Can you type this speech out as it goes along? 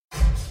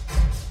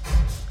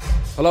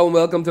Hello and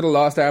welcome to the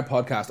Lost Art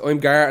Podcast. I'm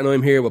Gar and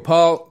I'm here with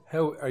Paul.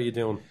 How are you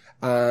doing?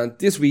 And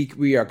this week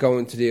we are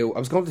going to do... I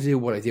was going to do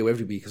what I do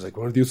every week because I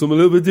want to do something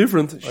a little bit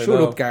different. Shut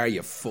up, Gar,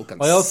 you fucking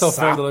I also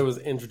sap. found that I was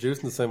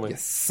introduced in the same way. You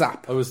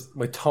sap.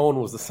 My tone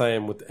was the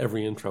same with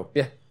every intro.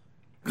 Yeah.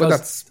 But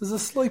There's a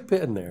slight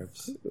bit of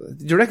nerves.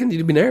 Do you reckon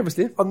you'd be nervous,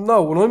 do you? Oh,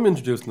 no, when I'm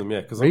introducing them,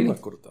 yeah, because Really? I'm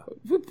not good at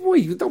that.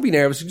 Boy, don't be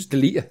nervous. You just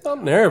delete it.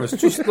 Not nervous,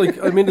 just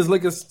like, I mean, there's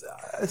like a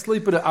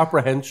slight bit of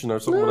apprehension or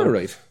something. All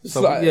right.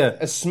 So, Like yeah.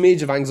 A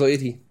smidge of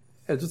anxiety.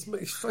 Yeah, just, I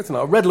don't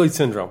know, red light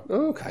syndrome.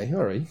 Okay,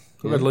 all right.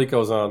 The red light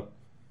goes on.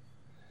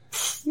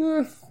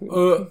 I'm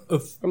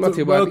not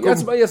too bad.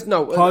 Welcome. Yes,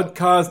 no.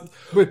 Podcast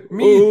with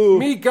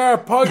me, Gar,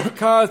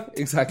 podcast.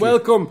 Exactly.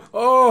 Welcome.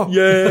 Oh.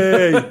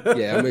 Yay!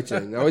 Yeah, I'm with you.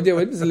 No, I do.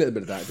 There's a little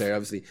bit of that there,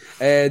 obviously.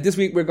 This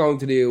week we're going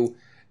to do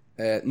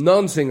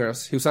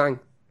non-singers who sang.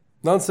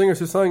 Non-singers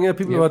who sang, yeah,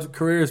 people who had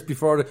careers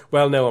before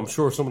well, now I'm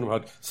sure some of them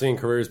had singing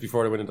careers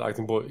before they went into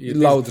acting, but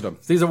Loads of them.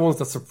 These are ones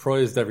that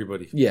surprised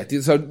everybody. Yeah,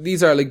 so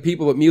these are like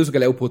people with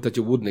musical output that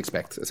you wouldn't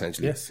expect,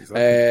 essentially. Yes,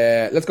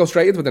 exactly. Let's go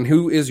straight into it then.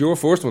 Who is your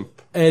first one?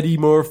 Eddie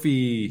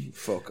Murphy.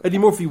 Fuck. Eddie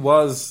Murphy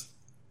was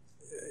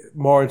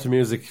more into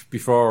music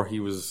before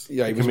he was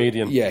a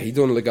comedian. Yeah, he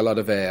done like a lot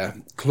of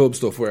club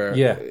stuff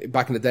where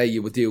back in the day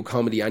you would do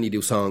comedy and you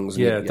do songs.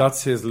 And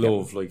That's his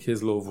love. Like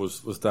his love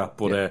was that.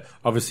 But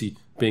obviously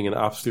being an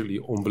absolutely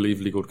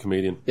unbelievably good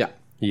comedian. Yeah.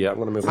 Yeah, I'm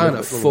going to move And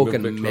a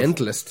fucking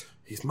mentalist.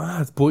 He's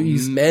mad, but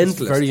he's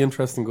mentalist. a very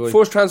interesting guy.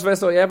 First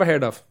transvestite I ever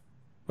heard of.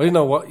 I didn't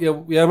know what. Yeah,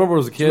 I remember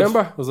as a kid.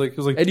 Remember? I was like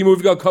Eddie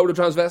Murphy got called a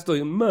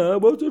transvestite. Man,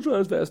 what's a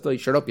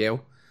transvestite? Shut up,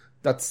 yo.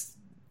 That's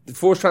the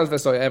first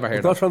transvestite I ever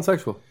heard not of.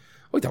 transsexual.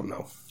 I don't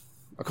know.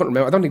 I can't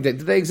remember. I don't think did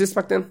they exist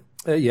back then?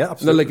 Yeah, No,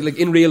 absolutely. like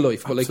in real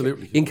life, but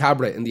Absolutely. like in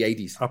Cabaret in the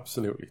 80s.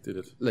 Absolutely, did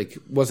it. Like,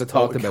 was it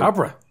talked about?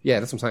 Cabaret? Yeah,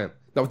 that's what I'm saying.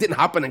 No, it didn't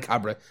happen in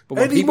Cabaret. But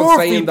when Eddie people Murphy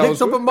saying those,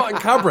 picked up a mott in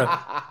Cabaret.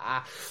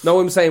 no,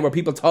 I'm saying were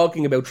people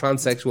talking about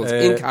transsexuals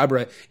in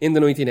Cabaret in the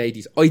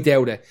 1980s. I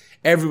doubt it.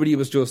 Everybody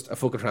was just a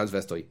fucking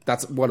transvestite.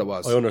 That's what it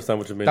was. I understand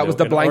what you mean. That was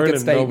the In blanket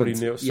Ireland, statement. Nobody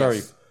knew. Sorry.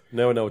 Yes.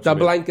 Now I know what The you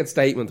mean. blanket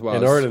statement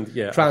was In Ireland,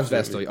 yeah, transvestite.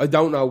 absolutely. I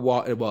don't know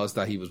what it was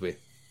that he was with.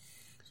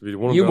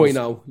 One of You those- might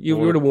know. You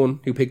were the one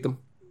who picked him.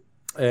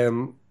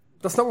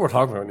 That's not what we're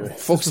talking about anyway.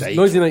 Fuck's sake.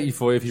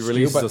 1985, he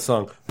releases a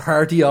song.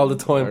 Party all the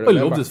time. I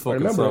love this fucking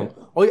remember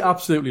song. I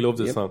absolutely love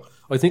this song.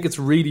 I think it's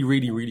really,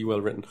 really, really well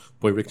written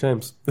by Rick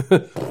James.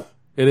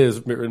 It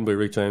is written by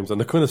Rick James.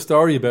 And the kind of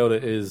story about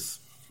it is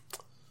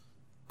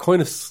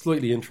kind of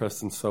slightly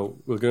interesting, so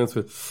we'll go into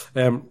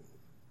it.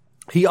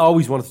 He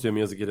always wanted to do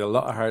music. He had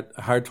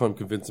a hard time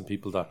convincing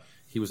people that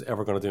he was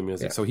ever going to do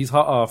music. Yeah. So he's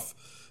hot off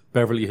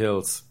Beverly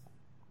Hills.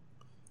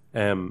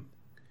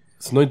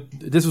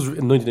 This was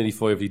in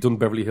 1985. He'd done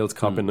Beverly Hills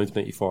Cop in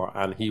 1984,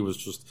 and he was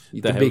just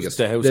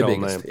the household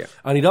name. Yeah.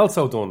 And he'd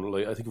also done,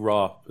 like, I think,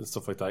 Raw and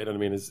stuff like that. You know what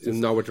I mean? Didn't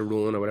know what to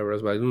run or whatever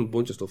else. But I done a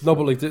bunch of stuff. No,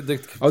 but like the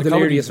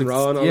Delirious and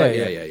comedy- Raw and all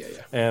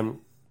that. Yeah.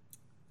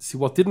 See,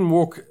 what didn't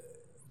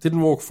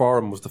work for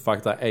him was the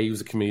fact that A, he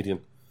was a comedian,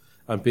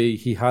 and B,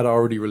 he had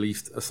already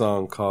released a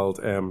song called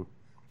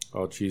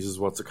oh Jesus,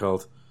 what's it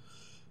called?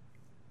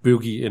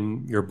 Boogie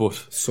in Your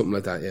Butt. Something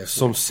like that, yeah.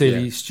 Some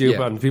silly, stupid,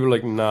 Yeah. and people are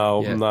like,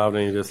 no, I'm not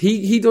doing this.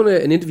 He done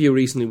an interview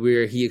recently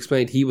where he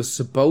explained he was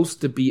supposed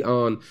to be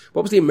on,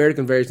 what was the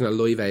American version of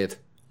Live Aid?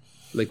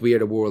 Like We Are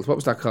the World. What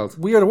was that called?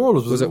 We Are the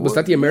World. Was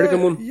that the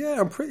American one?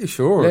 Yeah, I'm pretty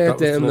sure. Let that was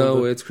the them name know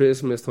of it. it's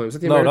Christmas time. Is that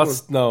the No, American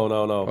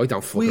one? no. I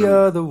don't fucking We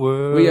know. are the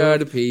world. We are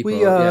the people.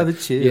 We are the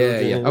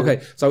children. Yeah.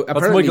 Okay, so That's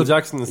apparently... Michael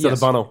Jackson instead of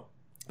Bono,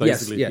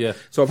 basically. Yes, yeah. Yeah.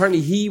 So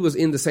apparently he was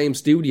in the same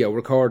studio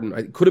recording.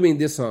 It could have been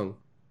this song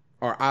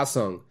or a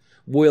song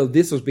while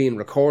this was being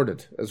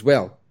recorded as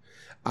well.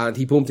 And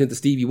he bumped into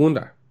Stevie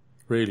Wonder.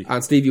 Really?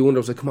 And Stevie Wonder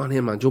was like, come on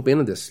in, man, jump in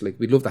on this. Like,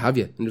 we'd love to have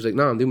you. And he was like,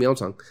 no, I'm doing my own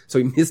song. So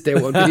he missed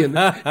out on being...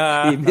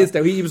 he missed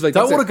out. He was like...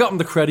 That would have gotten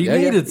the credit he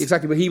needed. Yeah,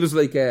 exactly. But he was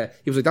like,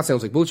 that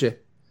sounds like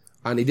bullshit.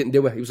 And he didn't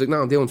do it. He was like,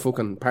 no, I'm doing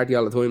fucking Party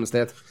All the Time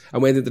instead.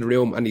 And went into the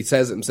room and he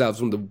says it himself.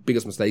 It's one of the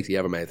biggest mistakes he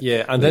ever made.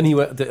 Yeah, and then he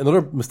went...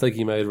 Another mistake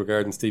he made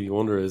regarding Stevie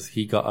Wonder is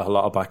he got a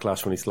lot of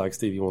backlash when he slagged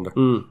Stevie Wonder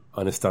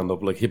on his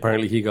stand-up. Like,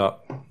 apparently he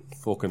got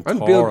fucking And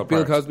tore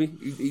Bill apart. Cosby.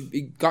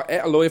 He got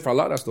alive for a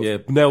lot of that stuff. Yeah,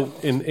 now,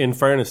 in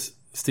fairness,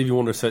 Stevie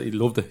Wonder said he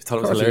loved it. He thought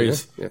it was Of course he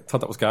hilarious. did, yeah.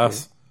 Thought that was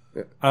gas.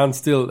 Yeah. And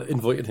still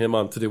invited him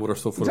on to do other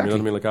stuff with him, you know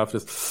what I mean, like after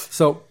this.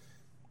 So...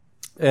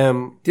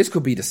 This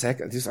could be the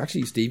second. This is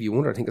actually Stevie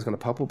Wonder. I think is going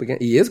to pop up again.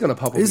 He is going to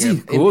pop up Is again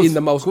he? Good. in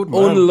the most Good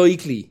man.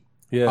 unlikely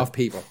Yeah. of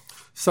people.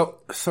 So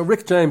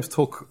Rick James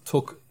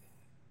took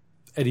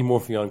Eddie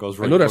Murphy on and goes,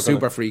 right, Another we're gonna-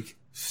 super freak.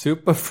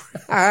 Super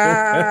freak.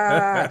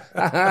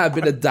 A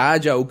bit of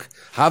dad joke.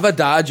 Have a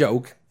dad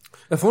joke.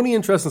 A funny,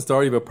 interesting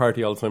story about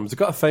Party All the Time is it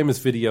got a famous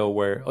video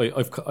where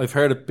I've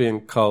heard it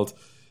being called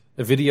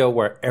a video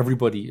where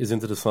everybody is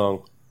into the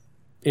song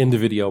in the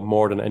video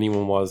more than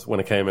anyone was when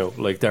it came out.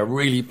 Like they're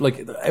really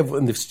like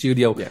everyone in the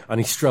studio, and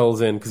he strolls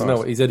in because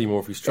no, he's Eddie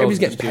Murphy. Strolls He's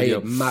in the getting studio.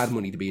 paid mad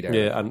money to be there.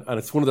 Yeah, and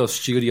it's one of those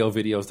studio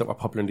videos that were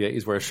popular in the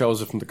 80s where it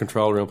shows it from the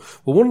control room.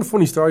 But one of the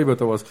funny story about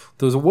that was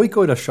there was a white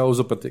guy that shows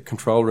up at the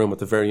control room at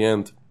the very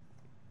end.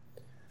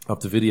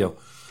 of the video.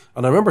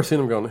 And I remember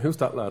seeing him going, who's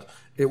that lad?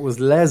 It was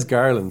Les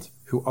Garland,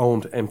 who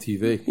owned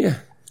MTV. Yeah.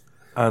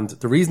 And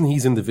the reason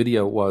he's in the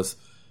video was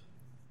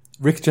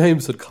Rick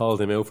James had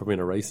called him out for being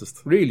a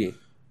racist. Really?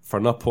 For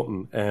not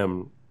putting...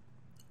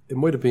 it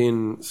might have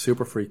been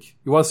Super Freak.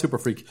 He was Super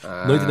Freak.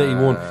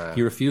 1981,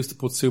 he refused to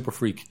put Super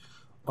Freak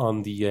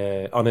on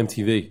the on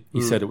MTV.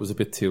 He said it was a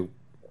bit too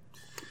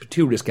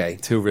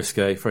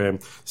risque for him.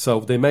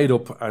 So they made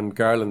up, and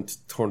Garland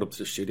turned up to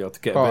the studio to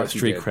get a bit of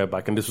street cred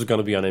back, and this was going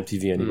to be on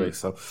MTV anyway.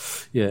 So,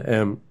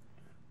 yeah.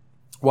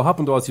 What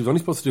happened was he was only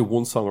supposed to do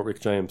one song with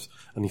Rick James,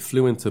 and he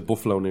flew into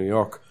Buffalo, New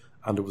York,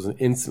 and it was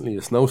instantly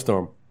a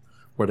snowstorm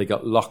where they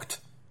got locked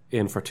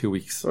in for 2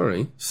 weeks. All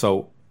right.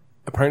 So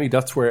apparently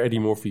that's where Eddie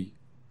Murphy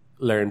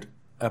learned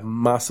a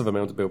massive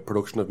amount about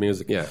production of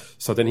music. Yeah.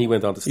 So then he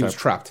went on to start. He was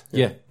trapped.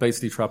 Yeah,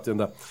 basically trapped in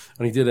that.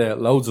 And he did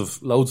loads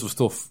of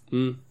stuff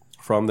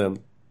from them.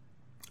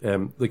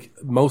 Like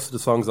most of the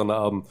songs on the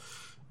album,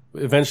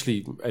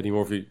 eventually Eddie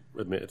Murphy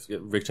admitted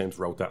Rick James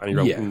wrote that, and he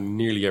wrote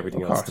nearly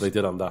everything else that they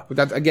did on that. But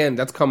that, again,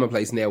 that's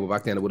commonplace now, but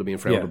back then it would have been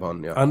frowned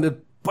upon. Yeah. And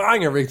the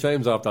banger Rick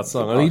James off that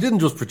song. And he didn't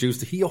just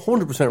produce it, he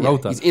 100%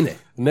 wrote that. He's in it.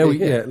 Now,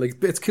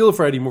 like, it's cool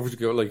for Eddie Murphy to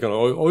go, like, I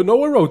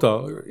know I wrote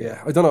that.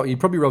 Yeah, I don't know. He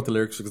probably wrote the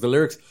lyrics because the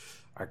lyrics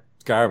are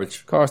garbage.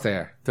 Of course they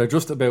are. They're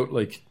just about,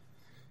 like...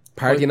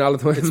 Partying all the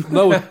time. Partying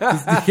all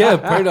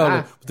the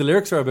time. But the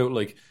lyrics are about,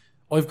 like,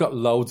 I've got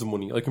loads of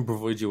money, I can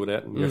provide you with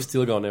it, and you're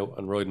still going out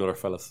and riding other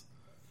fellas.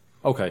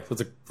 Okay,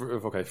 that's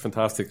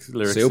fantastic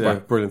lyrics. Super. Yeah,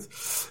 brilliant.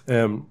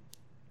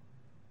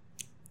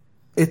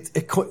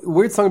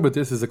 Weird thing about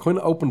this is it kind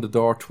of opened the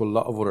door to a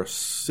lot of other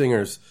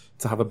singers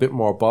to have a bit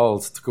more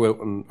balls to go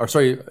out and,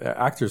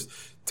 actors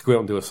to go out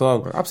and do a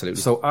song.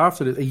 Absolutely. So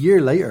after a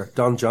year later,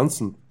 Don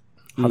Johnson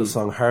had a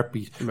song,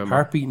 Heartbeat.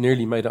 Heartbeat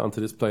nearly made it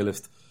onto this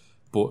playlist,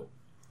 but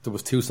there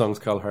was 2 songs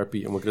called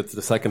Heartbeat, and we'll get to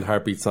the second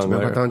Heartbeat song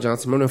remember later. Don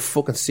Johnson? Remember the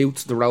fucking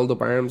suits, the rolled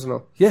up arms and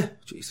all? Yeah.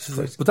 Jesus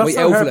Christ. But that's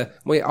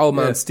my old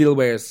man still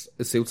wears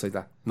suits like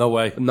that. No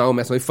way. No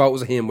mess. My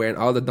photos of him wearing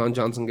all the Don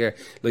Johnson gear,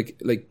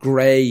 like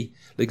grey,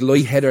 like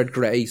light-headed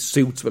grey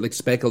suits with like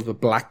speckled with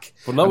black.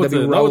 But not with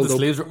the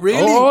sleeves.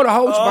 Really? Oh, the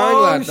whole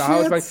shebang, lad. The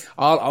whole shebang.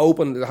 All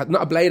open.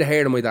 Not a blade of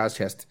hair on my dad's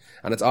chest.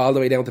 And it's all the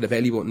way down to the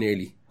belly button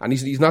nearly. And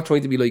he's not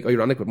trying to be like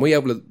ironic, but my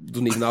outlet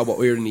doesn't even know what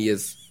irony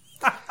is.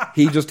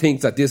 He just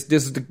thinks that this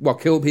is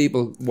what killed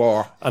people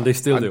wore. And they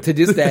still do. To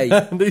this day.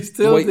 They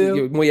still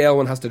do. My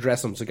Elwyn has to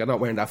dress him, so you're not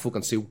wearing that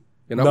fucking suit.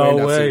 You're not no wearing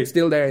that way. suit.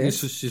 Still there, yeah? You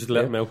should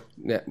let him out.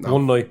 Yeah, no,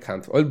 one night.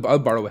 Can't. I'll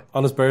borrow it.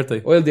 On his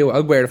birthday. I'll do it.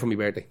 I'll wear it for my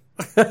birthday.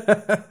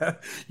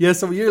 Yeah,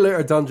 so a year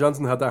later, Don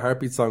Johnson had that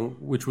Heartbeat song,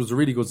 which was a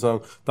really good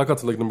song. That got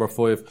to like number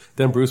 5.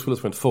 Then Bruce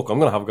Willis went, fuck, I'm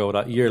going to have a go with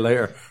that. A year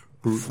later,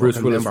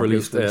 Bruce Willis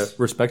released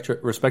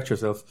Respect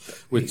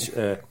Yourself, which...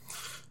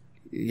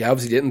 You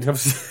obviously didn't.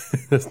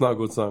 That's not a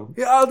good song.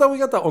 Yeah, although we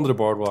got that Under the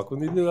Boardwalk.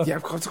 When you do that. Yeah,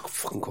 of course, it's a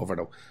fucking cover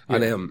though. Yeah.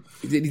 And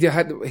he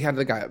had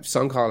like a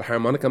song called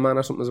Harmonica Man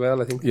or something as well,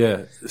 I think.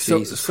 Yeah.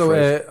 So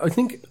I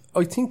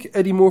think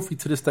Eddie Murphy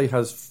to this day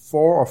has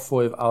 4 or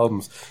 5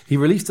 albums. He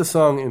released a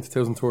song in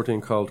 2013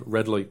 called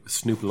Red Light with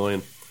Snoop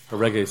Lion, a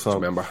reggae song.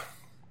 Remember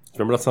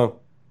that song?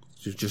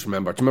 Just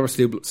remember. Do you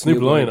remember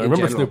Snoop Lion? I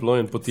remember Snoop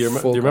Lion, but do you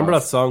remember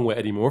that song with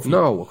Eddie Murphy?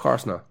 No, of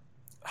course not.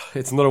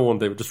 It's another one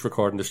they would just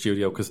record in the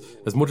studio because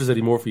as much as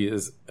Eddie Murphy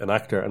is an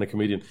actor and a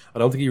comedian, I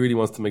don't think he really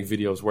wants to make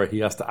videos where he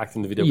has to act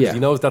in the video because he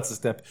knows that's a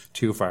step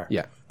too far.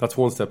 Yeah. That's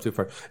one step too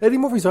far. Eddie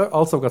Murphy's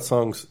also got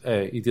songs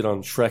he did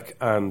on Shrek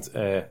and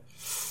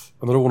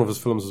another one of his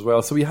films as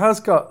well. So he has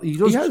a bit of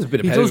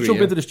pedigree, he does jump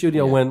into the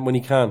studio when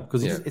he can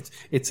because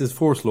it's his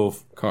first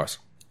love. Of course.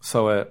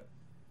 So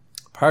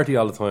Party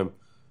All the Time.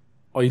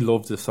 I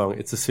love this song.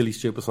 It's a silly,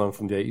 stupid song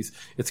from the 80s.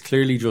 It's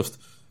clearly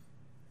just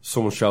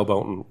someone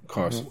showboating, of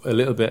course, a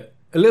little bit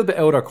out of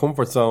their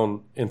comfort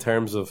zone in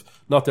terms of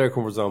not their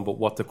comfort zone, but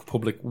what the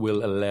public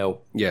will allow.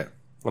 Yeah,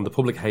 and the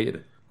public hated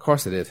it. Of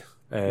course, they did.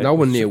 No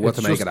one knew what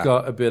to make of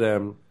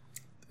that.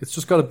 It's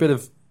just got a bit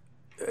of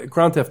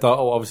Grand Theft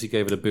Auto. Obviously,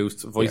 gave it a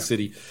boost. Vice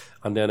City,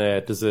 and then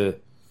there's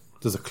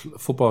a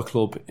football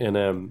club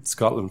in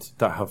Scotland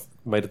that have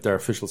made it their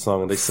official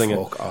song, and they sing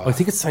it. I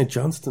think it's St.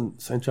 Johnstone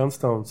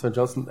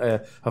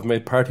have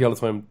made Party All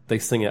the Time. They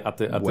sing it at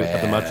the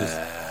matches.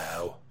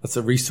 That's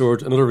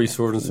another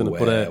resurgence in it.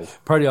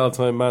 But Party All the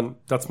Time, man,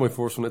 that's my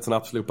first one. It's an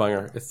absolute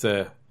banger. It's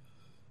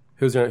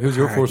who's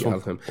your first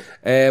one?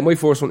 My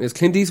first one is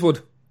Clint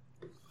Eastwood.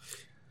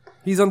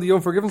 He's on the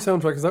Unforgiven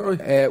soundtrack, is that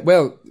right?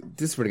 Well,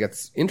 this is where it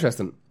gets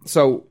interesting.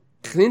 So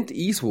Clint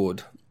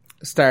Eastwood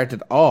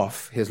started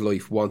off his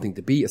life wanting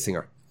to be a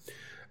singer.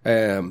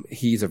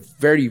 He's a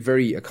very,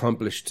 very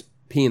accomplished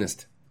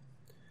pianist.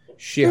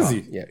 Shiha. Is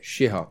he? Yeah,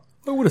 Shiha.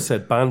 I would have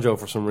said banjo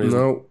for some reason.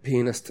 No,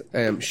 pianist.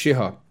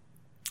 Shiha.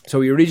 So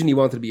he originally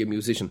wanted to be a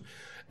musician.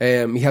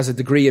 He has a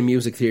degree in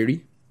music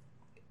theory.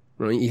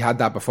 Right, he had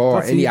that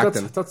before. Acting.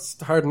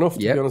 That's hard enough, to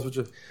be honest with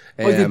you.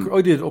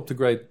 I did up to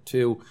grade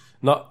 2.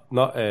 Not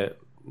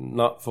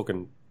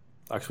fucking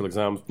actual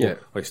exams. But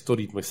I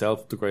studied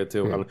myself to grade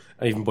 2, and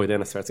even by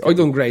then I started. I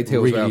done grade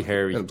 2 really as well.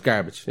 Hairy. It was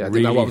garbage. Yeah, I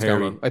really didn't know what was hairy.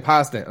 going on. I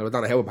passed it. I don't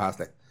know how I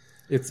passed it.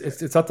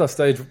 It's at that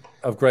stage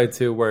of grade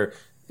 2 where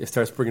it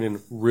starts bringing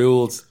in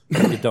rules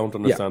that you don't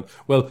understand. Yeah.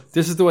 Well,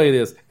 this is the way it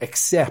is,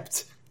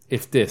 except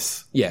if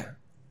this. Yeah.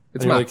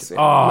 It's maths. Like,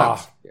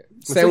 maths.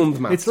 Yeah.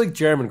 Maths. It's like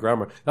German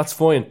grammar. That's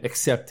fine,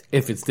 except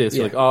if it's this.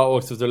 You're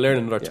like, so they're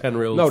learning another 10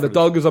 rules. No, the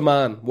dog is a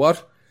man.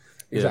 What?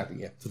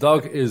 Exactly, yeah. The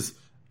dog is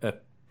a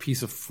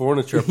piece of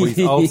furniture, but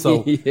he's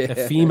also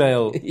a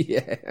female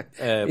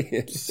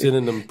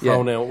synonym,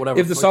 pronoun, whatever.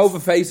 If the sofa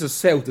faces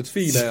south, it's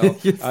female.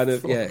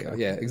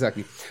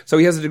 Exactly. So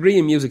he has a degree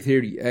in music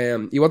theory.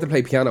 He wanted to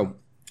play piano.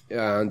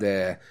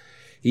 And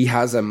he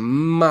has a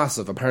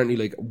massive, apparently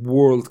like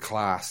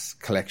world-class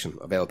collection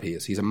of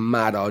LPs. He's a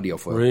mad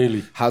audiophile.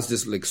 Really? Has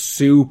this like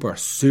super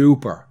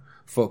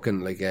fucking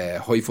like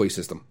hi-fi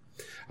system.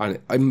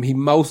 And he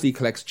mostly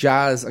collects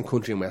jazz and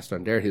country and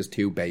western. They're his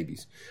two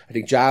babies. I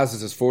think jazz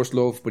is his first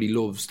love, but he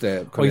loves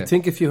the... I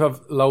think if you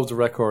have loads of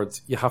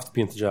records, you have to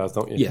be into jazz,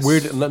 don't you? Yes.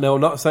 Weird. No,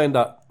 I'm not saying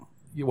that.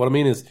 What I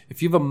mean is,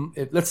 if you've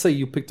let's say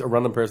you picked a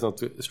random person off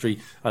the street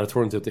and it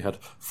turns out they had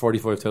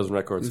 45,000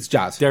 records. It's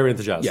jazz. They're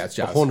into jazz. Yeah, it's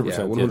jazz. 100%.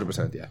 Yeah,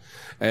 100%, yeah.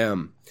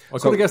 I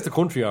could have guessed the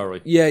country, all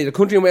right. Yeah, the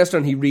country and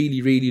western he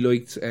really, really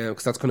liked,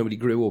 because that's kind of what he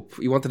grew up.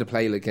 He wanted to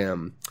play like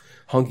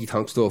honky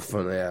tonk stuff,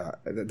 and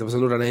there was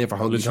another name for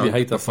honky tonk. I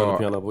hate that sort of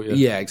piano, but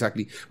yeah,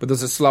 exactly. But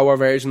there's a slower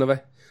version of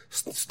it.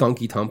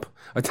 Stonky Tomp.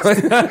 I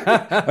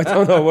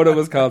don't know what it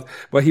was called,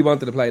 but he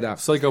wanted to play that.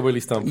 Psycho Willie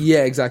Stomp.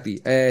 Yeah,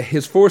 exactly.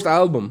 His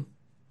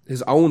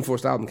own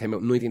first album came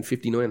out in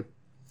 1959,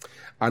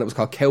 and it was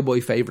called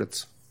Cowboy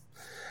Favorites.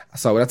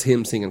 So that's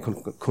him singing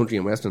country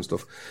and western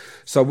stuff.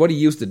 So what he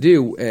used to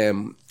do,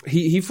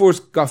 he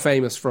first got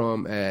famous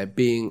from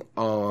being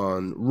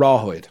on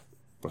Rawhide.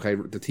 Okay,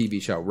 the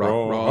TV show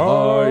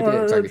Rawhide,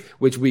 yeah, exactly.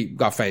 Which we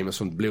got famous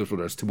from the Blues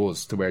Brothers to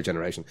us, to our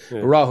generation.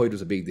 Yeah. But Rawhide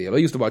was a big deal. I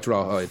used to watch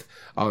Rawhide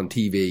on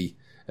TV.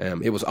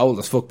 It was old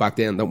as fuck back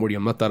then. Don't worry,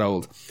 I'm not that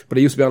old. But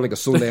it used to be on like a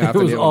Sunday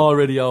afternoon. It was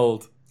already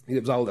old.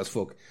 It was old as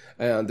fuck.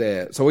 And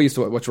so I used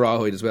to watch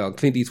Rawhide as well.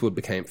 Clint Eastwood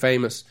became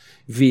famous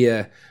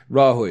via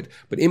Rawhide.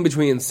 But in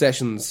between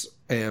sessions,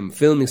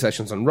 filming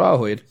sessions on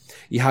Rawhide,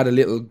 he had a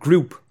little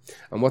group.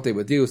 And what they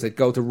would do is they'd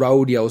go to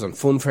rodeos and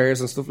fun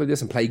fairs and stuff like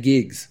this and play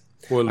gigs.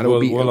 Well,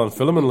 on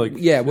filming, like...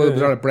 Yeah, we're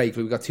on a break.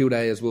 We've got 2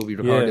 days. We'll be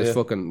recording this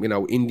fucking,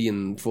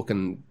 Indian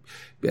fucking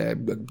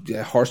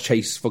horse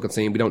chase fucking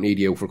scene. We don't need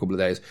you for a couple of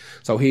days.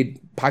 So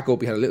he'd pack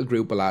up. He had a little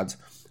group of lads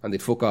and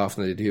they'd fuck off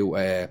and they'd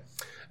do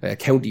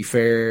county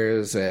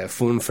fairs,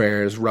 fun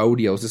fairs,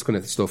 rodeos, this kind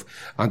of stuff.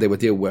 And they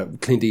would do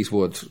Clint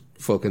Eastwood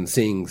fucking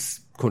sings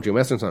country and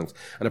western songs.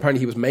 And apparently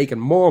he was making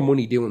more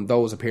money doing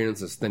those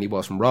appearances than he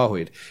was from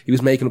Rawhide. He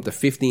was making up to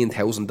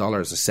 $15,000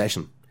 a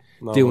session.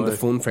 Doing the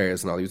fun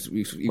fairs and all.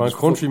 He was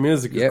country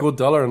music is a good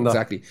dollar in that.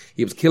 Exactly.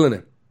 He was killing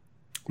it.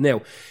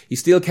 Now, he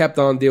still kept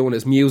on doing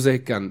his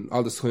music and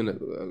all this kind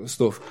of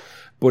stuff.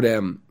 But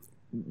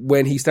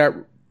when he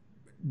started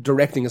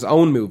directing his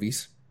own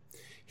movies,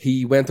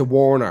 he went to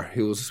Warner,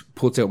 who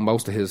puts out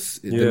most of the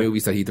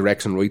movies that he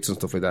directs and writes and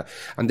stuff like that.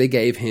 And they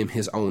gave him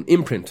his own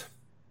imprint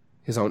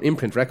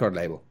record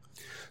label.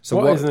 So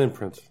what is an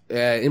imprint?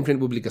 Imprint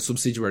would be like a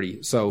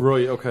subsidiary. So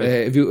right,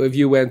 okay. If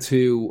you went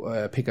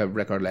to pick a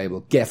record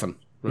label, Geffen,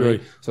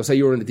 right? So say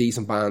you're in a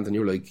decent band and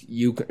you're like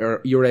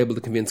you're able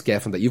to convince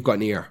Geffen that you've got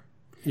an ear.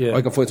 Yeah,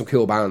 I can find some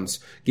cool bands.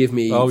 Give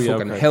me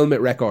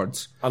Helmet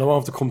Records. I don't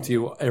have to come to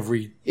you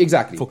every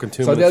fucking 2 minutes.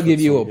 So they'll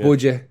give you a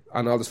budget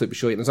and all the type of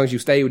shit. And as long as you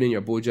stay within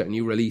your budget and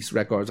you release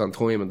records on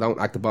time and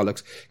don't act the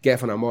bollocks,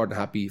 Geffen are more than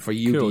happy for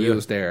you to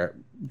use their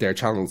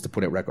channels to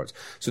put out records.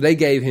 So they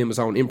gave him his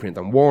own imprint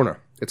on Warner.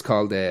 It's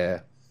called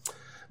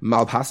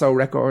Malpaso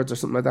Records or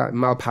something like that.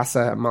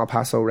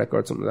 Malpaso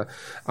Records, something like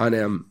that.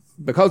 And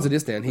because of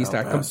this, then he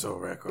started Malpaso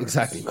Records.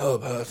 Exactly,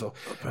 Malpaso.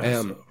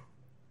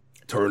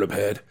 Turnip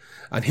head,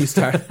 and he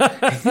started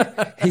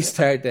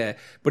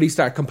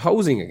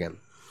composing again.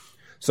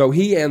 So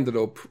he ended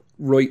up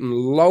writing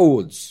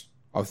loads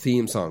of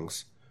theme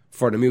songs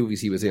for the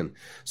movies he was in.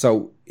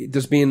 So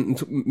there's been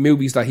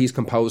movies that he's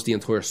composed the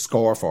entire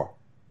score for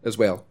as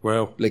well.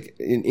 Wow. Like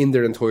in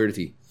their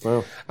entirety.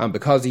 Wow. And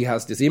because he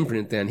has this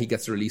imprint, then he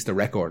gets to release the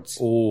records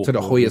to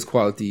the highest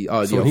quality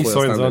audio. So when he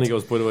signs on, he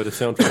goes, by the way, the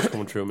soundtrack's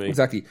coming through me.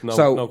 Exactly.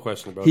 No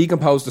question about it. He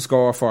composed the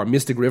score for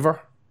Mystic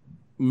River,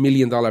 $1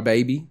 Million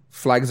Baby,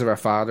 Flags of Our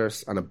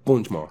Fathers, and a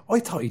bunch more. I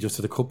thought he just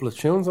did a couple of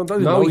tunes on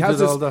that. No, he has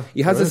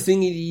this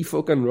thingy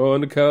fucking run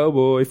the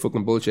cowboy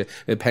fucking bullshit.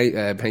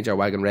 Paint Your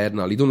Wagon Red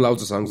and all. He done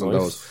loads of songs on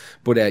those.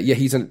 But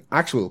he's an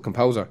actual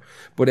composer.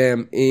 But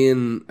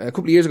in a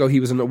couple of years ago, he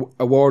was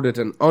awarded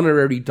an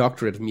honorary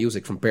doctorate of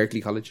music from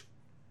Berklee College,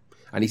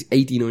 and he's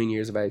 89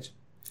 years of age.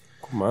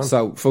 Man.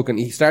 So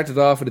he started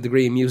off with a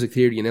degree in music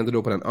theory and ended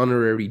up with an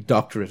honourary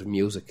doctorate of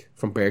music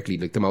from Berklee,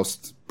 like the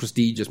most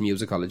prestigious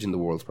music college in the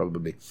world,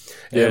 probably.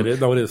 It is.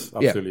 No, it is.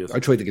 Absolutely is. I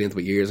tried to get into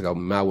it years ago.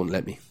 My ma wouldn't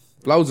let me.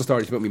 Loads of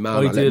stories about me ma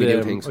not letting me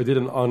do things. I did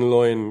an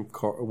online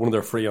one of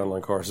their free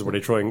online courses where they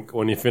try and,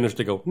 when you finish,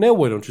 they go, now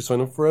why don't you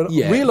sign up for a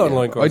real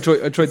online course?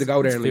 I tried to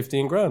go there in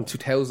 $15,000.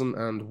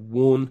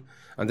 2001,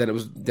 and then it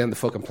was the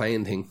fucking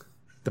plane thing.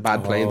 The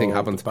bad plane thing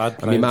happened.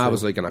 And my ma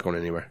was like, you're not going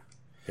anywhere.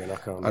 You're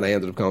not going. And I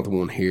ended up going to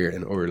one here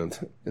in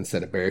Ireland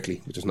instead of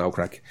Berkeley, which is no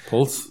crack.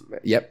 Pulse?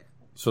 Yep.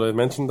 Should I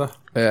mention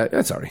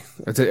that? Sorry.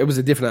 It was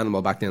a different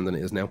animal back then than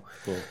it is now.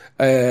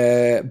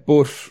 Yeah.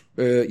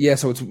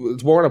 So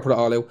it's Warner put it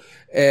all out.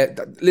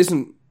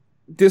 Listen,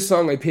 this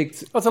song I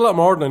picked... That's a lot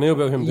more than I knew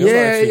about him.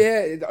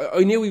 Yeah. I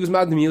knew he was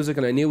mad into music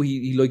and I knew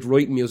he liked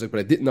writing music, but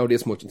I didn't know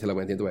this much until I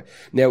went into it.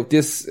 Now,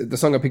 the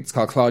song I picked is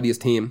called Claudia's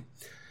Theme,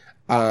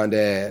 and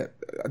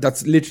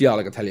that's literally all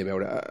I can tell you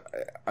about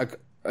it.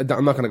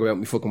 I'm not going to go out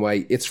my fucking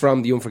way. It's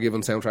from the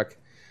Unforgiven soundtrack.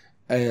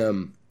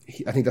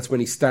 I think that's when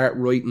he started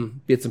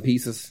writing bits and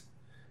pieces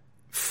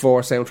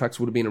for soundtracks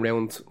would have been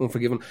around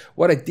Unforgiven.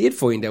 What I did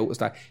find out was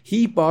that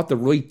he bought the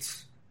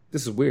rights.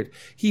 This is weird.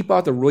 He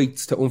bought the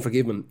rights to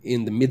Unforgiven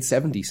in the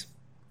mid-70s.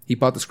 He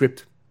bought the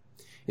script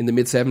in the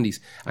mid-70s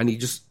and he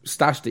just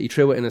stashed it. He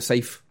threw it in a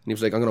safe and he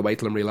was like, I'm going to wait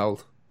till I'm real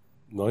old.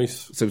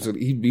 Nice. So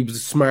he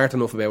was smart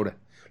enough about it.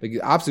 Like, he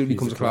absolutely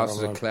comes across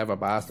as a clever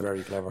bastard.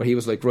 Very clever. But he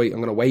was like, right, I'm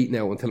going to wait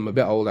now until I'm a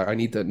bit older. I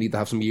need to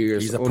have some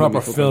years. He's a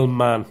proper film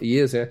man. He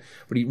is, yeah.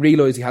 But he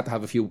realised he had to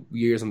have a few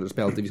years under his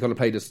belt if he's going to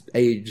play this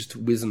aged,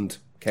 wizened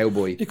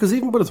cowboy. Because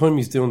even by the time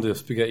he's doing the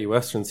spaghetti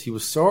westerns, he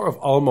was sort of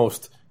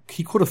almost...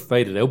 He could have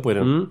faded out by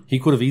then. Mm. He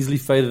could have easily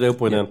faded out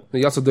by then.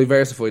 He also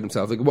diversified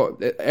himself. Like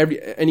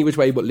any which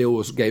way but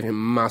Lewis gave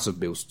him massive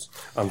boosts.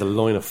 And the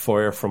Line of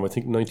Fire from, I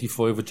think,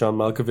 95 with John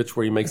Malkovich,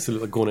 where he makes a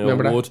little gun out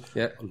of wood.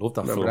 Yeah. I love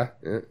that film.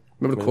 Yeah.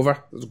 Remember the cover?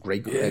 It was a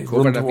great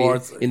cover.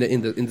 In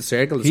the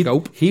circle, the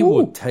scope. He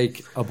would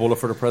take a bullet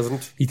for the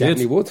president. He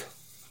definitely would.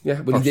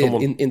 Yeah, but he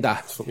did in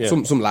that.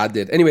 Some lad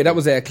did. Anyway, that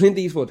was Clint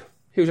Eastwood.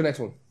 Who's your next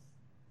one?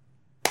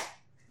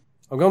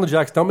 I'm going to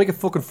Jack's. Don't make a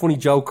fucking funny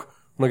joke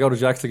when I go to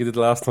Jack's like I did the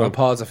last time. I'll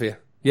pause it for you.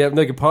 Yeah,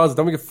 make a pause.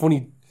 Don't make it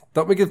funny.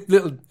 Don't make it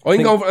little.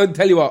 I'll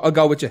tell you what. I'll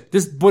go with you.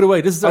 By the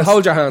way, I'll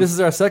hold your hand. This is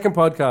our second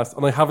podcast,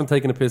 and I haven't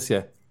taken a piss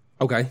yet.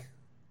 Okay.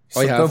 So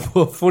I have. Don't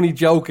put a funny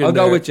joke in I'll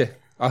there. go with you.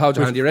 I'll hold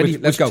your hand. You ready?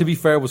 Let's go. To be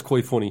fair, was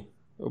quite funny.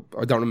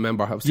 I don't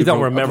remember. You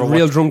don't remember?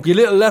 Real drunk. You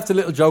left a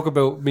little joke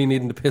about me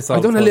needing to piss. I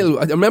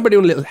remember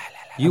doing a little.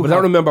 I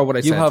don't remember what I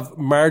said. You have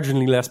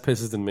marginally less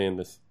pisses than me in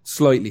this.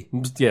 Slightly.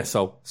 Yeah,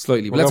 so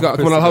slightly. But let's go.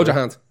 Come on, I'll hold your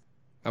hand,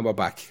 and we're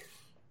back.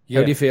 Yeah.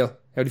 How do you feel?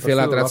 How do you feel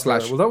after that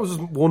slash? Well, that was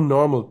just one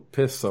normal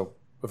piss. So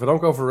if I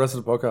don't go for the rest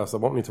of the podcast, I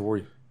won't need to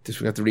worry.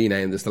 We have to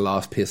rename this the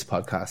Lost Piss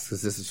Podcast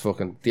because this is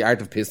fucking the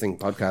Art of Pissing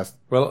podcast.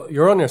 Well,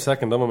 you're on your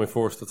second. I'm on my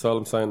first. That's all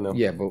I'm saying now.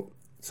 Yeah, but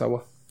so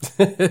what?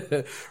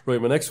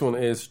 Right, my next one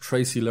is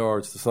Tracy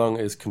Lords. The song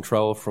is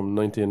Control from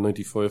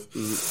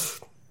 1995.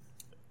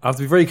 I have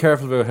to be very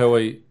careful about how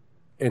I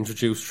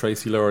introduce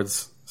Tracy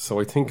Lords. So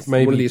I think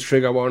maybe one of these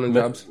trigger warning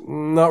jobs.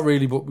 Not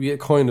really, but yeah,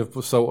 kind of.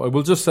 So I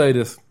will just say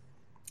this: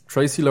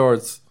 Tracy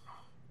Lords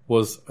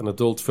was an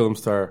adult film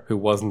star who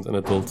wasn't an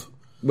adult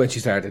when she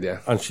started. Yeah,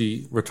 and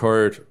she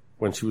retired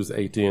when she was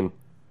 18.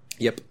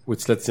 Yep,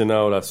 which lets you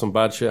know that some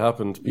bad shit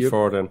happened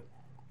before then.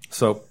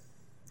 So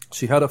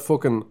she had a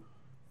fucking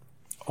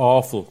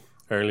awful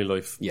early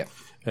life. Yeah,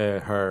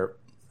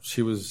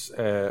 she was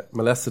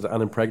molested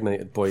and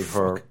impregnated by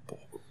her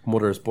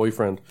mother's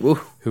boyfriend,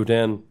 who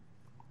then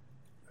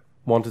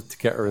wanted to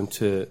get her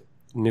into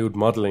nude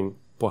modelling,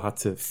 but had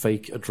to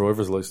fake a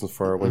driver's license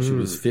for her when she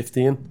was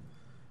 15.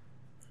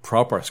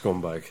 Proper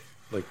scumbag,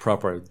 like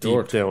proper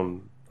deep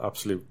down,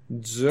 absolute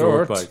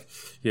dirtbag.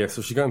 Yeah,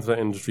 so she got into that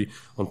industry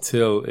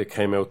until it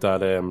came out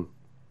that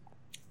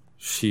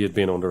she had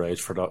been underage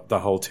for that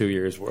whole 2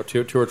 years, or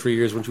 2 or 3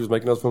 years when she was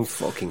making those films.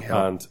 Fucking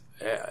hell! And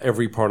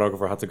every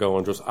pornographer had to go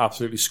and just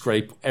absolutely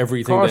scrape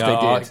everything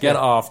they get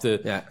off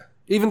the. Yeah.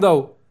 Even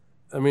though,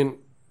 I mean,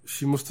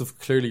 she must have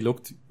clearly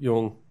looked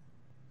young.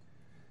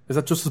 Is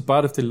that just as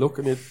bad if they look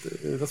and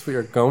that's what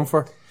you're going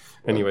for?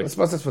 Anyway. I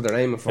suppose that's what they're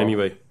aiming for.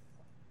 Anyway.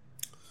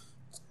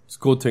 It's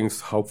good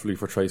things, hopefully,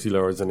 for Tracy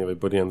Lords anyway,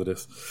 by the end of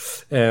this.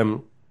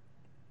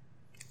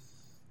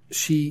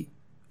 She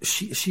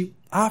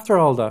after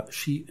all that,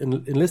 she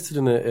enlisted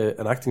in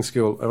an acting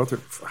school. I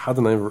had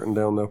the name written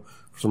down now,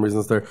 for some reason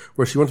it's there,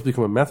 where she wanted to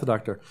become a method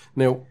actor.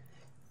 Now,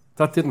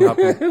 that didn't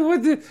happen.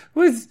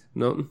 What?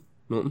 Nothing.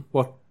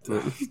 What?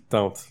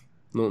 Don't.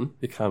 Nothing.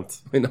 You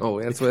can't. I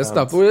know. That's why.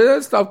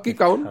 Stop. Keep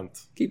going.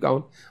 Keep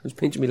going. I'm just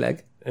pinching my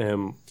leg.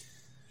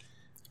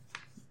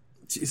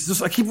 It's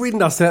just I keep reading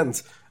that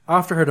sentence.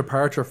 After her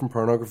departure from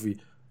pornography,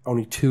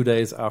 only 2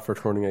 days after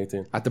turning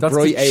 18. At the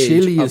bright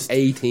age of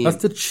 18.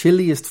 That's the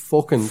chilliest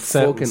fucking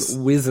sentence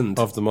wizened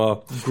of them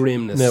all.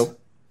 Grimness. Now,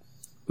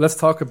 let's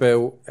talk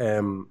about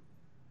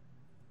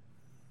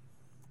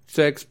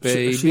Sex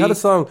Baby. She had a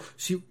song.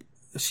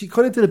 She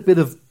kind of did a bit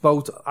of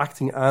both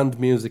acting and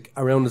music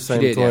around the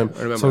same time.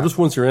 Yeah, so just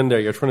once you're in there,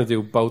 you're trying to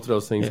do both of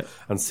those things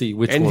and see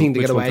which anything one, to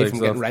get away from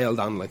getting off. railed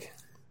on, like.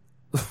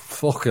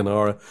 Fucking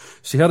aura.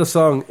 She had a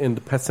song in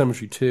the Pet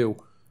Sematary 2.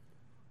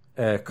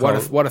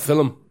 What a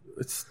film!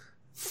 It's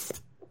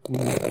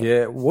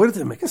why did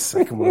they make a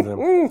second one of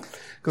them?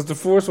 Because the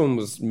first one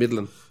was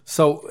middling.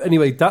 So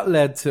anyway, that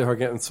led to her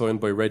getting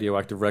signed by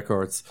Radioactive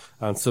Records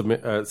and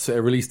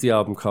released the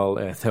album called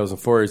 1,000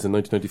 Fires in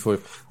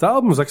 1995. That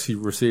album was actually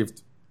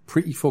received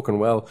pretty fucking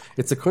well.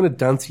 It's a kind of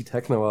dancey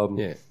techno album.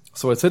 Yeah.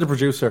 So I'd say the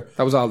producer.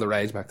 That was all the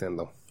rage back then,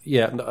 though.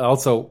 Yeah.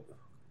 Also,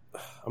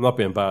 I'm not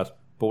being bad,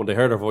 but when they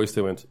heard her voice,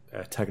 they went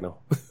techno.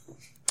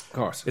 Of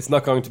course, it's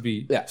not going to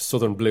be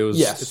Southern blues.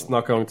 Yes. It's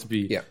not going to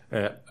be.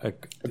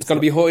 It's going to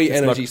be high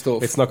energy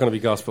stuff. It's not going to be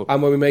gospel. And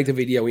when we make the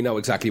video, we know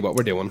exactly what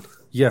we're doing.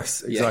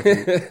 Yes,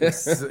 exactly.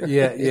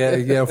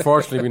 Yeah.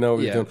 Unfortunately, we know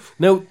what we're doing.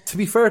 Now, to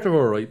be fair to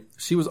her, right,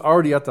 she was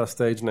already at that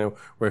stage now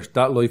where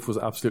that life was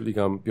absolutely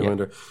gone behind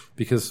her.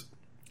 Because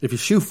if you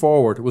shoot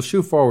forward, she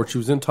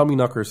was in Tommy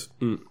Knockers.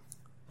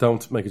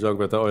 Don't make a joke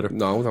about that either.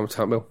 No, don't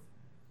tell me.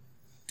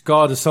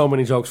 God, there's so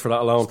many jokes for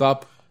that alone.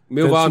 Stop.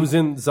 Move on. She was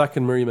in Zack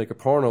and Miri Make a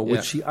Porno,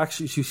 which she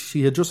actually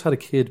she had just had a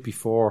kid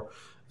before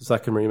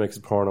Zack and Miri Makes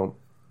a Porno,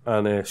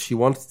 and she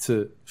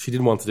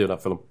didn't want to do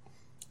that film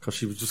because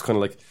she was just kind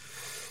of like,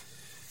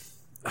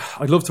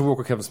 I'd love to work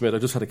with Kevin Smith. I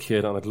just had a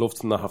kid, and I'd love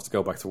to not have to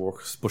go back to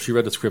work. But she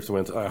read the script and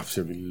went, I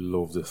absolutely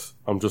love this.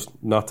 I'm just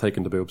not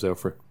taking the boobs out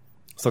for it.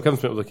 So Kevin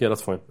Smith was like, yeah,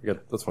 that's fine. I get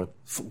it. That's fine.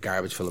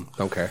 Garbage film.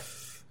 Don't care.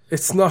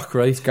 It's not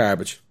great. It's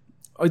garbage.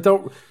 I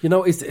don't,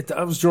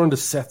 that was during the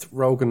Seth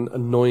Rogen,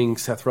 annoying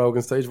Seth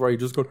Rogen stage where he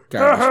just go,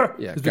 garbage.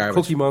 Yeah, garbage.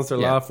 Cookie Monster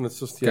laughing. It's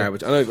just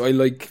garbage. And I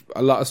like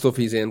a lot of stuff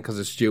he's in because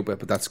it's stupid,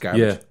 but that's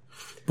garbage. Yeah,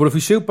 but if we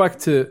shoot back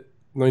to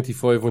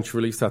 '95 when she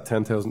released that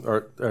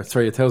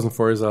 1,000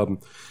 Fires album,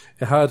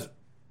 it had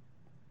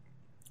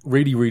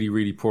really, really,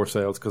 really poor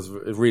sales because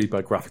of really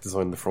bad graphic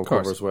design in the front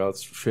cover as well.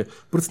 It's shit,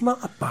 but it's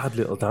not a bad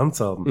little dance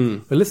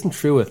album. I listened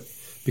through it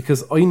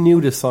because I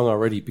knew this song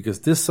already because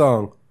this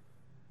song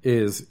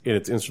is in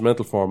its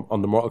instrumental form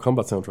on the Mortal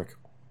Kombat soundtrack.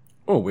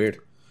 Oh, weird.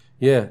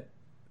 Yeah.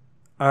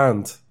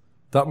 And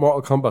that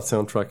Mortal Kombat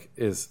soundtrack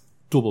is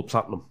double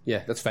platinum.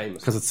 Yeah, that's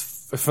famous. Because it's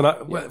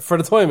for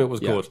the time it was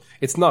good.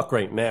 It's not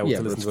great now to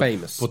listen it's to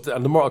famous. But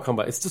the Mortal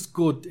Kombat, it's just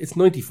good. It's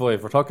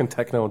 95. We're talking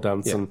techno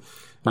dance and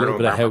a little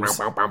bit of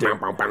house.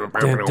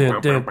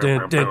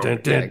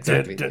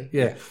 Exactly.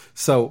 Yeah.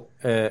 So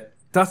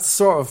that's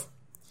sort of,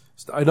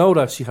 I know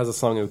that she has a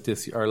song out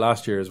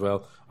last year as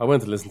well. I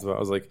went to listen to it. I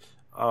was like,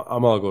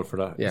 I'm all good for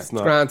that. Yeah, it's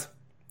grand.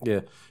 Yeah.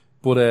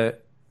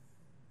 But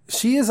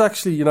she is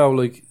actually,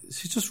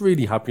 she's just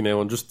really happy now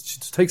and she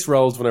just takes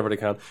roles whenever they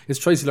can. It's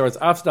Tracy Lawrence.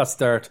 After that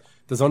start,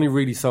 there's only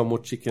really so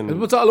much you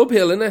can... It's all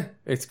uphill, isn't it?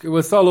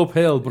 It's all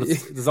uphill, but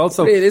there's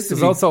also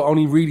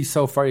only really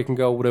so far you can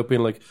go without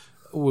being like,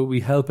 will we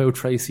help out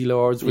Tracy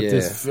Lords with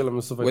this film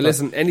and stuff like that? Well,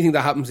 listen, anything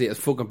that happens to you is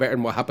fucking better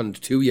than what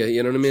happened to you,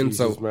 you know what I mean?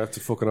 Jesus, man, it's a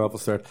fucking awful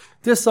start.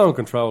 This song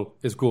Control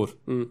is good.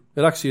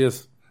 It actually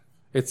is.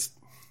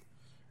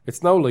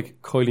 It's now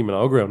like Kylie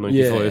Minogue around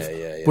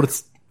 95,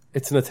 but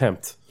it's an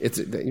attempt.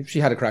 She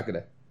had a crack at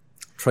it.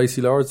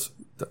 Tracy Lords,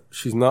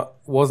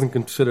 wasn't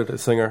considered a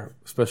singer,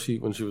 especially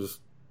when she was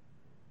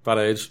that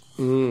age.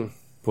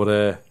 But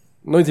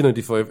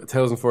 1995,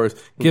 1,000 Fires.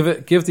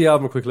 Give the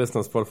album a quick listen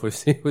on Spotify.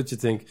 See what you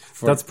think.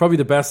 That's probably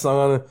the best song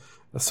on it.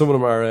 Some of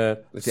them are.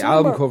 The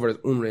album cover is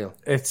unreal.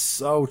 It's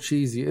so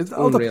cheesy. It's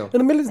unreal. It's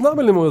not a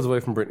million miles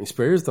away from Britney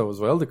Spears though as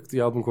well.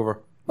 The album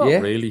cover.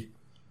 Not really.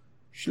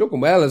 She's looking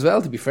well as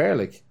well, to be fair.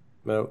 Like,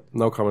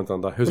 no comment on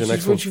that. Who's your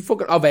next one? When she's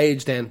fucking of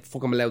age, then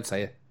fuck, I'm allowed to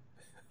say it.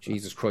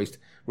 Jesus Christ.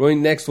 Right,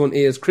 next one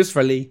is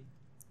Christopher Lee.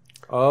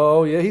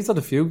 Oh yeah, he's had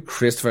a few.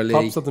 Christopher Lee,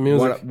 pops at the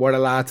music. What a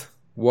lad!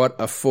 What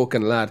a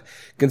fucking lad!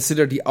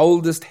 Considered the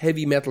oldest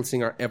heavy metal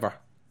singer ever.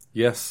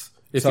 Yes,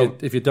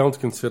 if you don't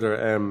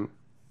consider,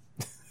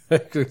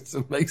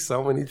 it makes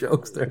so many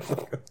jokes there.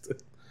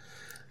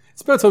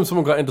 It's about time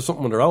someone got into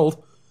something when they're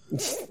old.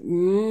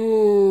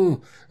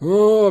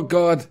 Oh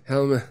God,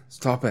 Helma,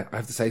 stop it! I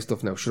have to say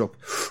stuff now. Shut up.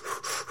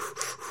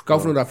 Go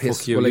for another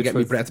piss while I get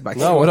my breath back.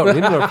 No, I don't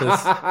need another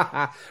piss.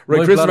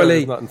 Right, Christopher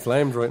Lee. Is not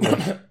inflamed right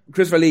now.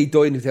 Christopher Lee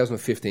died in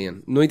 2015.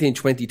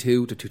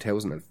 1922 to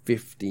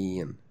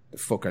 2015. The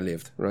fucker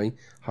lived, right?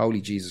 Holy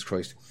Jesus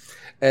Christ.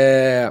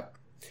 So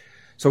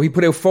he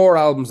put out 4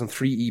 albums and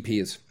 3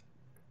 EPs.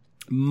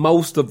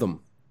 Most of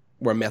them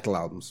were metal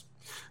albums.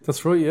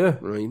 That's right, yeah.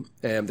 Right.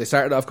 They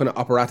started off kind of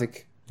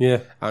operatic.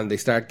 Yeah. And they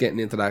start getting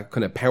into that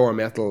kind of power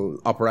metal,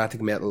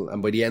 operatic metal,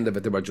 and by the end of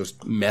it, they were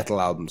just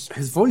metal albums.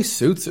 His voice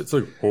suits it. It's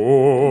like, of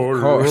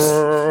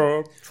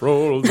course.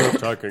 Trolls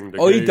attacking the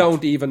I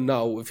don't even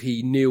know if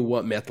he knew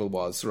what metal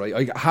was,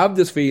 right? I have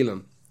this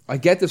feeling. I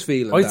get this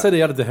feeling. I'd say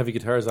they added the heavy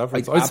guitars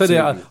afterwards.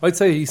 I'd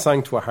say he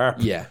sang to a harp.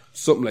 Yeah,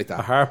 something like that.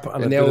 A harp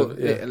and now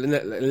an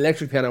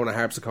electric piano and a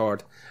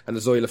harpsichord and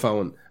a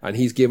xylophone, and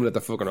he's giving it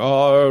the fucking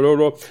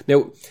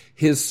Now,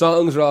 his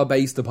songs are all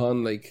based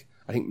upon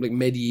I think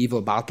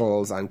medieval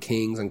battles and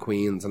kings and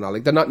queens and all.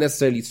 They're not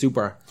necessarily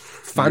super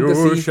fantasy.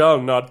 You shall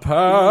not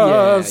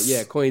pass.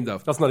 Yeah, kind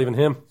of. That's not even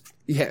him.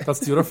 Yeah. That's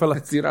the other fella.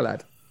 That's the other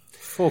lad.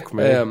 Fuck,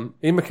 man.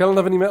 Ian McKellen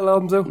have any metal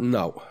albums out?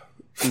 No.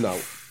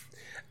 What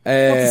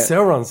did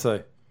Sauron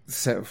say?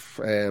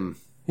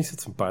 He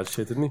said some bad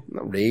shit, didn't he?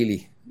 Not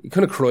really. He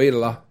kind of cried a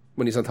lot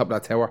when he's on top of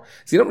that tower.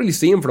 So you don't really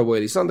see him for a while.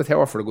 He's on the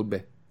tower for a good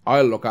bit.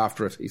 I'll look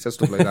after it. He says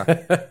stuff like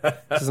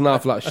that. There's an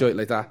awful lot of shit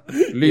like that.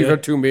 Leave her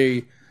to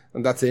me.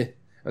 And that's it.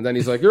 And then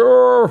he's like,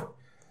 you're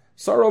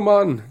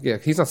Saruman. Yeah,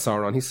 he's not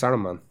Sauron. He's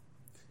Saruman.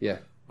 Yeah.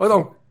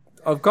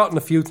 I've gotten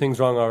a few things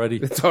wrong already.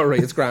 It's all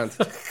right. It's grand.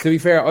 To be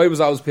fair, I was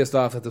always pissed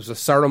off that there was a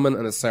Saruman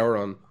and a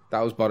Sauron. That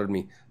always bothered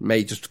me.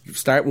 Mate, just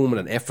start one with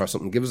an F or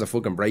something. Give us a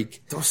fucking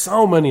break. There's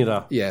so many of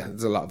that. Yeah,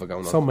 there's a lot of it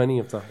going on. So many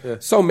of that, yeah.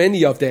 So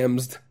many of them.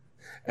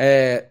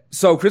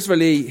 So Christopher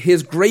Lee,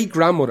 his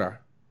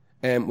great-grandmother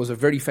was a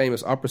very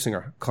famous opera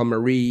singer called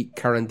Marie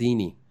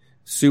Carandini.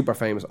 Super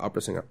famous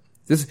opera singer.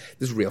 This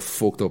is real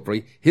fucked up,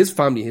 right? His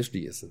family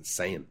history is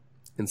insane.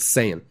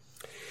 Insane.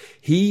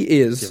 He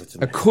is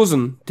a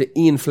cousin to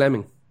Ian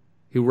Fleming,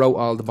 who wrote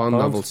all the Bond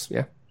novels.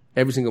 Yeah,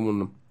 every single one of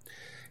them.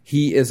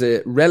 He is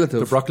a relative...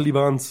 The broccoli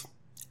bonds.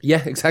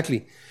 Yeah,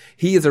 exactly.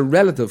 He is a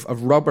relative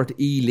of Robert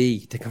E.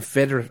 Lee, the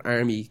Confederate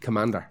Army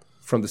commander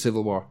from the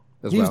Civil War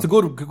as well. He was the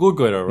good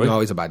guy though, right? No,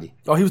 he's a baddie.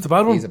 Oh, he was the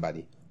bad one? He's a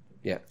baddie.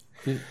 Yeah.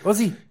 Was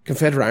he?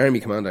 Confederate Army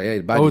commander,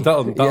 yeah, baddie.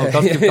 Oh,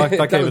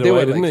 that gave it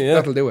away, didn't it? Yeah.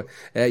 That'll do it.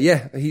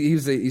 Yeah,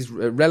 he's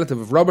a relative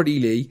of Robert E.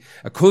 Lee,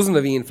 a cousin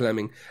of Ian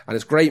Fleming, and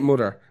his great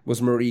mother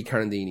was Marie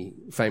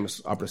Carandini,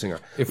 famous opera singer.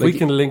 If we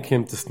can link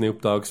him to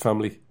Snoop Dogg's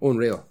family.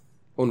 Unreal.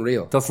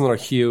 That's another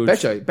huge...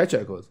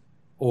 Betcha I could.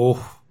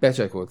 Oh.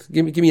 Betcha I could.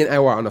 Give me an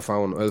hour on the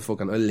phone, I'll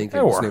link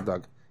him to Snoop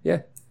Dogg.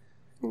 Yeah.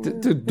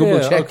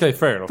 Double check. Okay,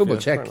 fair enough. Double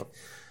check.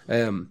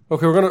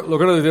 Okay, we're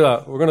gonna do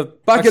that. We're gonna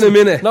back in a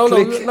minute. No.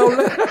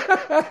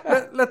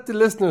 Let the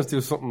listeners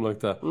do something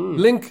like that.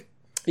 Link.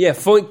 Yeah,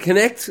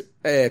 connect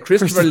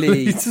Christopher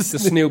Lee to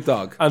Snoop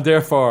Dogg, and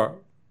therefore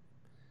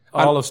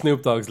all of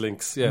Snoop Dogg's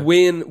links. Yeah.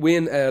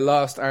 Win a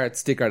lost art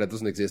sticker that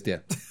doesn't exist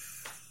yet.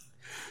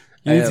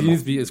 You need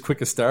to be as quick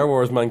as Star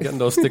Wars, man, getting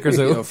those stickers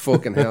out. Oh,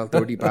 fucking hell,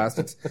 dirty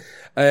bastards.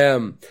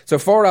 So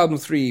 4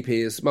 albums, 3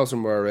 EPs. Most of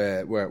them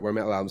were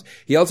metal albums.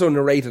 He also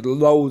narrated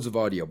loads of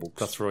audiobooks.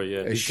 That's right,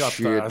 yeah. He got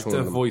that.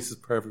 The voice is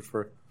perfect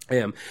for it.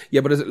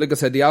 Yeah, but like I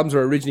said, the albums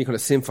were originally kind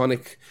of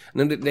symphonic,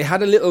 and then they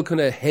had a little kind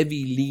of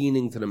heavy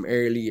leaning to them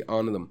early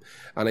on in them,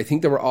 and I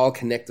think they were all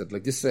connected.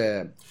 Like this.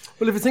 Well,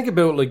 if you think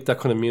about like that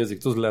kind of music,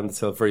 it does lend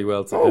itself very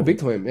well to big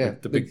time, yeah,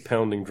 the big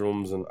pounding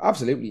drums and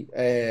absolutely.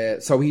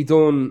 So I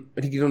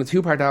think he done a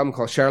 2-part album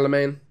called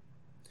Charlemagne.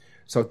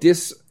 So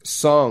this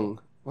song,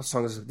 what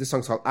song is it? This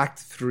song's called Act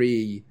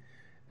 3.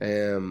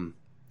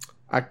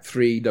 Act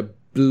 3, the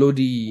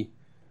bloody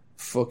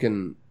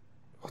fucking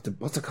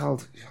what's it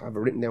called? I have it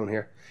written down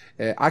here.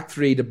 Act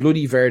 3, The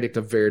Bloody Verdict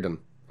of Verdun.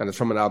 And it's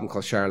from an album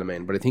called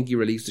Charlemagne. But I think he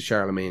released the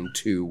Charlemagne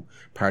 2,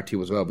 Part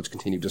 2 as well, which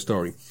continued the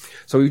story.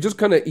 So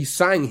he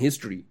sang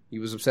history. He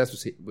was obsessed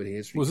with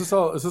history. Is this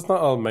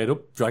not all made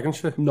up dragon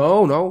shit?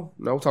 No,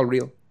 it's all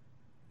real.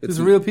 It's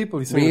real people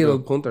he's singing real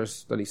about.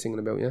 punters that he's singing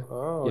about, yeah.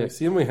 Oh, yeah. I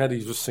see in my head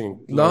he's just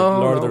singing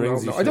Lord of the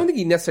Rings. No. I don't think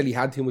he necessarily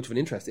had too much of an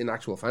interest in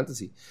actual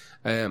fantasy.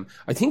 I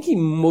think he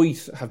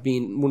might have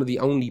been one of the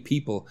only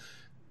people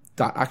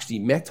that actually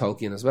met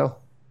Tolkien as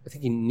well. I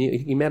think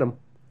he met him.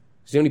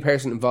 He's the only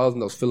person involved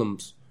in those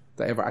films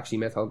that ever actually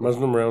met Tolkien.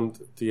 Imagine him around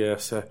the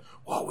set.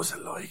 What was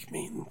it like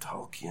meeting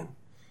Tolkien?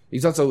 He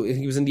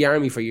was in the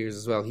army for years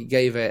as well. He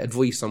gave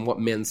advice on what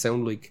men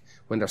sound like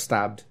when they're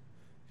stabbed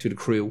to the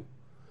crew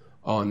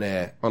on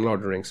Lord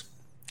of the Rings.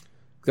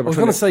 I was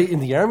going to say in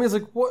the army. I was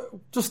like,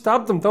 what? Just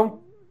stab them, don't.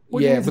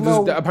 Yeah,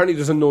 but apparently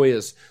there's a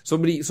noise.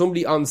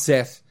 Somebody on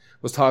set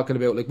was talking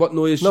about like what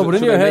noise. No, but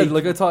in your head,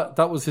 like I thought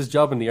that was his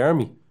job in the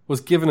army. Was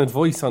giving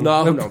advice on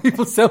how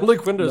people sound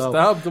like when they're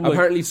stabbed.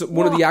 Apparently,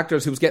 one of the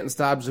actors who was getting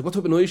stabbed was like, what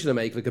type of noise should I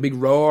make? Like a big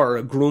roar or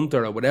a grunt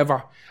or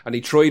whatever. And he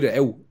tried it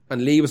out.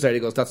 And Lee was there. He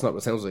goes, that's not what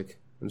it sounds like.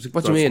 And I was like,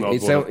 what do you mean?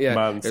 It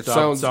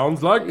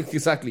sounds like.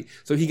 Exactly.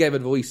 So he gave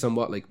advice on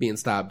what like being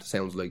stabbed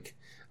sounds like.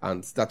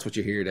 And that's what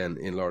you hear then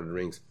in Lord of the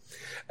Rings.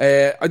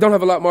 I don't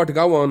have a lot more to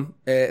go on.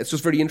 It's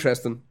just very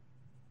interesting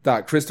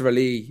that Christopher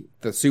Lee,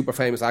 the super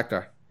famous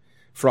actor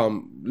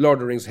from Lord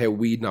of the Rings, how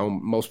we know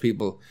most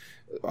people...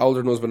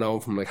 Older than us, but known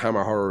from like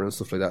Hammer Horror and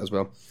stuff like that as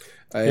well.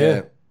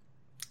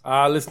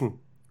 Listen,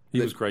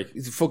 he was great.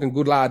 He's a fucking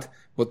good lad,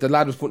 but the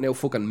lad was putting out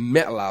fucking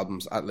metal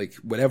albums at like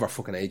whatever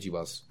fucking age he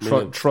was.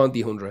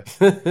 100.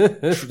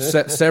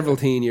 Several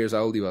teen years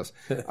old he was.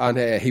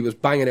 And he was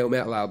banging out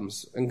metal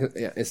albums. And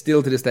it's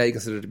still to this day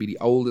considered to be the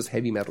oldest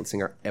heavy metal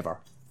singer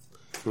ever.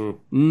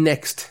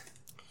 Next.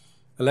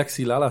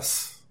 Alexi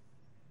Lalas,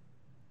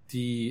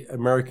 the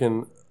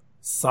American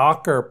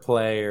soccer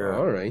player.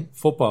 All right.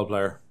 Football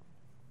player.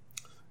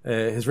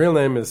 His real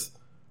name is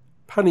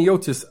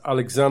Panagiotis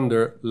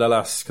Alexander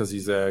Lalas because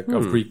he's of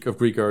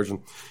Greek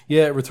origin.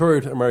 Yeah,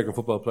 retired American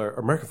football player.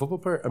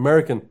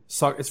 American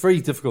soccer. It's very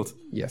difficult.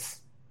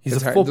 Yes, he's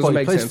a football.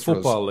 He plays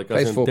football, like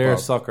plays football. Their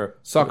soccer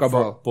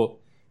ball, but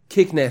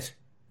kick net.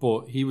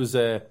 But he was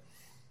the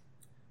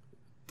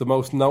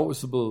most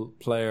noticeable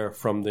player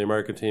from the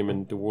American team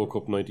in the World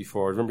Cup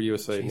 '94. Remember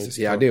USA? Jesus,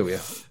 yeah, I do.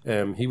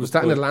 Yeah, he was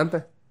that in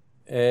Atlanta.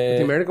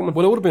 The American one.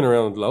 Well, it would have been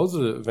around loads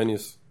of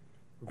venues.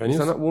 Is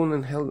that not one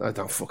in hell? I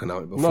don't fucking know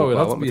about football. No, it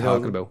has to be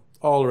talking about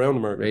all around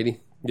America.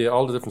 Really? Yeah,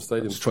 all the different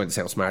stadiums. I'm just trying to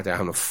sound smart there. I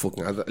have no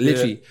fucking...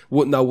 literally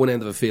wouldn't know one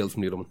end of a field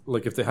from the other one.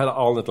 Like if they had it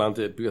all in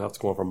Atlanta, it'd have to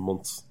go on for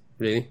months.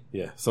 Really?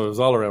 Yeah. So it was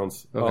all around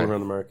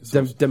America.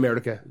 So the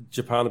America.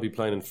 Japan would be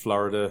playing in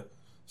Florida.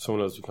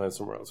 Someone else would be playing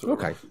somewhere else.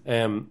 Okay.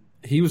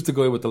 He was the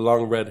guy with the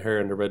long red hair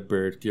and the red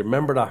beard. Do you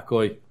remember that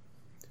guy?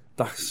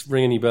 That's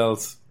ringing any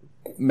bells?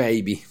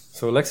 Maybe.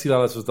 So Alexi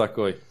Lalas was that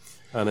guy.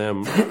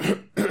 And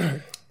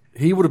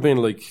he would have been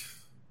like...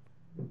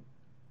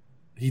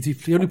 He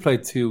only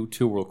played two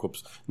World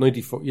Cups.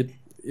 94...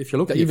 If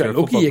you're lucky, you get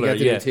to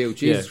do two.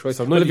 Jesus Christ.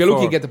 So if you're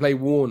lucky, you get to play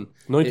one.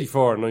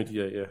 94 and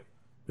 98, yeah.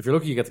 If you're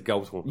lucky, you get to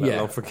go to one. Yeah.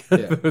 Don't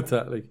forget about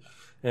that. Like,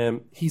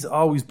 he's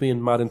always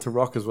been mad into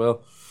rock as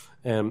well.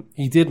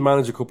 He did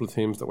manage a couple of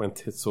teams that went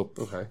tits up.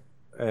 Okay.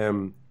 I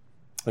think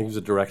he was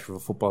a director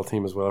of a football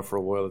team as well for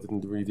a while. It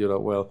didn't really do that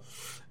well.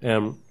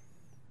 Alexi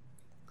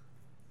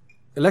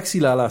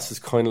Lalas is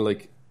kind of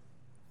like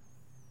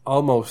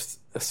almost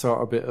a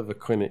sort of bit of a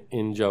kind of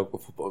in-joke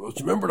with football. Do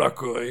you remember that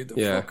guy?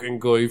 The fucking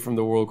guy from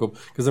the World Cup.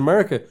 Because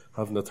America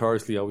have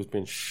notoriously always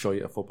been shy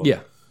at football.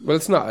 Yeah. Well,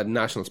 it's not a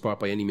national sport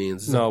by any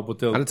means. No,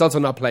 but and it's also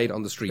not played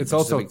on the street. It's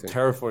also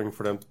terrifying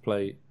for them to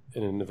play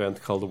in an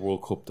event called the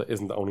World Cup that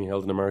isn't only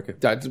held in America.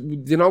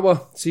 You know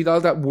what? See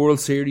all that World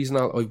Series and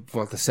all? I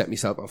want to set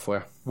myself on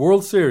fire.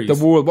 World Series? The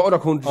World... What other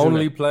countries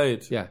only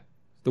played? Yeah.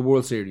 The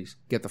World Series.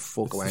 Get the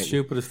fuck away. It's the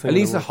stupidest thing. At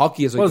least the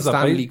hockey is like the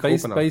Stanley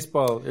Cup.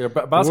 Baseball.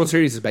 The World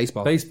Series is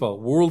baseball. Baseball.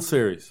 World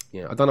Series.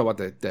 Yeah, I don't know what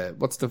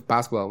what's the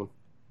basketball one?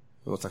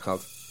 What's that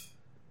called?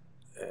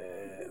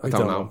 I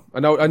don't know. I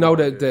know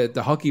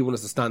the hockey one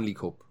is the Stanley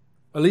Cup.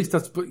 At least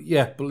that's... but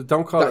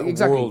don't call it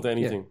World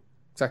anything. Yeah,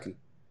 exactly.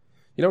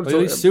 You know, at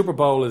least Super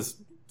Bowl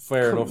is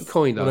fair enough.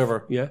 Kind of.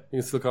 Whatever. Yeah. You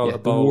can still call it a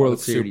bowl. The World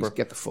Series.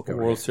 Get the fuck out of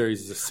here. World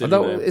Series is a silly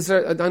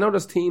name. I know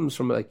there's teams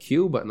from like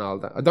Cuba and all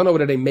that. I don't know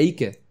whether they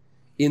make it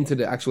into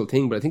the actual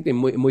thing, but I think it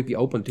might be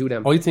open to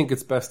them. I think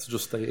it's best to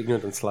just stay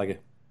ignorant and slag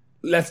it.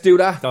 Let's do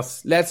that.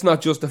 Let's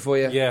not justify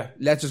it. Yeah.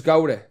 Let's just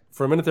go with it.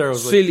 For a minute there I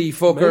was silly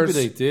fuckers.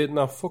 Maybe they did.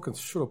 No, fucking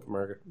shut up,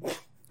 America.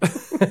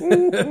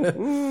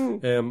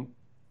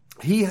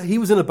 He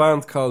was in a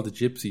band called the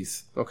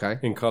Gypsies. Okay.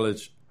 In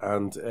college,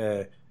 and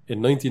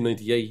in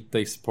 1998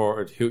 they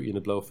supported Hootie and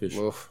the Blowfish.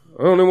 Oof.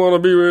 I only want to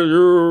be with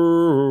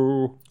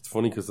you. It's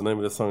funny because the name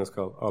of this song is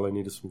called All I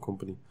Need Is Some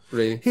Company.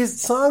 Really? His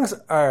songs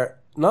are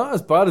not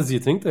as bad as you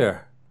think they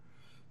are.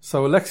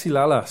 So Alexi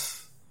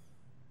Lalas,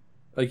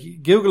 like,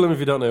 Google him if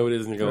you don't know who it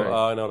is and you go,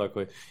 I know that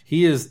guy.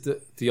 He is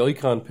the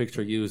icon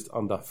picture used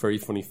on that very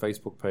funny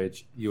Facebook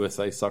page,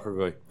 USA Soccer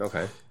Guy.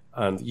 Okay.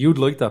 And you'd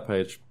like that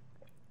page.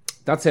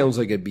 That sounds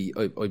like I'd be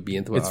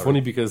into it. It's funny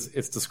because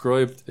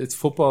it's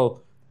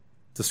football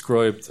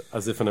described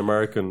as if an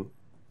American,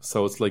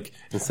 so it's like,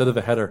 instead of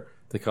a header,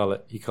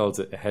 he calls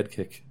it a head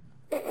kick.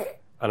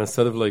 And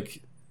instead of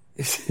like,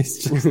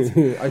 it's just...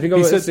 I think I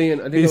was seeing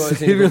a couple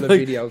of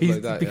videos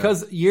like that.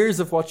 Because years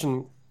of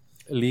watching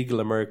illegal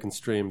American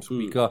streams,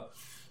 we got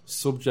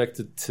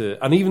subjected to,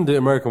 and even the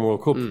American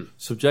World Cup,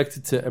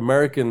 subjected to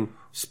American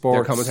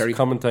sports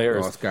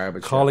commentators. Oh, it's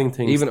garbage, calling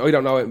things. Even I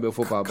don't know anything about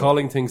football.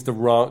 Calling things the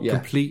wrong,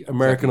 complete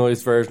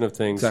Americanized version of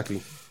things.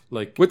 Exactly.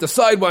 Like with the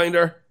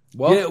sidewinder.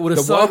 What? Yeah, with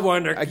a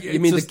sidewinder. You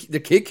mean the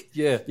kick?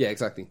 Yeah. Yeah,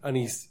 exactly. And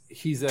he's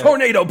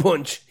tornado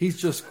punch.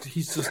 He's just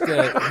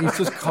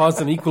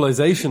caused an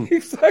equalization.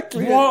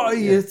 Exactly. What are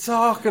you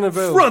talking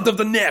about? Front of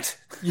the net.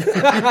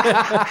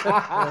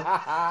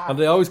 And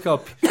they always call,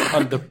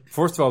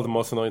 first of all, the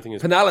most annoying thing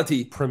is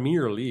penalty.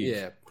 Premier League.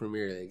 Yeah,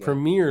 Premier League. Yeah.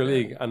 Premier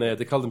League, and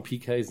they call them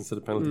PKs instead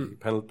of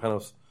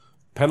penalties.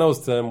 Penos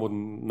to them would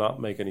not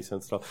make any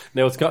sense at all.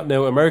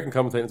 Now American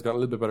commentating's gotten a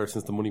little bit better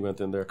since the money went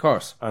in there. Of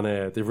course.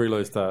 And they've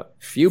realised that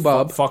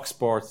Fox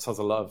Sports has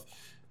a lot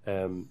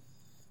of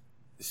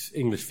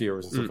English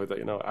viewers and stuff like that,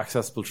 you know,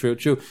 accessible true.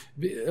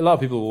 A lot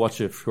of people will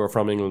watch it who are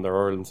from England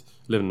or Ireland,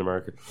 live in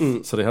America.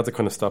 So they had to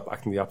kind of stop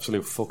acting the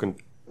absolute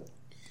fucking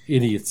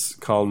idiots,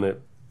 calling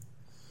it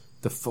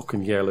the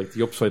fucking, like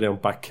the upside down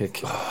back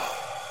kick.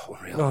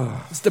 Unreal.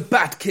 It's the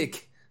bat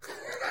kick.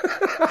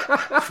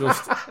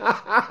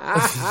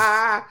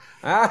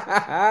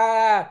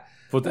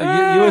 But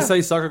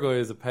USA Soccer Guy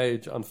is a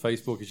page on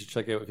Facebook you should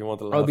check out if you want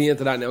to laugh. I'll be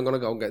into that now. I'm going to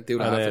go and do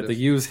that. And they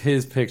use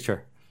his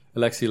picture,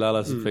 Alexi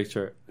Lalas'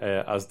 picture,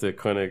 as the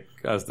kind of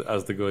as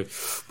the guy.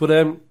 But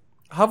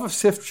have a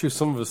sift through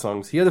some of his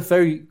songs. He had a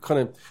very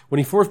kind of, when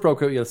he first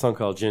broke out, he had a song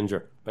called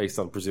Ginger, based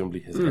on presumably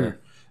his hair.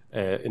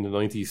 In the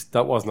 90s,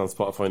 that wasn't on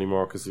Spotify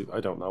anymore because I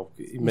don't know.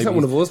 He's not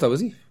one of us, though,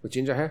 is he? With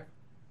ginger hair?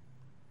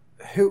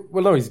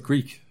 Well, no, he's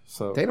Greek,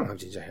 so they don't have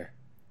ginger hair.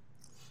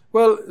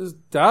 Well, his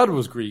dad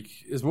was Greek.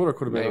 His mother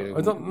could have been.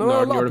 I don't know.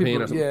 Northern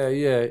European or something.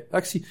 Yeah.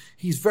 Actually,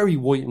 he's very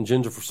white and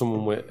ginger for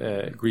someone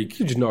with Greek.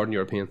 He's just Northern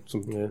European,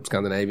 some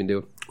Scandinavian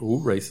dude.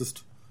 Ooh,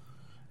 racist.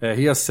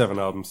 He has 7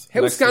 albums.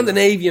 How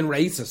Scandinavian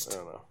racist? I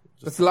don't know.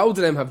 That's loads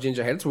of them have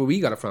ginger hair. That's where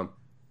we got it from.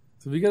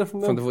 Did we get it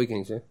from them? From the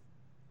Vikings, yeah.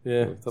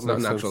 Yeah, it's not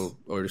an actual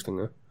Irish thing,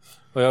 though.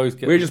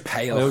 We're just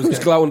pale.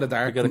 Just glow in the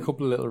dark. I get a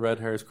couple of little red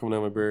hairs coming out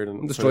of my beard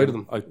and destroyed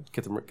them. I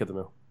get them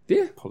out. Do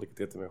you? Probably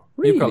get them out.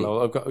 Really?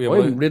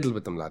 I'm riddled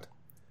with them, lad.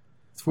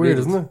 It's weird,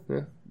 isn't it?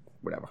 Yeah.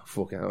 Whatever.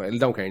 Fuck it. I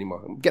don't care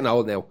anymore. I'm getting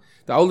old now.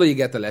 The older you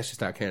get, the less you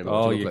start caring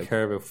about. Oh, you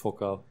care about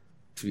fuck all.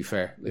 To be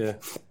fair. Yeah.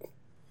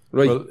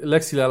 Right. Well,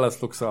 Alexi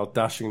Lalas looks all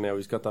dashing now.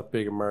 He's got that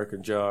big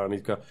American jaw and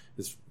he's got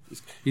his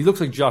He looks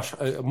like Josh.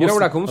 You know where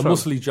that comes from?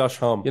 Muscly Josh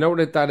Homme. You know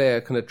where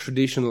that kind of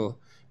traditional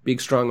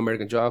big, strong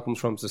American jaw comes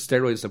from? It's the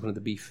steroids they put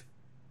into beef.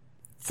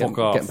 Fuck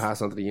off. Getting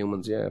passed on to the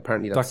humans, yeah.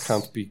 Apparently that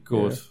can't be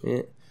good.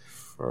 Yeah.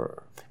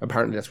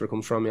 Apparently that's where it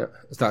comes from, yeah.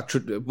 It's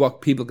that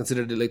what people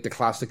consider the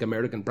classic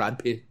American Brad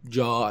Pitt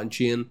jaw and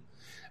chin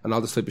and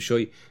all this type of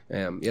shit.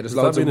 There's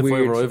lots of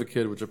weird... If I have a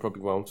kid, which I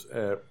probably won't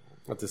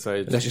at this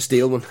age. Unless you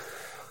steal one.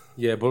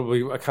 Yeah, but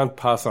I can't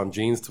pass on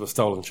genes to a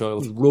stolen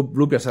child.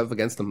 Rub yourself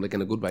against them, like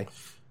in a good way.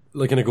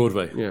 Like in a good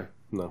way? Yeah.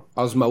 No.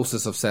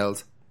 Osmosis of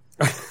cells.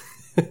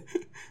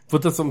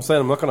 But that's what I'm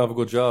saying. I'm not going to have a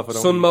good job. I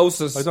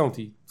don't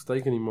eat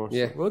steak anymore.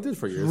 Yeah. Well, I did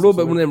for years. Rub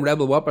one of them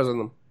Rebel Whoppers on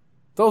them.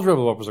 Those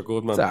Rebel Whoppers are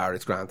good, man.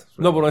 It's grand.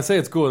 No, but when I say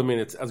it's good, I mean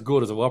it's as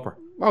good as a Whopper.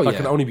 Oh, that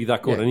can only be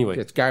that good anyway.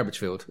 It's garbage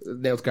food.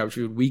 Now it's garbage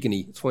food. We can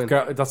eat. It's fine.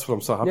 That's what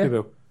I'm so happy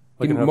about.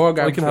 I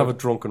can have a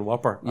drunken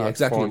Whopper. Yeah,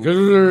 exactly.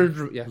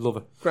 Yeah. Love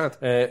it. Grand.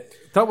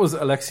 That was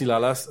Alexi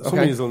Lalas. Some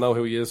of you will know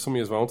who he is. Some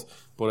of you won't.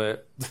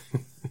 But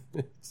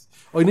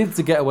I needed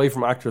to get away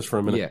from actors for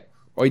a minute. Yeah.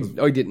 I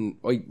didn't.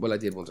 I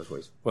did once or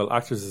twice. Well,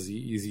 actors is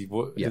easy,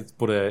 but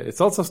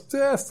it's also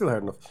still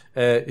hard enough.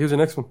 Here's the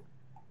next one.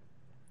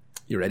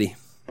 You ready?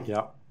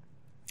 Yeah.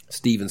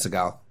 Steven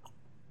Seagal.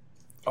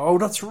 Oh,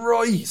 that's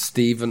right.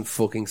 Steven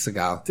fucking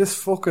Seagal. This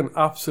fucking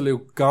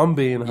absolute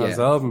gambine has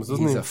albums,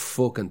 doesn't he? He's a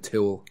fucking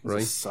tool,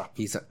 right?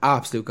 He's an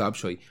absolute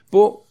gobshite.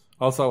 But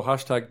also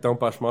hashtag don't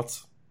bash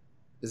Mots.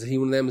 Is he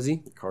one of them? Is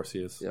he? Of course he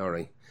is. All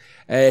right.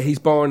 He's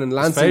born in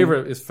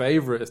Lansing. His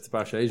favourite is to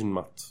bash Asian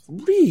Mots.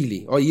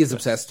 Really? Oh, he is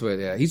obsessed with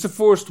it. Yeah, he's the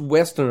first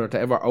Westerner to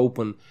ever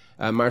open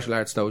a martial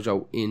arts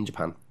dojo in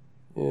Japan.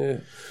 Yeah,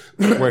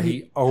 where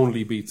he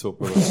only beats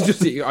up women.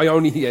 You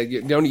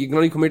can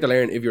only come here to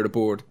learn if you're the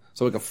board,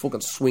 so I can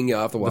fucking swing you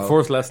off the wall. The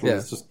first lesson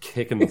is just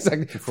kicking.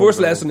 Exactly. First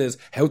lesson is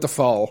how to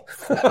fall.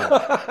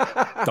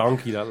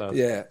 Donkey that lad.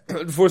 Yeah.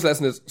 The first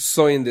lesson is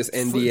sign this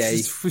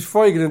NDA.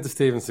 Before you get into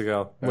Steven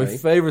Seagal, my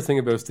favourite thing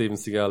about Steven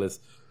Seagal is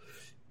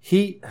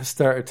he has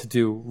started to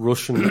do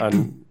Russian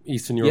and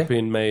Eastern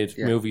European made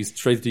movies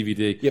straight to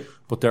DVD. Yep.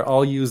 But they're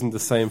all using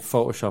the same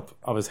Photoshop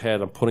of his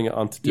head and putting it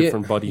onto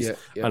different bodies.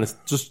 Yeah. And it's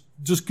just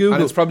Google.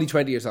 And it's probably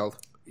 20 years old.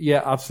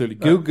 Yeah, absolutely.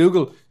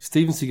 Google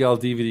Steven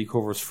Seagal DVD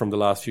covers from the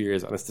last few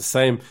years, and it's the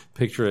same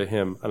picture of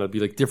him, and it'll be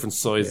like different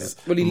sizes.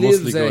 Yeah. Well, he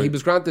lives. He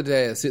was granted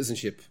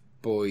citizenship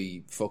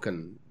by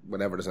fucking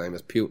whatever his name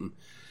is, Putin.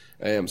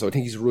 So I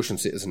think he's a Russian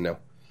citizen now.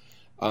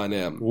 And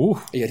I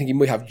think he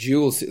might have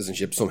dual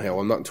citizenship somehow.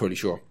 I'm not entirely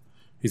sure.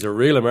 He's a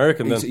real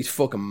American then. He's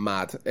fucking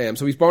mad.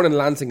 So he's born in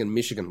Lansing in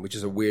Michigan, which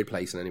is a weird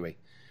place in any way.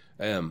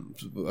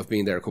 I've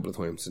been there a couple of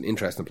times. It's an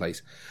interesting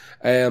place.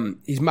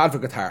 He's mad for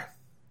guitar.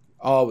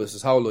 Always,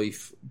 his whole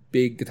life,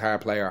 big guitar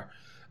player.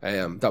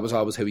 That was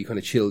always how he kind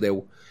of chilled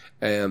out.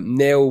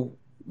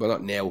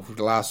 Not now, for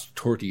the last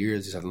 30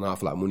 years, he's had an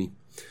awful lot of money.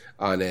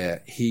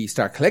 And he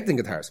started collecting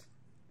guitars.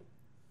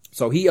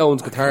 So he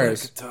owns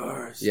guitars.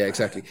 Yeah,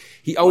 exactly.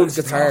 He owns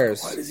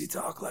guitars. Why does he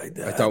talk like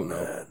that? I don't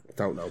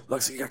know.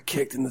 Looks like he got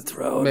kicked in the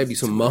throat. Maybe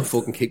some muff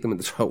fucking kicked him in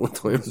the throat one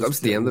time. That was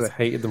the end of it.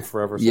 Hated them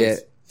forever. Yeah.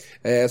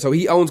 So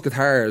he owns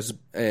guitars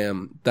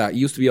that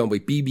used to be owned by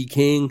B.B.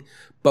 King,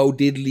 Bo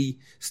Diddley,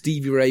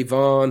 Stevie Ray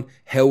Vaughan,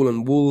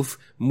 Howlin' Wolf,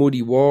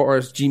 Muddy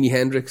Waters, Jimi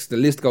Hendrix. The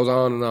list goes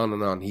on and on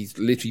and on. He's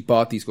literally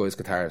bought these guys'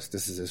 guitars.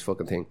 This is his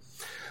fucking thing.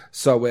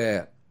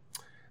 So,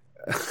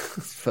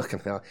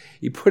 fucking hell.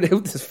 He put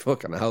out this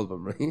fucking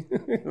album, right?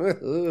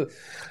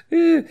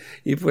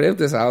 He put out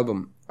this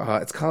album.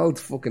 It's called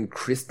fucking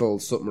Crystal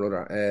something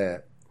or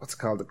other. What's it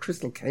called? The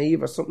Crystal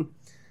Cave or something?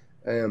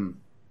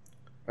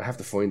 I have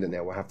to find it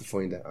now. I'm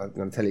going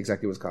to tell you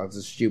exactly what it's called. It's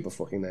a stupid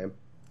fucking name.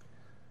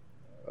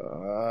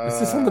 Is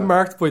this on the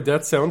Marked by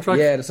Death soundtrack?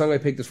 Yeah, the song I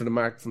picked is for the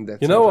Marked from Death.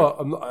 You know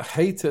what? I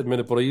hate to admit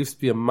it, but I used to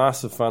be a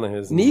massive fan of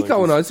his.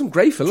 Nico and I had some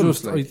great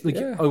films. I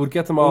would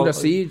get them all. Under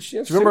Siege. Do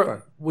you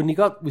remember when you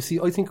got?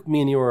 I think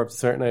me and you were at a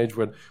certain age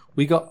when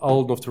we got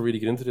old enough to really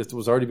get into this. There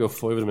was already about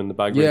 5 of them in the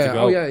bag ready to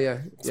go.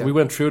 Yeah. So we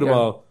went through them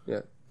all.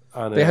 Yeah.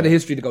 And, they had a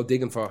history to go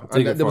digging for.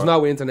 There was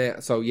no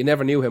internet, so you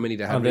never knew how many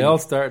they had. And they all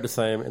started the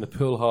same in a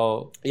pool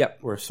hall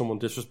where someone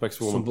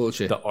disrespects a woman. Some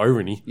bullshit. The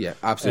irony. Yeah,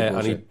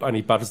 absolutely. And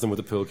he batters them with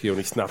the pool cue and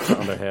he snaps it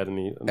on their head.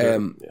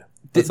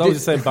 It's always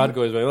the same bad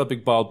guys, right? That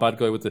big bald bad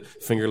guy with the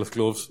fingerless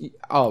gloves.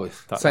 Always.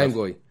 Same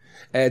guy.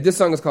 This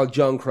song is called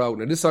John Crow.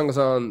 Now, this song is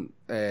on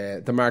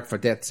the Marked for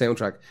Death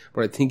soundtrack,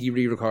 but I think he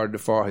re-recorded it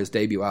for his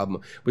debut album,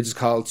 which is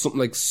called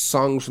something like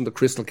Songs from the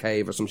Crystal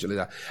Cave or some shit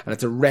like that. And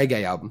it's a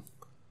reggae album.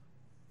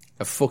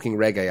 A fucking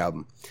reggae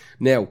album.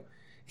 Now,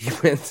 he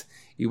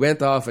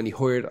went off and he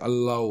hired a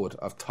load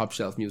of top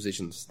shelf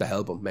musicians to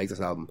help him make this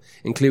album,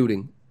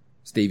 including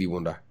Stevie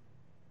Wonder.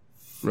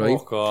 Right?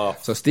 Fuck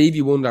off. So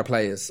Stevie Wonder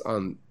plays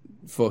on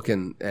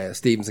fucking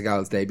Steven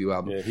Seagal's debut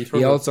album. Yeah, he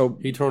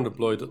turned a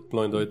blind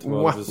eye to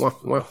all of his.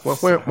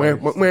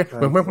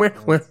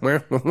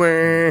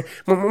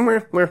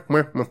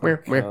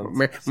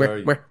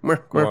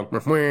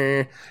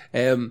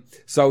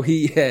 So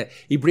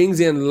he brings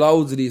in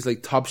loads of these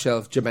like top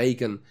shelf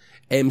Jamaican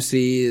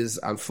MCs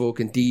and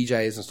fucking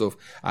DJs and stuff.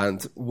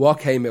 And what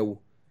came out?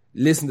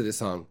 Listen to this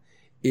song.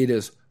 It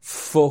is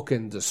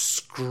fucking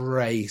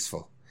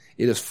disgraceful.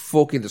 It is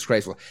fucking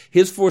disgraceful.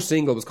 His first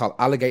single was called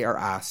Alligator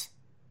Ass.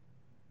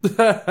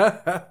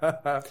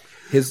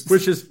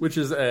 Which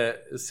is a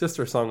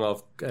sister song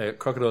of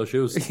Crocodile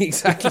Shoes.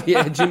 Exactly,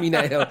 yeah. Jimmy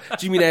Nail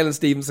and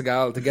Steven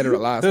Seagal together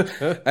at last.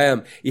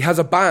 He has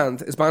a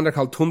band. His band are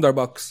called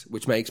Thunderbucks,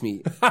 which makes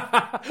me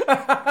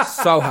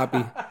so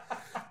happy.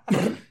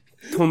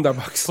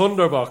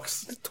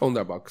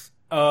 Thunderbucks.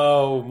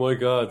 Oh my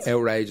God.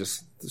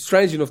 Outrageous.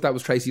 Strange enough, that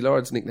was Tracy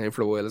Lord's nickname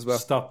for a while as well.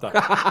 Stop that.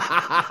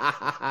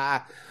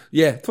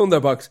 Yeah,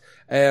 Thunderbucks.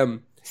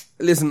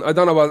 Listen, I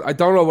don't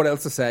know what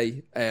else to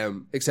say.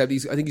 Except I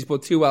think he's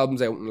put 2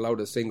 albums out and a load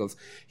of singles.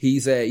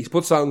 He's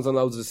put songs on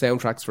loads of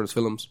soundtracks for his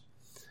films.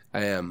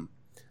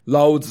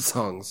 Loads of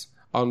songs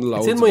on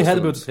loads. It's in my head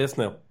about to piss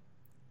now.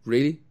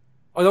 Really?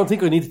 I don't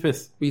think I need to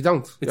piss. Well, you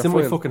don't. It's in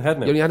my fucking head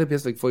now. You only had to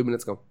piss like 5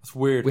 minutes ago. It's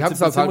weird. We have to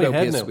stop talking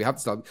about piss. We have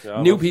to stop.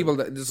 Yeah, new people,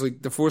 this is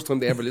like the first time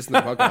they ever listen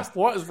to the podcast.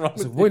 What is wrong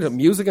with this?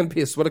 Music and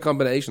piss, what a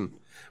combination.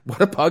 What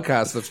a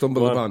podcast I've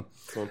stumbled upon.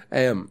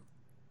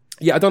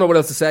 Yeah, I don't know what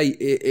else to say.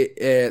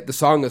 The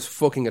song is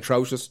fucking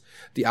atrocious.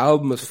 The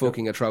album is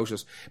fucking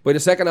atrocious. By the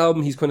second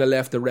album, he's kind of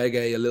left the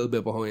reggae a little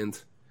bit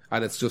behind.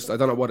 And it's just, I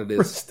don't know what it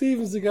is.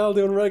 Steven Seagal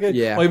doing reggae?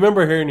 Yeah. I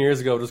remember hearing years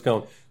ago just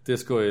going,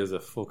 this guy is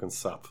a fucking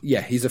sap. Yeah,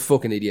 he's a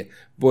fucking idiot.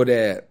 But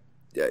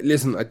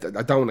listen, I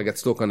don't want to get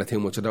stuck on it too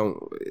much.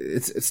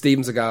 It's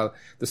Steven Seagal.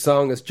 The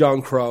song is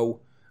John Crow.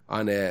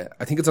 And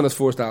I think it's on his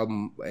first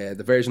album.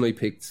 The version I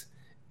picked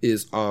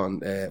is on,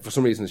 for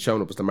some reason it's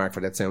shown up as the Mark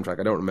for That soundtrack.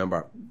 I don't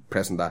remember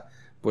pressing that.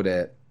 But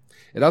it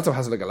also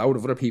has like a load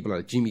of other people on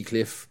it. Jimmy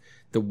Cliff,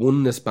 the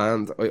Oneness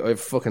Band. I have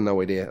fucking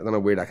no idea. I don't know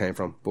where that came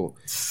from. But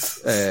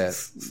it's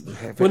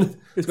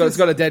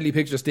got a deadly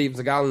picture of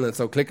Steven Seagal in it,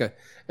 so click it.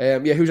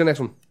 Yeah, who's your next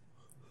one?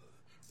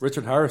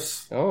 Richard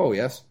Harris. Oh,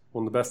 yes.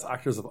 One of the best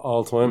actors of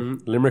all time.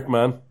 Mm-hmm. Limerick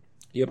Man.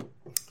 Yep.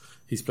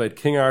 He's played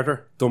King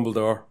Arthur,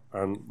 Dumbledore,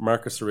 and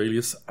Marcus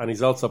Aurelius. And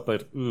he's also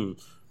played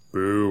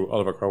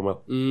Oliver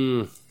Cromwell.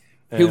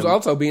 Who's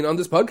also been on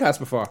this podcast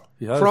before.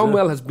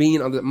 Cromwell has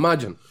been on the...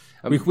 Imagine.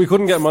 We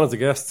couldn't get him on as a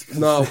guest.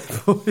 No.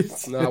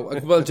 No.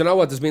 Well, do you know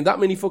what? There's been that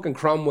many fucking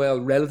Cromwell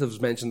relatives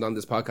mentioned on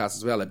this podcast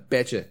as well. I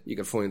bet you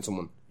could find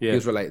someone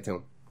who's related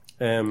to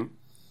him.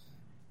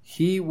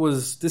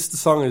 The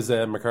song is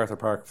MacArthur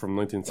Park from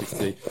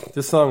 1968.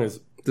 This song is...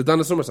 The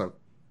Donna Summer song?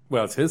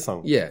 Well, it's his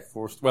song. Yeah.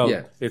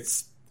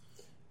 It's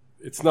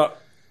not...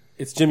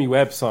 It's Jimmy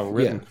Webb's song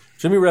written. Yeah.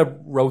 Jimmy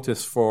Webb wrote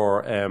this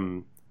for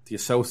The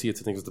Associates,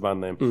 I think was the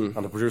band name.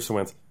 And the producer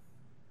went,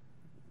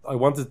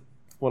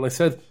 when I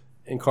said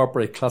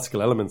incorporate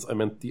classical elements, I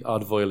meant the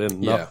odd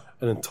violin, not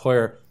an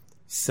entire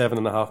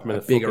 7.5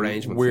 minute big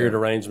arrangement, weird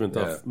arrangement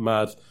of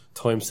mad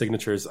time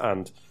signatures,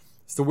 and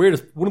it's one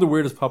of the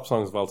weirdest pop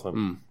songs of all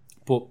time.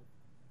 But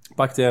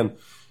back then,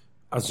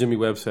 as Jimmy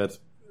Webb said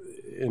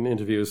in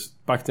interviews,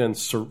 back then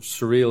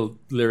surreal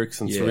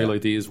lyrics and surreal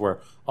ideas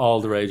were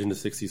all the rage in the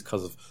 60s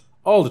because of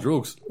all the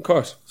drugs. Of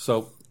course.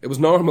 So it was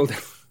normal.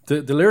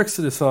 The lyrics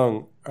to the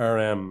song are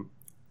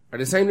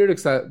the same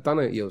lyrics that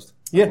Donna used.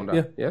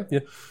 Yeah.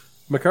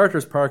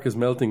 MacArthur's Park is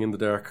melting in the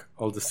dark,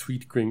 all the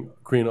sweet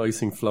green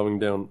icing flowing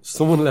down.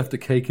 Someone left a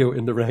cake out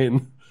in the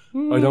rain.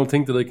 I don't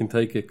think that I can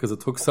take it because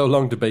it took so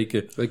long to bake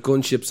it. Like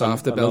gunships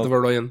off the belt of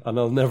Orion. And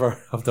I'll never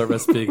have that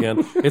recipe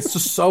again. It's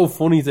just so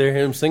funny to hear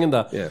him singing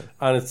that. Yeah.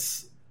 And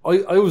it's...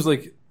 I was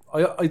like...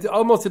 I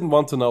almost didn't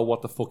want to know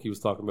what the fuck he was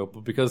talking about,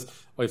 but because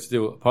I have to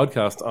do a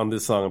podcast on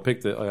this song and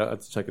picked it, I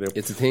had to check it out.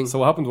 It's a thing. So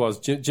what happened was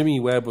Jimmy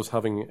Webb was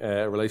having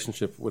a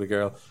relationship with a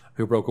girl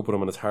who broke up with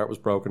him and his heart was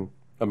broken.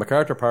 And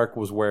MacArthur Park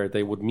was where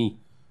they would meet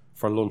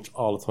for lunch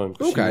all the time.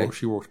 Okay.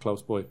 She worked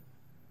close by.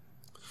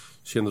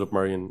 She ended up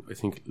marrying, I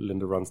think,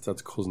 Linda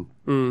Ronstadt's cousin.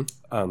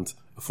 And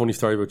a funny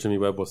story about Jimmy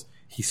Webb was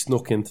he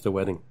snuck into the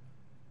wedding.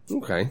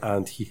 Okay.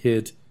 And he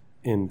hid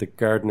in the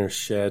gardener's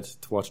shed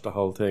to watch the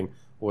whole thing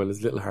while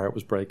his little heart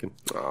was breaking.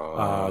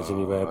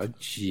 Jimmy Webb.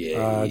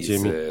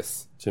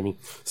 Jesus. Jimmy.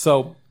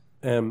 So,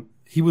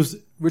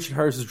 Richard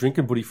Harris's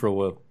drinking buddy for a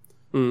while.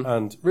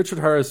 And Richard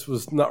Harris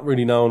was not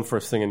really known for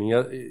singing.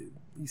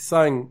 He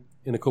sang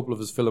in a couple of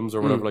his films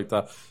or whatever like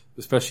that,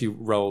 especially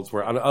roles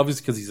where, and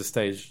obviously because he's a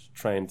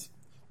stage-trained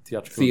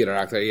theatre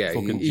actor,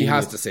 he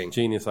has to sing.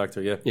 Genius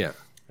actor, yeah. Yeah.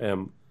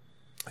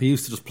 He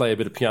used to just play a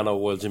bit of piano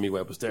while Jimmy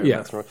Webb was there.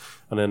 Yeah.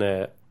 And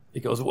then he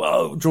goes,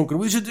 "Whoa, drunken,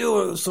 we should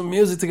do some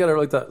music together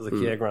like that." I was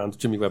like, "Yeah, grand."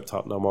 Jimmy Webb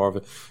thought no more of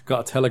it.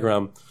 Got a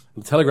telegram.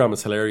 And the telegram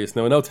is hilarious.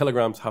 Now, I know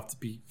telegrams have to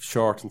be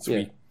short and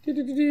sweet.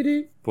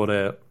 Yeah.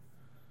 But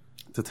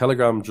the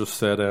telegram just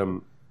said, I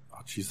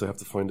have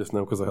to find this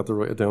now because I had to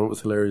write it down. It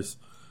was hilarious.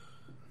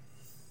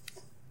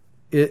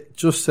 It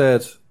just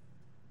said,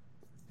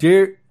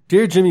 Dear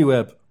Jimmy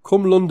Webb,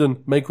 come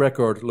London, make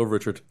record, love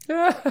Richard.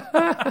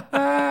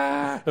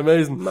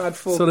 Amazing. Mad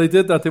fun. So they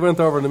did that. They went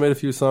over and they made a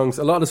few songs.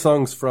 A lot of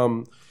songs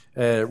from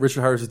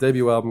Richard Harris's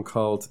debut album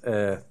called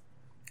A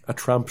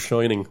Tramp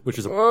Shining, which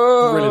is a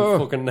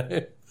brilliant fucking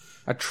name.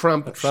 A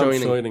Tramp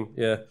Shining.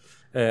 Yeah.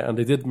 and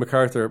they did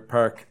MacArthur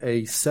Park,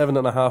 a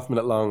 7.5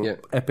 minute long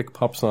epic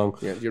pop song.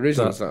 Yeah, the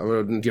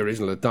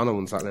original Donna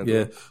one's that.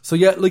 Yeah. So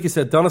yeah, like you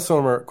said, Donna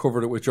Summer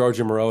covered it with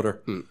Georgia Moroder.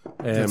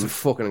 It's a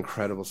fucking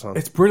incredible song.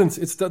 It's brilliant.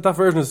 It's that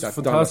version is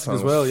fantastic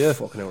as well. Yeah,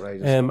 fucking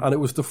outrageous. And it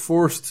was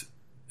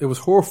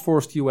her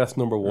first US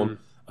number one.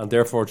 And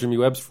therefore, Jimmy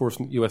Webb's first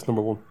US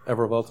number one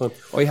ever of all time.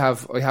 I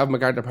have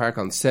MacArthur Park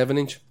on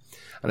 7-inch,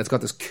 and it's got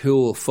this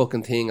cool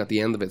fucking thing at the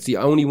end of it. It's the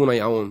only one I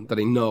own that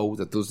I know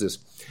that does this.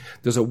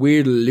 There's a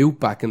weird loop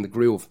back in the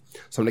groove.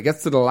 So when it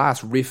gets to the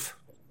last riff,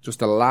 just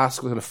the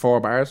last kind of 4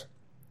 bars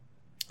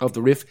of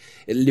the riff,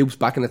 it loops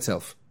back in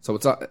itself. So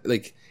it's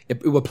like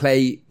it will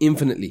play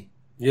infinitely.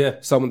 Yeah.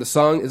 So when the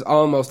song is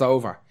almost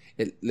over,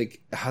 it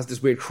has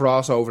this weird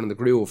crossover in the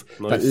groove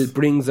that it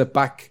brings it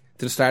back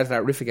to the start of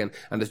that riff again,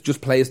 and it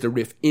just plays the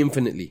riff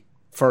infinitely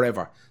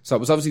forever. So it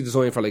was obviously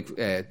designed for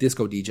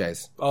disco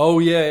DJs. Oh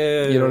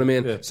yeah. You know what I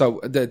mean? Yeah. So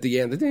the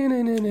end.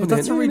 But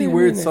that's a really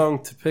weird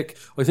song to pick.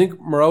 I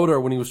think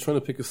Moroder, when he was trying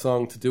to pick a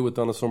song to do with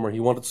Donna Summer, he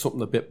wanted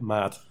something a bit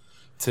mad.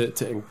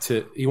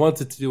 He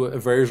wanted to do a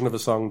version of a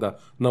song that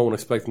no one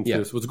expected him to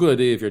do. So it's a good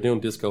idea if you're doing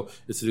disco,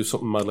 is to do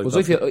something mad like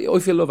that. I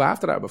Feel Love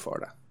after that,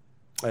 before that?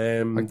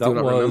 I think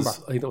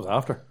that was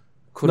after.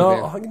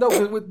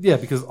 Yeah,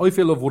 because I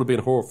Feel Love would have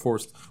been her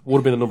first, would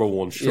have been a number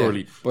one,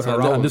 surely.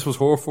 Yeah, and this was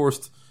her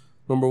first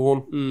number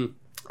one.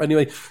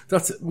 Anyway,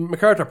 that's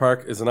MacArthur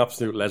Park is an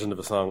absolute legend of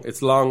a song.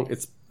 It's long.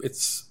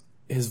 It's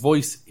his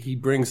voice. He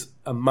brings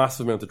a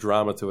massive amount of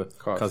drama to it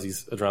because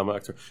he's a drama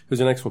actor. Who's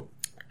your next one?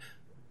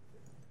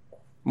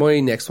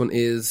 My next one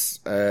is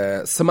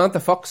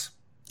Samantha Fox.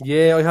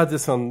 Yeah, I had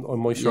this on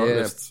my short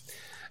list.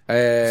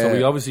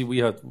 So we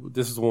had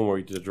this is the one where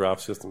you did a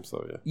draft system.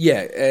 So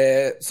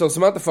so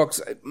Samantha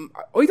Fox.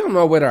 I don't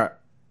know whether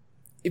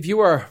if you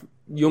are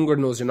younger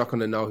than us, you're not going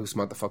to know who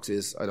Samantha Fox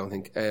is. I don't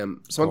think.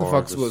 Samantha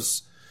Fox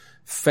was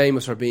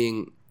famous for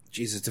being.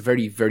 Jesus, it's a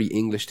very, very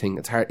English thing.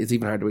 It's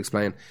even hard to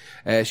explain.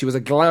 She was a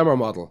glamour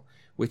model,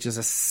 which is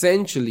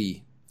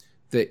essentially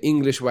the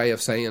English way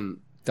of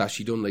saying that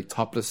she done like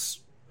topless.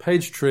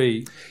 Page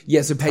 3.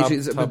 Yes, a page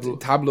is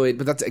tabloid,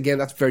 but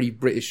that's very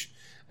British.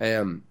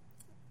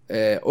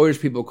 Irish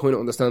people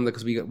couldn't understand that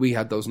because we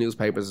had those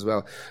newspapers as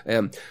well.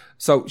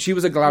 So she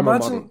was a glamour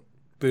model.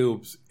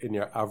 Boobs in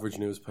your average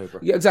newspaper.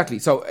 Yeah, exactly.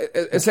 So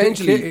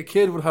essentially, a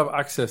kid would have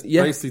access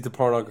basically to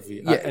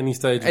pornography at any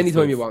stage.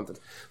 Anytime you wanted.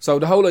 So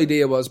the whole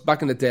idea was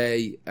back in the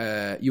day,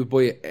 you would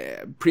buy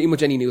pretty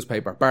much any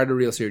newspaper, bar the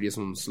real serious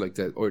ones like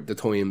the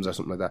Times or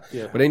something like that.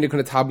 Yeah. But any kind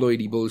of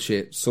tabloidy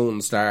bullshit,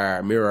 Sun,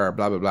 Star, Mirror,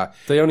 blah blah blah.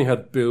 They only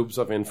had boobs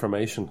of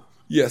information.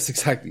 Yes,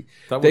 exactly.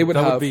 That's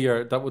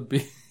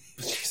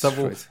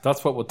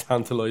what would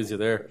tantalise you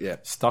there. Yeah,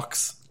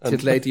 stocks.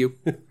 Titillate you.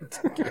 But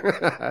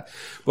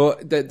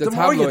the tabloids,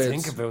 more you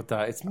think about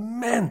that, it's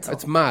mental.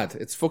 It's mad.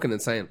 It's fucking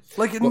insane.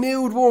 Like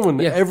nude woman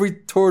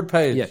every third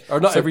page. Yeah. Or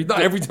not every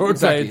third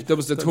page. There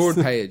was the third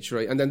page,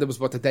 right? And then there was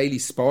the Daily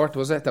Sport,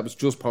 was it? That was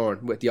just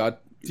porn with the odd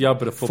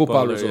bit of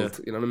football result.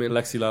 You know what I mean?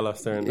 Lexi Lala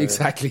staring there.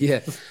 Exactly,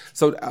 yeah.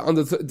 So on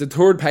the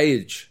third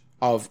page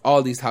of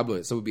all these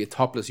tabloids, there would be a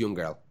topless young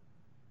girl.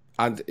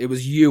 And it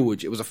was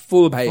huge. It was a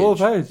full page. Full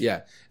page?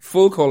 Yeah.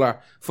 Full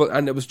colour.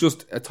 And it was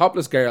just a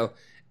topless girl.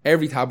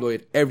 Every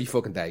tabloid, every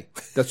fucking day.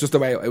 That's just the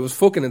way it was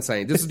fucking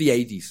insane. This is the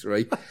 80s,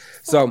 right?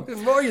 So the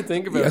more you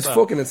think about it, it's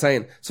fucking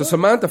insane. So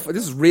Samantha,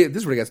 this is where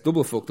it gets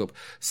double fucked up.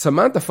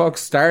 Samantha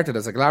Fox started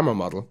as a glamour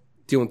model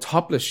doing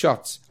topless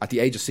shots at the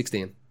age of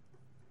 16.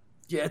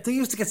 Yeah, they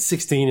used to get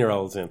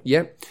 16-year-olds in.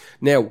 Yeah.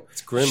 Now,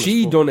 grim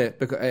she done it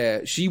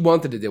because she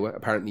wanted to do it,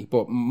 apparently,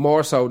 but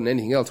more so than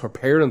anything else, her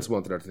parents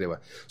wanted her to do it.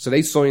 So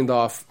they signed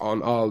off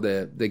on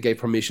they gave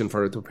permission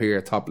for her to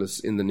appear topless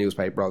in the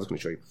newspaper. I was going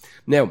to show you.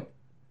 Now,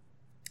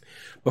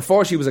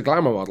 before she was a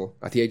glamour model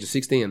at the age of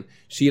 16,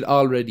 she had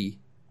already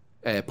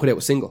put out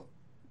a single.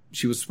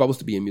 She was supposed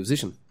to be a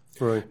musician.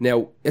 Right.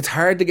 Now, it's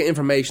hard to get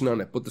information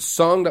on it, but the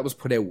song that was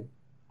put out...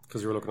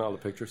 Because you were looking at all the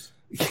pictures.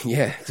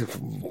 Yeah,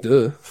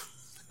 duh.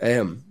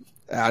 And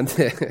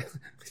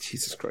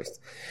Jesus Christ.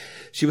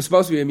 She was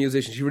supposed to be a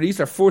musician. She released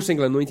her first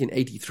single in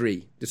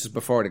 1983. This is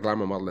before the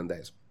glamour modeling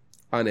days.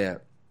 And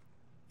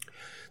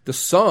the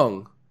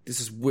song, this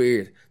is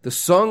weird, the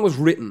song was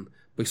written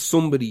by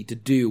somebody to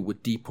do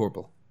with Deep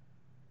Purple.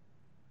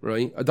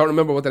 Right? I don't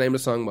remember what the name of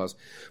the song was.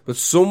 But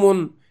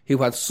someone who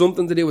had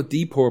something to do with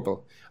Deep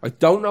Purple. I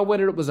don't know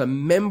whether it was a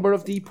member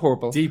of Deep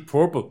Purple. Deep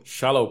Purple.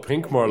 Shallow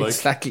Pink, more like.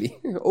 Exactly.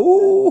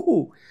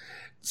 Oh!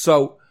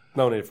 So...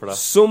 No need for that.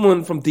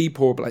 Someone from Deep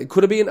Purple, it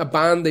could have been a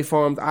band they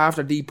formed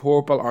after Deep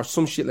Purple or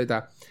some shit like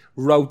that,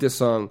 wrote this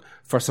song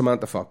for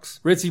Samantha Fox.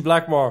 Ritchie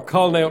Blackmore,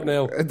 calling out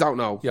now. I don't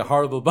know. You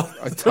horrible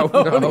bastard. I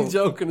don't know. I'm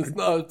joking. It's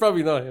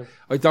probably not him.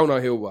 I don't know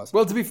who it was.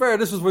 Well, to be fair,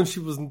 this was when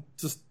she was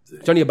just...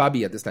 Johnny a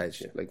babby at this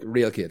stage, like a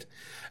real kid.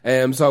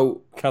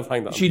 So can't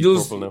hang that. She on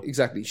does Deep Purple now.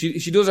 Exactly.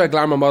 She does her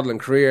glamour modeling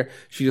career.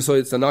 She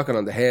decides to knock it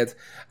on the head,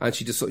 and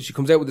she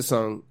comes out with a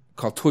song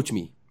called "Touch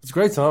Me." It's a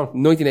great song.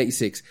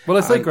 1986. Well,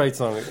 it's a great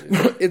song.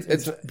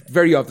 It's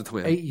very of the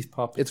twin. 80s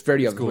pop. It's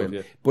very of the twin.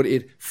 Yeah. But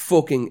it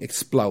fucking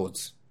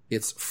explodes.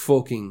 It's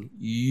fucking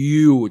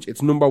huge.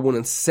 It's number 1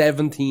 in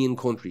 17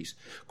 countries.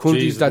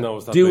 Countries that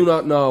do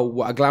not know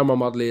what a glamour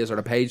model is or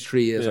a page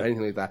 3 is or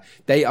anything like that.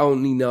 They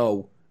only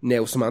know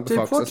now Samantha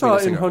Fox. They put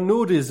that in her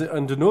nudies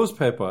in the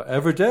newspaper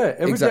every day.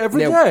 Every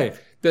day.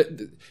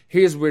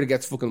 Here's where it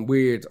gets fucking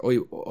weird,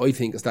 I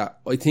think, is that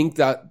I think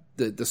that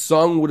the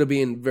song would have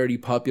been very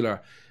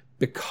popular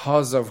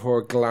because of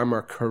her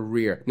glamour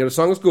career. Now, the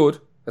song is good.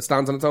 It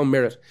stands on its own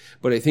merit.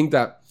 But I think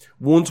that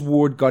once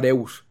word got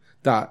out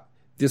that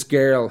this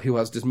girl who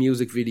has this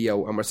music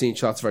video and we're seeing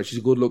shots of her, she's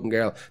a good looking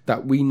girl,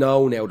 that we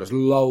know now there's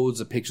loads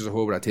of pictures of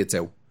her with her tits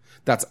out.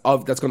 That's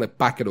going to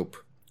back it up.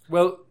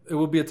 Well, it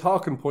would be a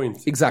talking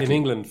point in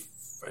England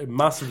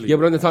massively. Yeah,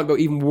 but I'm talking about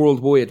even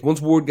worldwide.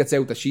 Once word gets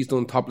out that she's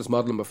done topless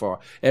modelling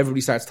before,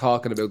 everybody starts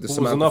talking about this.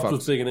 Was Samantha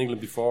Fox big in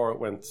England before it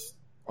went?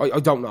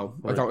 I don't know.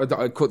 Right.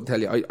 I couldn't tell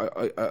you.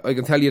 I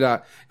can tell you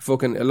that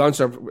fucking it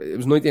launched. It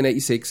was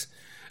 1986,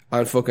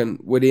 and fucking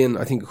within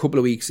I think a couple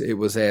of weeks it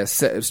was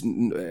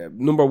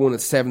number 1 in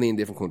 17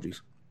 different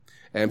countries.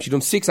 She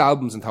done 6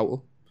 albums in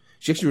total.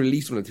 She actually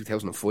released one in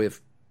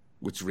 2005,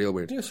 which is real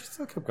weird. Yeah, she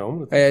still kept going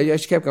with it. Yeah,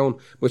 she kept going,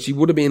 but she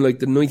would have been like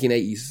the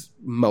 1980s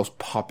most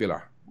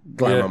popular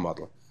glamour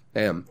model.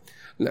 And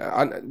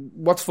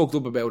what's fucked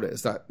up about it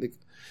is that like,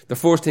 the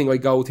first thing I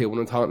go to when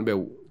I'm talking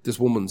about this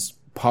woman's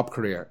pop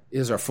career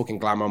is her fucking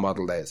glamour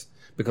model days,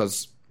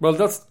 because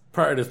that's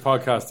part of this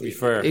podcast, to be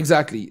fair.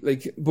 Exactly.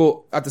 Like,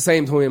 but at the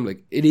same time,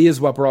 like, it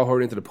is what brought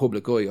her into the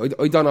public eye.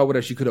 I don't know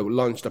whether she could have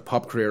launched a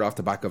pop career off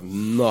the back of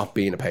not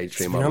being a page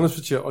 3 model. To be honest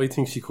with you, I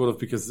think she could have,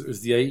 because it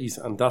was the 80s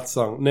and that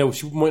song. Now,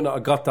 she might not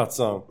have got that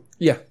song.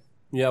 Yeah.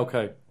 Yeah,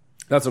 okay.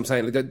 That's what I'm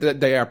saying. Like,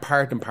 they are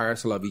part and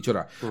parcel of each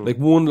other. Like,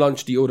 one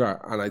launched the other,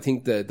 and I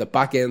think the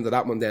back end of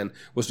that one then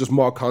was just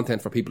more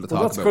content for people to talk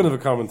about. That's kind of a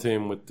common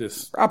theme with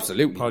this.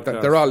 Absolutely.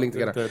 Podcast. They're all linked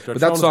together. But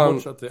that song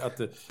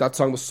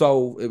was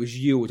it was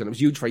huge, and it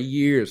was huge for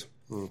years.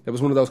 It was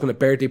one of those kind of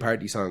birthday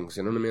party songs,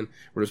 you know what I mean?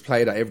 Where it was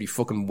played at every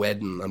fucking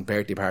wedding and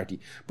birthday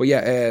party. But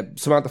yeah,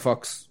 Samantha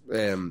Fox.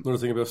 Another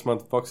thing about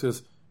Samantha Fox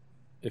is,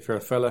 if you're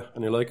a fella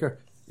and you like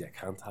her, you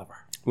can't have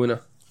her. Why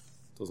not?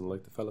 Doesn't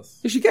like the fellas.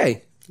 Is she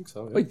gay? I think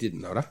so, yeah. I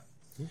didn't know that.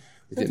 I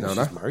didn't know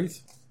that. She's married.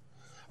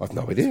 I've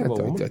no idea. I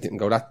didn't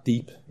go that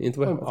deep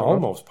into it. I'm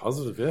almost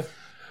positive, yeah.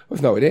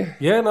 I've no idea.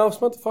 Yeah, no,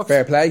 Samantha Fox.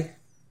 Fair play.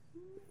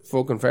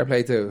 Fucking fair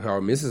play to her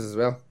missus as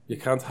well. You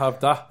can't have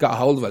that. Got a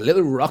hold of a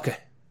little rocket.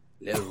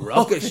 Little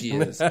rocket she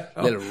is.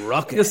 Little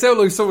rocket. You sound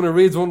like someone who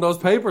reads one of those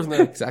papers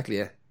now. Exactly,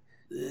 yeah.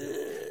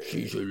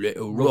 She's a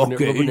little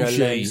rocket. Rubbing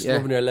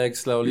her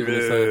legs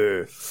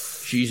slowly.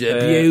 She's a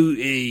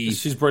beauty.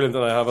 She's brilliant,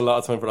 and I have a lot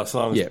of time for that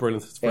song. It's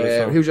brilliant. It's a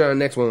brilliant song. Who's your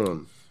next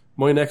one?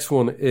 My next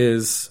one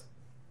is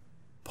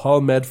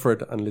Paul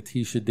Medford and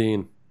Letitia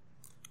Dean.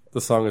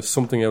 The song is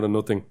Something Out of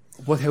Nothing.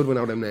 How do we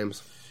know them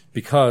names?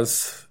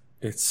 Because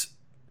it's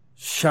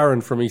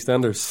Sharon from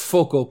EastEnders.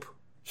 Fuck up.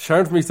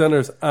 Sharon from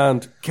EastEnders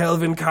and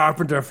Kelvin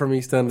Carpenter from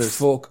EastEnders.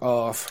 Fuck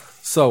off.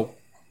 So,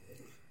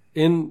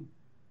 in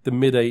the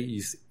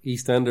mid-80s,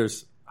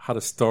 EastEnders had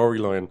a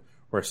storyline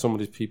where some of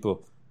these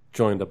people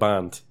joined a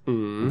band.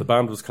 And the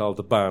band was called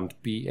The Band,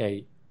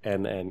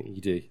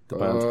 BANNED, The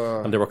Band.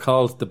 And they were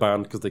called The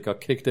Band because they got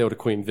kicked out of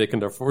Queen Vic in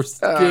their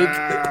first gig.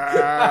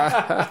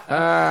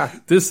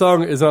 This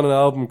song is on an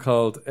album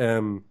called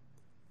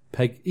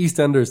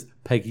EastEnders,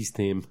 Peggy's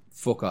Theme.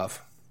 Fuck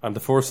off. And the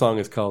first song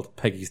is called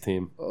Peggy's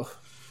Theme. Ugh.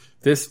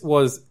 This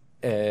was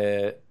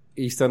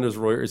EastEnders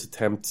writers'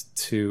 attempt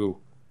to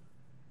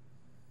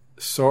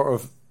sort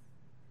of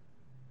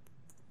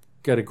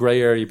get a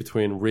grey area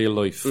between real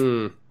life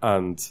and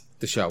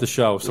the show.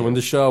 So in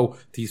the show,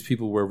 these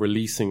people were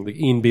releasing, like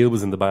Ian Beale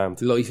was in the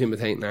band. Life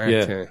imitating art.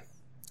 Yeah.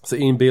 So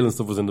Ian Beale and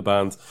stuff was in the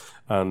band,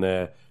 and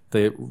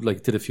they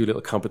like did a few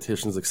little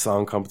competitions, like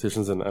song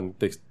competitions, and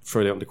they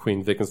tried out into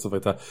Queen Vic and stuff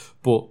like that.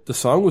 But the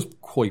song was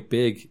quite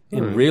big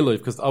in real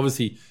life because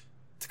obviously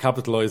to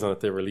capitalise on it,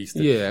 they released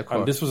it. Yeah, of course.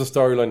 And this was a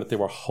storyline that they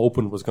were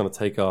hoping was going to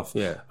take off.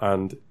 Yeah.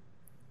 And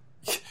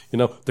you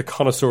know, the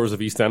connoisseurs of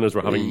EastEnders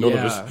were having none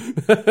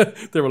of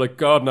it. They were like,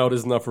 God, no, this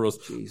is not for us.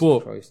 Jesus but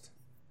Christ.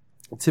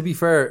 To be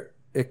fair,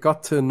 it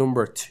got to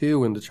number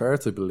 2 in the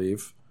charts, I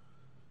believe.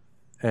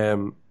 They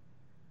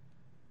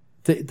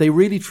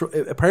really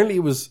apparently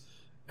it was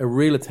a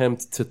real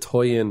attempt to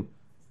tie in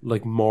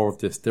like more of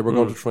this. They were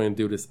going to try and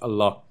do this a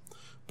lot,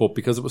 but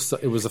because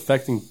it was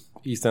affecting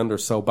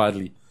EastEnders so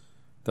badly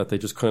that they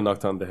just kind of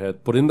knocked on the head.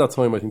 But in that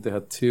time, I think they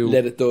had 2.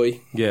 Let It Die.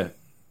 Yeah.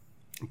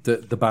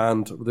 The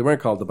band, they weren't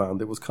called The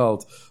Band, it was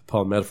called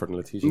Paul Medford and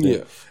Letitia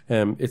Dean.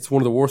 Yeah. It's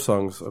one of the worst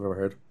songs I've ever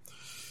heard.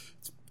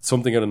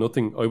 Something Out of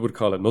Nothing, I would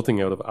call it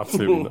nothing out of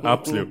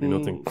absolutely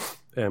nothing.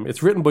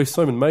 It's written by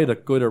Simon May,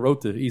 that guy that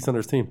wrote the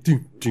EastEnders theme.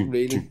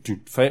 Really?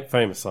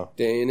 Famous song.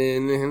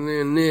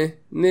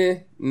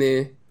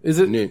 Is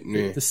it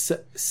the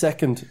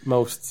second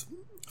most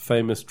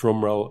famous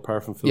drum roll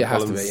apart from Phil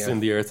Collins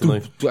in the air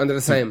tonight? And they're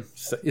the same.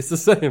 It's the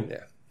same.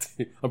 Yeah.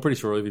 I'm pretty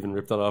sure I've even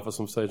ripped that off at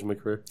some stage in my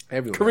career.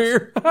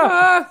 Everyone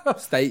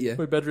State you.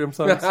 My bedroom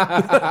songs.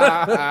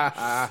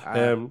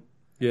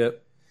 Yeah.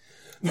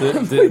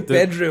 the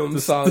bedroom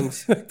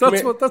songs.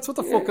 That's what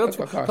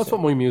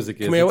what my music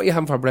is. Come here, what are you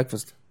having for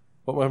breakfast?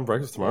 What am I having for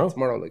breakfast tomorrow?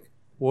 Tomorrow, like.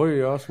 Why are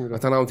you asking me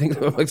that? I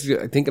don't know. I'm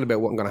thinking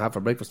about what I'm going to have for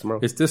breakfast tomorrow.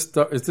 Is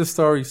this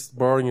story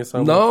boring you?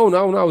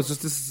 No. It's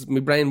just this. My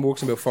brain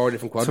works in about 4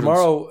 different quadrants.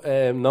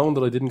 Tomorrow, knowing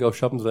that I didn't go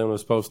shopping today when I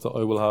was supposed to,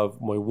 I will have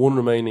my one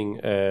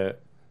remaining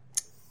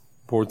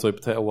board's eye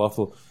potato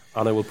waffle,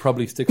 and I will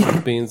probably stick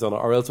some beans on it,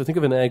 or else I think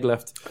of an egg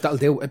left. That'll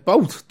do.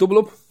 Both. Double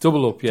up. Yeah.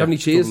 Do you have any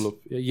cheese?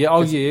 Yeah.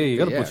 Oh, yeah. You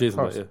got to put cheese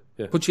in that.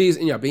 Yeah. Put cheese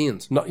in your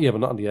beans. But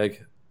not on the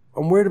egg.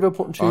 I'm worried about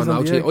putting cheese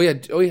on the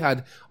egg.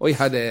 I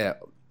had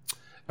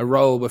a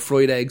roll with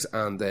fried eggs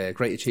and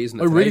grated cheese in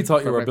it. I really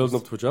thought you were building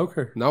up to a joke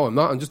here. No, I'm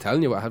not. I'm just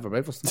telling you what I had for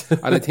breakfast.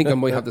 And I think I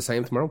might have the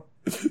same tomorrow.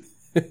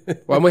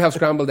 Well, I might have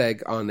scrambled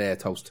egg on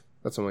toast.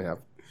 That's what I have.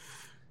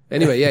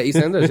 Anyway, yeah,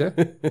 EastEnders,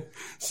 yeah.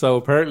 So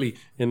apparently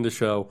in the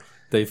show,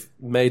 they've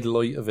made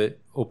light of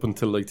it up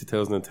until like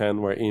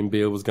 2010, where Ian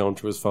Beale was going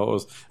through his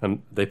photos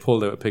and they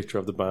pulled out a picture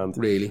of the band.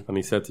 Really? And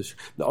he said to...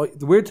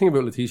 the weird thing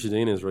about Letitia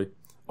Dean is, right,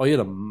 I had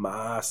a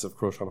massive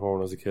crush on her when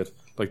I was a kid.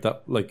 Like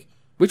that, like...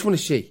 Which one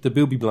is she? The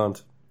Booby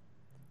Blonde.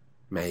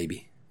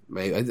 Maybe.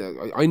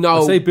 I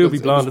know. I say Booby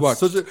Blonde.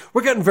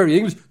 We're getting very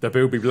English. The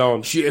Booby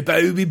Blonde. She a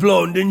Booby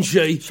Blonde, isn't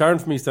she? Sharon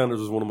from EastEnders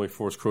was one of my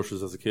first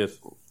crushes as a kid.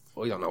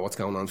 I don't know what's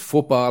going on.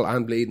 Football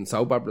and bleeding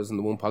soap operas in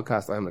the one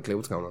podcast. I haven't a clue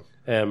what's going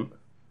on.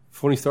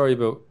 Funny story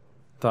about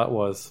that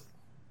was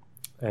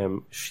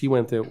she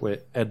went out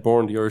with Ed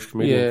Bourne, the Irish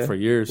comedian, for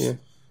years. Yeah.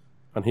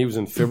 And he was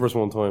in Fibbers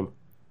one time.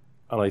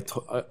 And I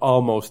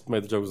almost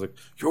made the joke. I was like,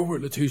 you're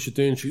with Letitia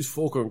Dean, she's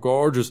fucking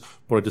gorgeous.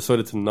 But I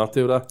decided to not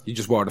do that. You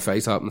just wore the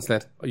face up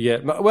instead? Yeah.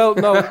 No.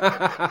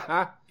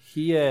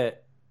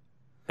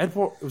 Ed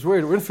Bourne, it was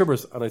weird. We're in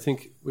Fibbers, and I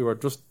think we were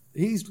just...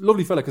 He's a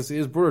lovely fella, because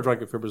his brother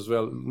drank at Fibbers as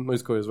well.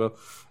 Nice guy as well.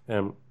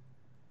 And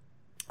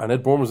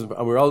Ed Bourne was... And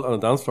we were all on a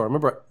dance floor. I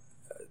remember,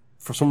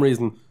 for some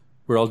reason...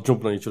 We were all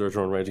jumping on each other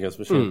during Rage Against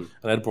the Machine.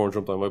 And Ed Bourne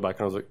jumped on my back,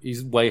 and I was like,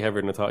 he's way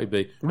heavier than I thought he'd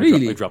be.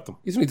 Really? I dropped him.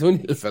 He's only 20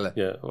 little fella.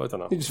 Yeah, well, I don't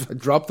know. You just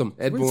dropped him.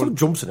 Ed Bourne. Some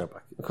jumps in their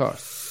back. Of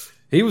course.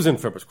 He was in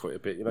Fibbers quite a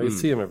bit. You know, you'd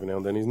see him every now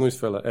and then. He's a nice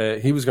fella.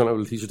 He was going out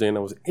with Letitia Dean. I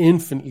was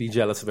infinitely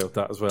jealous about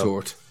that as well.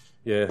 Dirt.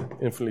 Yeah,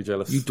 infinitely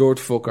jealous. You dirt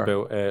fucker.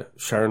 About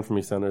Sharon from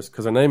EastEnders,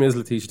 because her name is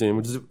Letitia Dean,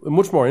 which is a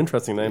much more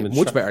interesting name than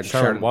much better.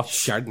 Sharon Watts.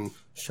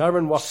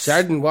 Sharon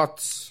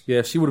Watts.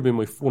 Yeah, she would have been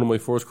one of my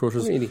first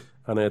crushes. Really?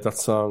 And that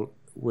song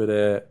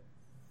with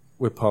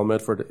Paul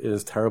Medford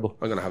is terrible.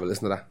 I'm going to have a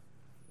listen to that.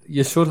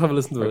 You should have a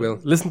listen to it. I will.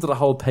 Listen to the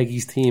whole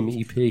Peggy's Team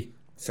EP.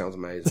 Sounds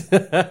amazing.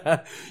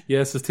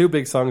 Yes, there's 2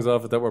 big songs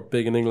off it that were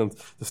big in England.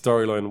 The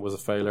storyline was a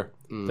failure.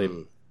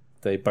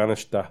 They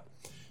banished that.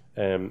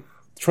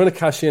 Trying to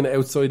cash in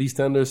outside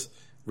EastEnders,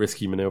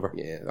 risky manoeuvre.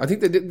 Yeah, I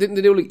think didn't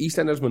they do like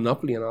EastEnders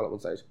Monopoly and all at one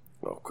stage?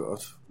 Oh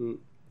God.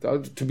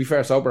 To be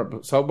fair, soap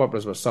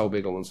operas were so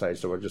big at one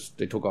stage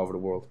they took over the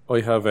world. I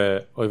have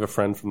a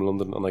friend from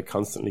London, and I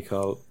constantly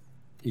call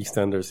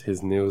EastEnders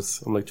his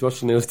news. I'm like, do you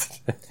watch the news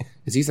today?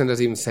 Is EastEnders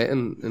even set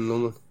in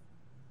London?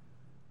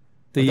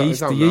 The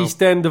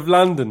East End of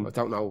London. I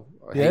don't know.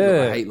 I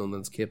hate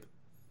London's kip.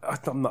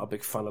 I'm not a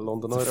big fan of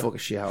London either. It's a fucking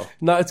shithole.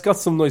 No, it's got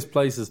some nice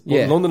places,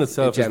 but London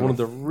itself is one of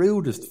the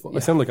rudest. I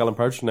sound like Alan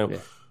Partridge now. Yeah.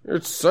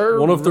 It's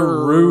one of the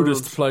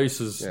rudest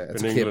places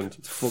in England.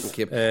 It's a fucking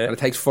kip. And it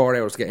takes 4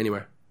 hours to get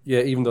anywhere.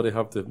 Yeah, even though they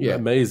have the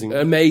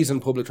amazing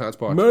public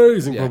transport.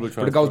 Public transport.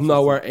 But it goes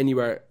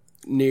anywhere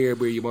near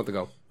where you want to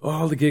go.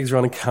 All the gigs are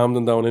on in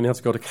Camden down, and you have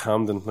to go to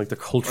Camden, like the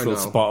cultural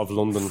spot of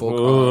London. Fuck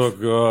off.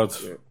 God.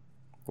 Yeah.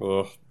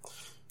 Oh.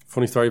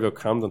 Funny story about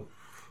Camden.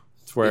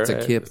 It's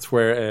a kip. It's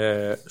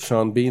where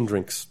Sean Bean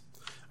drinks.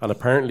 And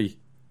apparently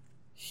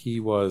he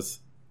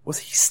was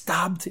he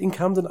stabbed in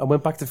Camden and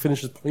went back to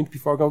finish his pint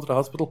before going to the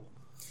hospital?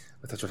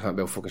 I thought you were talking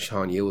about fucking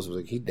Sean Hughes. I was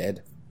like, he's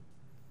dead.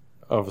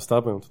 Of a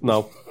stab wound?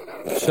 No.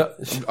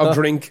 Of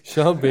drink.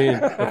 Sean Bean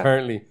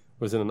apparently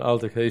was in an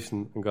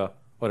altercation and got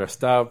either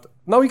stabbed.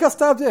 No, he got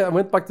stabbed, and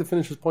went back to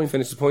finish his point.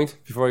 Finish the point?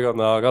 Before he got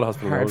a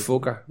hospital. Hard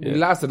fucker. Yeah. He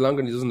lasted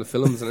longer than he does in the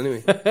films, and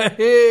anyway.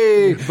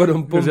 Hey!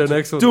 Here's our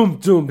next one.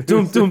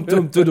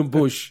 Dum,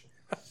 bush.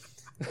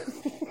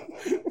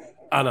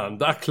 And on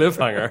that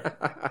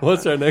cliffhanger,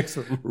 what's our next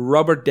one?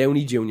 Robert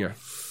Downey Jr.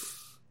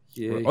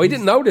 Yeah, I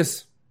didn't know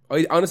this.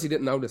 I honestly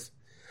didn't know this.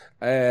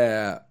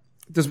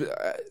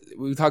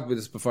 We talked about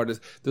this before.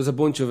 There's a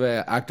bunch of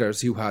actors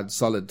who had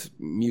solid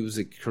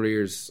music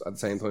careers at the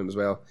same time as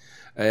well.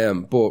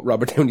 But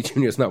Robert Downey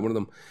Jr. is not one of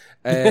them.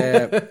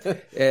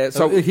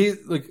 So he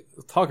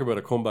talk about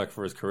a comeback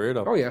for his career,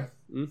 though. Oh yeah,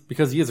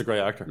 because he is a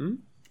great actor.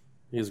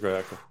 He is a great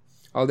actor.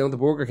 All down to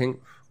Burger King.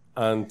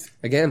 And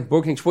again,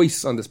 Burger King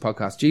twice on this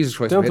podcast. Jesus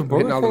Christ, down to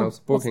Burger King. All the notes.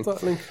 Burger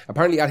King.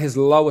 Apparently, at his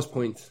lowest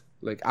point,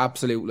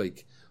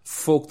 absolute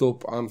fucked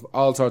up on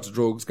all sorts of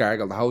drugs,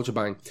 gargled the whole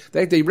shebang.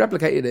 They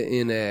replicated it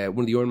in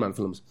one of the Iron Man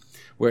films,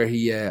 where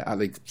he at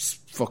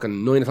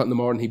fucking 9 o'clock in the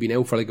morning, he'd been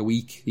out for a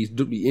week. He's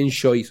in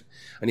shite,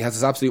 and he has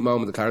this absolute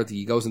moment of clarity.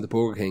 He goes into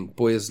Burger King,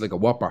 buys a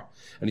Whopper,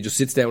 and he just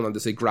sits down on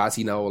this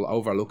grassy knoll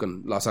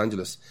overlooking Los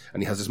Angeles,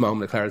 and he has this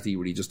moment of clarity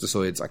where he just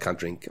decides, I can't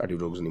drink or do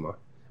drugs anymore.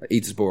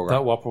 eats his burger.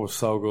 That Whopper was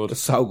so good.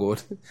 It's so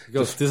good. He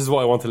goes, this is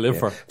what I want to live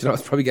for. Do you know,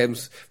 it's probably gave him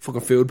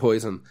fucking food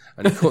poison,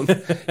 and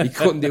he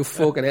couldn't do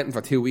fucking anything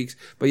for 2 weeks.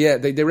 But yeah,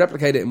 they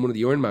replicate it in one of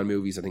the Iron Man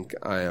movies, I think.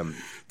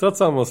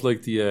 That's almost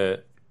like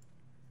the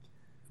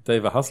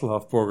David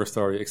Hasselhoff burger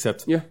story,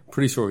 except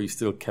pretty sure he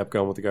still kept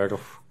going with the gargle.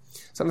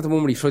 Is that not the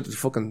one where he tried to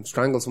fucking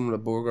strangle someone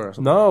with a burger or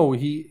something? No,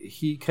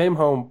 he came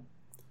home.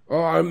 Oh,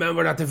 I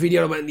remember that the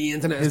video went on the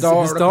internet. His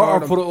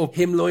daughter put it up.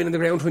 Him lying on the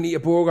ground trying to eat a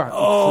burger.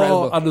 Oh,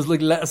 incredible. And there's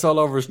like lettuce all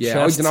over his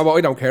chest. You know what?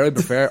 I don't care. I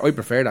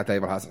prefer that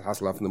David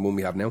Hasselhoff than the one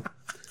we have now.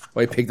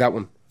 I picked that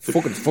one.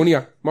 Fucking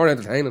funnier, more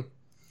entertaining.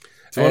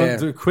 Do you want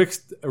to do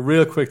a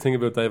real quick thing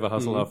about David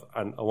Hasselhoff?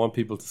 And I want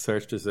people to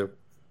search this out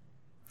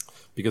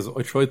because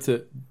I tried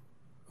to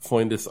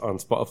find this on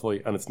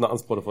Spotify, and it's not on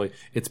Spotify.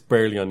 It's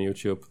barely on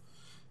YouTube.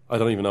 I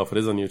don't even know if it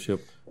is on YouTube.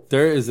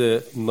 There is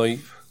a Knight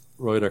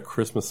Rider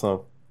Christmas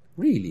song.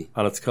 Really?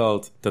 And it's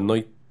called The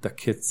Night That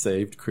Kit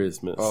Saved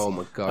Christmas. Oh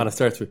my God. And it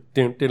starts with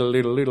and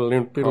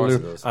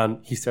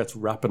he starts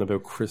rapping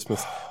about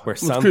Christmas. Where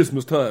it's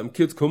Christmas time,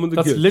 kids coming to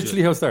get you. That's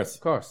literally how it starts.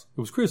 Of course.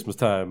 It was Christmas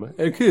time,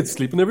 kids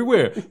sleeping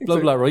everywhere, blah,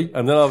 blah, right?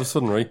 And then all of a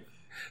sudden, right,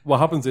 what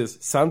happens is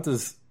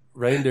Santa's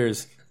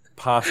reindeers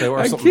pass out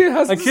or something. Kid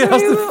has to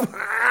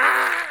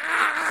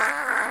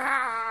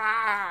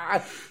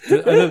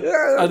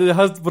and it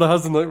has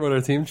the Knight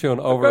Rider theme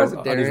tune over,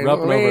 and he's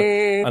rapping over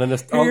it. And then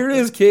here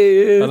is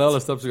kids, and all the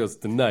steps goes,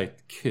 the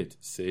night kid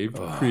saved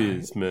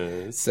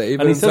Christmas,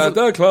 saving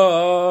Santa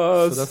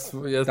Claus.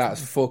 So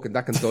that's fucking,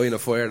 that can die in a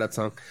fire. That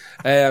song.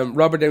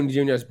 Robert Downey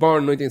Jr. is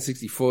born in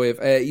 1965.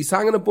 He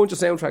sang in a bunch of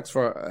soundtracks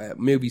for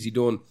movies he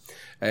done.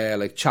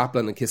 Like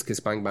Chaplin and Kiss Kiss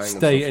Bang Bang.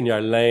 Stay in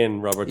your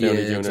lane, Robert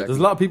Downey Jr. Exactly. There's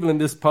a lot of people in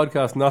this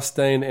podcast not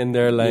staying in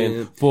their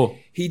lane, but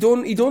he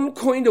done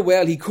kind of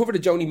well. He covered a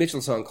Joni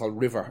Mitchell song called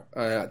River.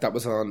 That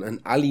was on an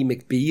Ally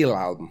McBeal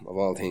album of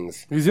all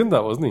things. He's in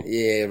that, wasn't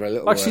he? Yeah, for a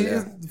little actually,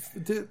 while,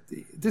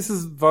 this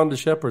is Vonda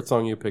Shepherd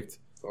song you picked.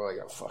 Oh, I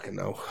don't fucking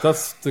know.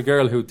 That's the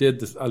girl who did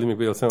this Ally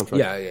McBeal soundtrack.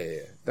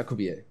 Yeah. That could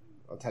be it.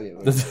 I'll tell you.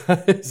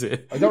 Is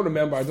it? I don't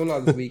remember. I done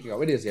that this week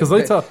ago. It is. Because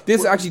I thought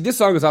this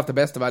song is off the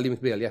best of Ally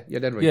McBeal. Yeah, you're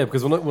dead right. Yeah,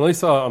 because when I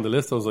saw it on the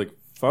list, I was like,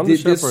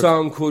 this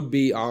song could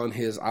be on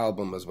his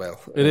album as well.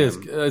 It is.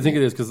 I think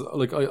it is because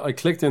like I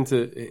clicked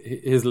into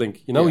his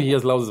link. You know, he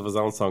has loads of his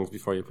own songs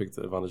before you picked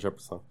the Vonda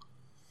Shepherd song.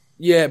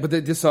 Yeah, but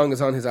this song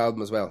is on his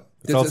album as well.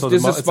 It's also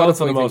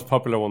the most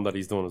popular one that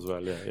he's done as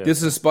well. Yeah.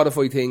 This is a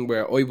Spotify thing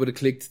where I would have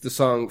clicked the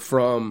song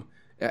from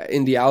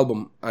in the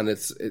album, and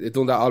it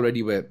done that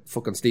already with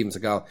fucking Steven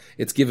Seagal.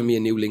 It's given me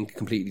a new link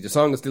completely. The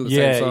song is still the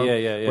same song,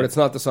 but it's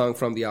not the song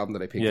from the album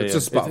that I picked. It's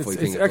just a Spotify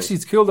thing.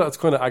 It's cool that it's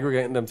kind of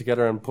aggregating them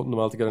together and putting them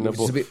all together in a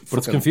book. But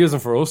it's confusing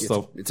for us,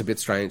 though. It's a bit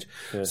strange.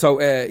 Yeah. So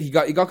he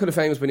got kind of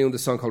famous by doing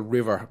this song called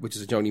River, which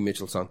is a Joni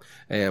Mitchell song,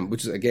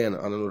 which is again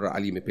on another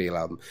Ally McBeal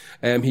album.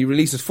 He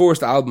released his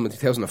first album in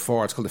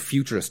 2004. It's called The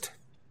Futurist,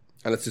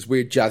 and it's this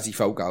weird jazzy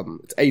folk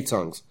album. It's 8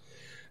 songs.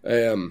 2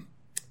 of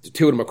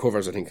them are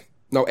covers, I think.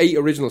 No, 8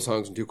 original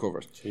songs and 2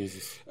 covers.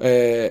 Jesus.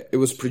 It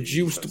was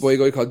produced by a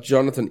guy called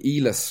Jonathan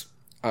Elis,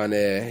 and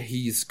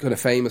he's kind of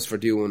famous for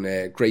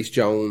doing Grace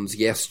Jones,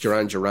 Yes,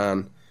 Duran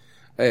Duran.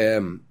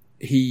 When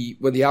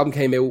the album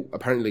came out,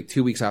 apparently like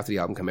 2 weeks after the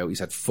album came out, he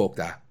said, fuck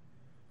that.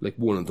 Like,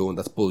 one and done,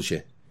 that's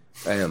bullshit.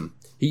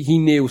 He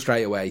knew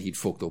straight away he'd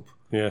fucked up.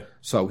 Yeah.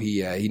 So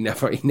he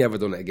never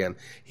done it again.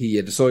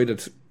 He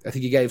decided, I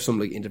think he gave some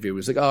like interview. He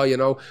was like, "Oh, you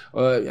know,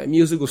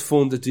 music was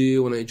fun to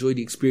do, and I enjoyed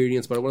the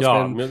experience, but I want to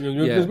spend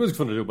music's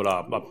fun to do, but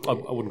I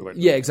wouldn't go back."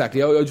 Yeah,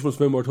 exactly. I just want to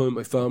spend more time with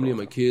my family and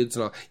my kids.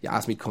 And you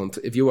ask me, cunt,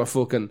 if you were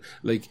fucking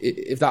like,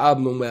 if that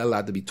album done well,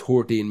 there'd be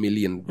 13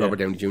 million Robert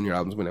Downey Jr.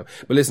 albums by now.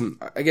 But listen,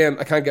 again,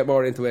 I can't get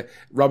more into it.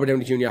 Robert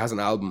Downey Jr. has an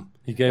album.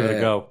 He gave it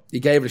a go. He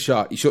gave it a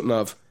shot. He shouldn't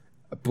have,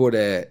 but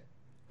I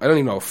don't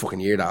even know what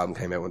fucking year the album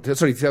came out.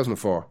 Sorry,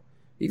 2004.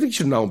 You think you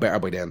should have known better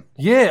by then.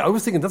 Yeah, I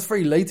was thinking that's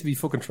very late to be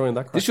fucking trying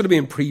that crap. This should have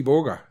been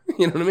pre-Burger.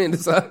 You know what I mean?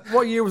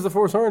 What year was the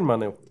first Iron Man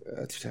now?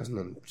 2000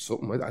 and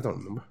something. I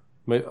don't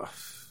remember.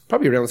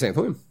 Probably around the same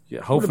time.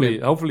 Yeah,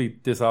 hopefully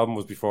this album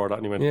was before that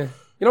anyway. Yeah.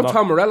 You know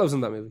Tom Morello's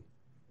in that movie?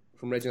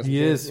 From Raging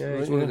He is. Yeah,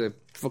 he's one of the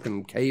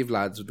fucking cave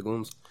lads with the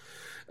guns.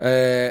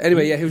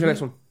 Anyway, who's your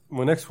next one?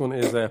 My next one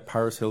is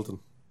Paris Hilton.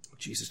 Oh,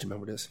 Jesus, do you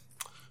remember this?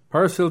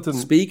 Paris Hilton.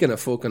 Speaking of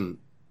fucking...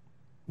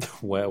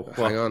 Wow.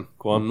 Hang on.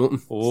 Go on.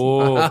 Nothing.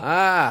 Oh.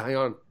 Hang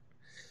on.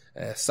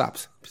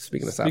 Saps.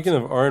 Speaking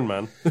of Iron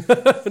Man.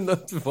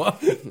 Not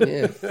what?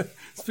 Yeah.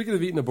 Speaking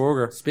of eating a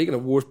burger. Speaking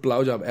of worst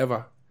blowjob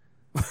ever.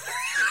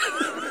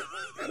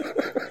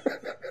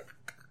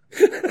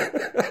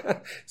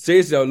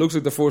 Seriously though, it looks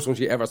like the first one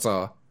she ever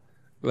saw.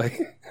 Like,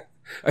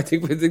 I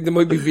think there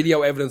might be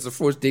video evidence of the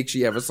first dick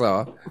she ever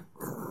saw.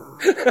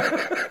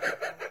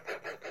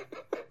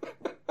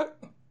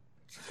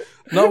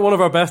 Not one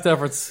of our best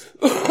efforts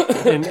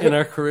in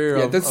our career.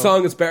 Yeah, this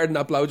song is better than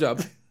that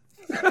blowjob.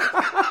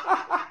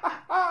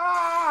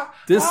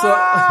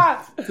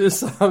 This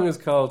song is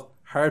called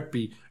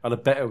Heartbeat, and a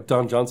bet out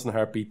Don Johnson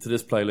Heartbeat to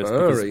this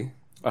playlist.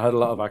 I had a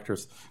lot of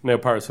actors. Now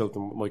Paris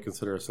Hilton might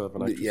consider herself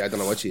an actress. Yeah, I don't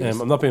know what she is.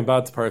 I'm not being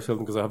bad to Paris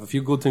Hilton because I have a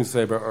few good things to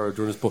say about her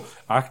during this, but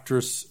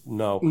actress,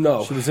 no.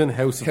 She was in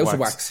House of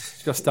Wax.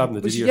 She got stabbed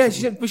in the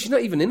DD. But she's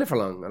not even in it for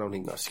long, I don't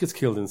think. No, she gets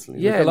killed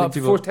instantly. Yeah, like a lot of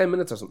people, 10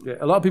 minutes or something. Yeah,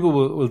 a lot of people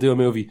will do a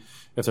movie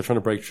if they're trying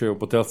to break through,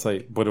 but they'll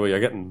say, by the way, you're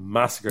getting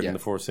massacred in the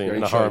first scene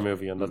in a horror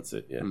movie, and that's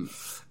it.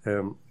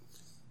 Yeah.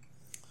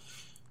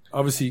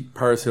 Obviously,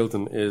 Paris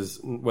Hilton is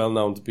well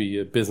known to be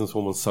a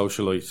businesswoman,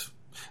 socialite.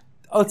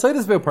 I'll say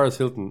this about Paris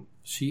Hilton.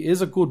 She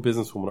is a good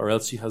businesswoman, or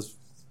else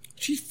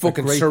she's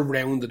fucking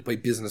surrounded by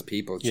business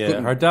people.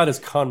 Her dad is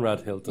Conrad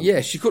Hilton.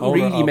 Yeah, she couldn't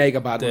really make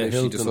a bad one if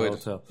she decided.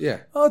 Hotel.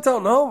 Yeah. I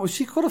don't know.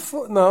 She could have...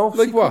 No.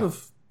 Like what?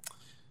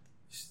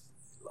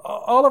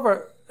 All of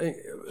her...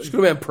 She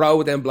could have been proud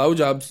with them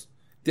blowjobs.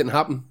 Didn't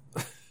happen.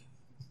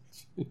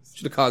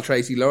 Should have called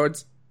Tracy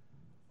Lords.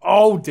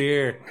 Oh,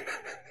 dear.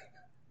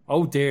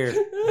 Oh, dear.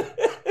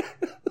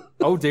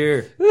 Oh,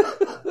 dear.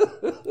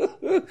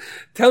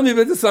 Tell me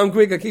about the song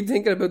quick. I keep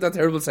thinking about that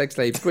terrible sex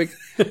tape. Quick.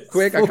 I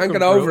can't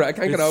get over it.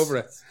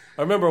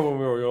 I remember when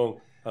we were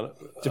young. And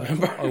do you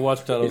remember? I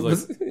watched that. I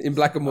was like, in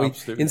black and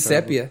white, in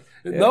sepia.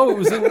 Yeah. No, it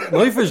was in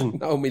night vision.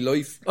 No, my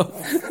life.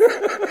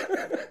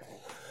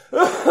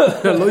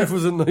 Her life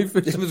was in night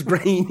vision. It was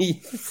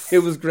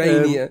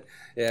grainy.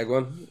 Yeah, go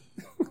on.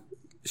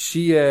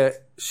 She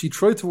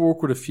tried to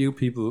work with a few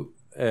people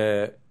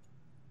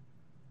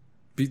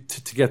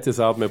to get this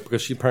album out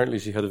because she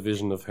had a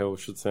vision of how it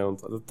should sound.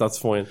 That's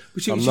fine.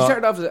 But she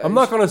started off. I'm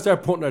not going to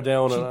start putting her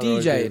down. She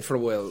DJ'd for a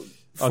while.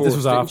 This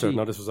was after.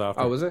 No, this was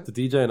after. Oh, was it? The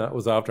DJ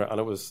was after, and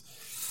it was.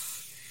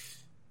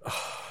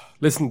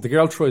 Listen, the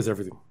girl tries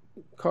everything.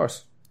 Of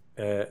course.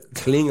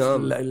 Cling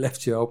on. I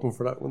left you open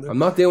for that one. There. I'm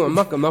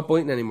not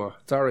biting anymore.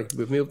 Sorry,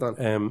 we've moved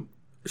on.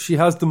 She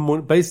has the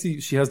money.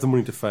 Basically, she has the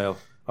money to fail.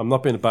 I'm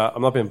not being bad.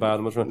 I'm not trying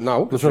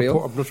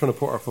to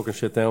put her fucking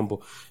shit down,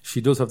 but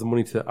she does have the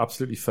money to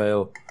absolutely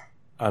fail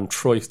and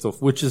try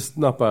stuff, which is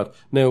not bad.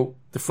 Now,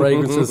 the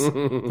fragrances,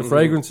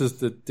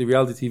 the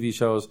reality TV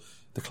shows,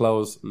 the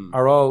clothes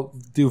are all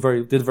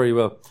did very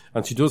well,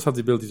 and she does have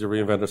the ability to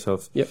reinvent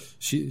herself. Yep.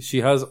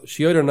 She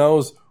either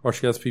knows or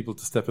she has people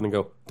to step in and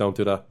go, don't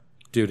do that,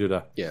 do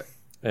that. Yeah.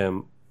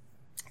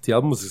 The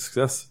album was a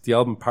success. The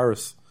album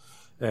Paris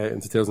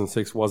in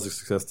 2006 was a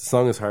success. The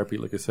song is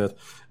Heartbeat, like I said.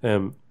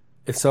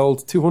 It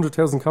sold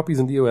 200,000 copies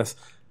in the US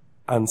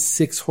and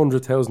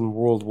 600,000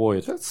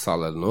 worldwide. That's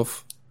solid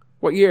enough.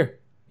 What year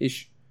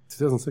ish?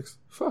 2006.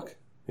 Fuck.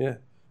 Yeah.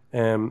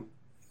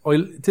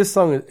 This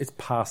song, it's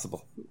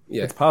passable.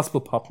 Yeah. It's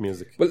passable pop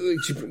music. But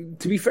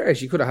to be fair,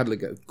 she could have had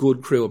like a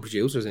good crew of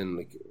producers in.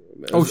 Like,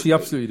 she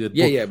absolutely did.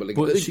 Yeah,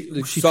 but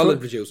she solid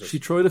producers. She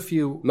tried a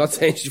few. I'm not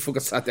saying she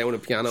fucking sat down on a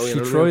piano. She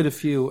tried a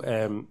few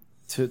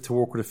to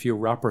work with a few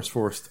rappers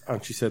first,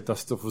 and she said that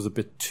stuff was a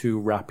bit too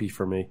rappy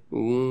for me.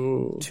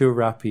 Too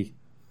rappy.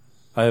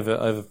 I have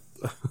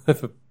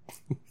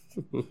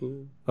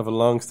a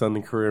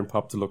long-standing career in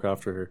pop to look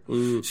after her.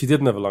 She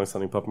didn't have a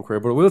long-standing pop career,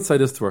 but I will say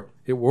this to her: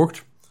 it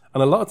worked,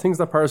 and a lot of things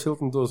that Paris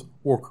Hilton does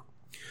work.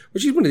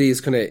 But she's one of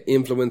these kind of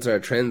influencer,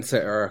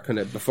 trendsetter, kind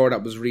of before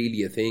that was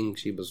really a thing.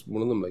 She was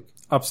one of them, like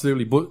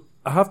absolutely. But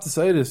I have to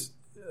say this: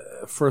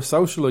 for a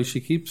socialite,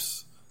 she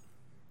keeps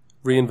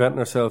reinventing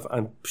herself,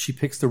 and she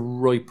picks the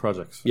right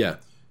projects. Yeah,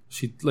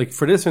 she like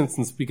for this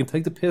instance, we can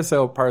take the piss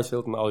out of Paris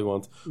Hilton all we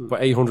want,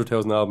 but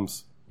 800,000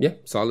 albums. Yeah,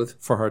 solid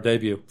for her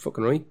debut.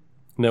 Fucking right.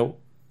 Now,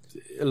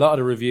 a lot of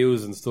the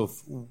reviews and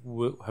stuff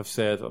have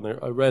said, and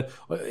I read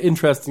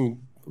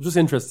interesting. I'm just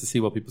interested to see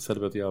what people said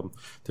about the album.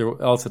 They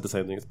all said the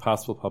same thing. It's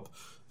passable pop.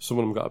 Some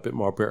of them got a bit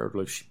more bitter,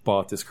 like she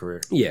bought this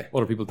career. Yeah.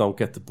 Other people don't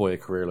get to buy a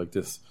career like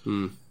this.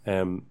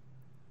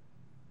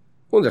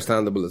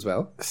 Understandable as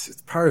well.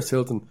 It's Paris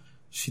Hilton.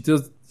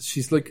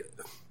 She's like,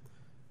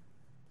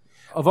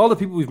 of all the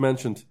people we've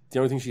mentioned, the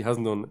only thing she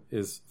hasn't done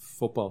is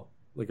football,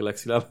 like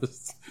Alexi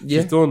Lalas.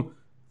 Yeah. She's done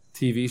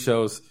TV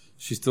shows.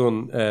 She's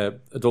done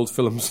adult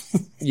films.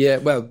 Yeah,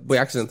 well, by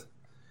accident.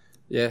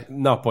 Yeah.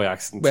 Not by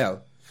accident.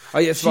 Well,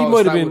 she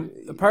might have been,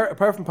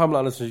 apart from Pamela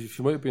Anderson,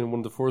 she might have been one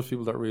of the first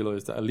people that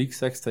realised that a leaked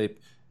sex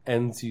tape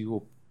ends you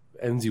up.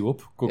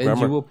 Good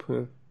grammar. You up.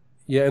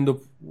 You end up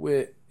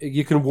with,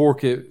 you can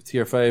work it to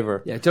your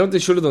favour. Yeah, do you know what they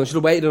should have done? Should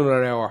have waited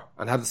another hour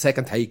and had the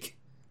second take.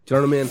 Do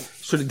you know what I mean?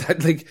 Should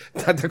have,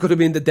 that could have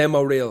been the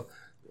demo reel.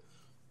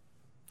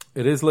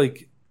 It is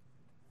like,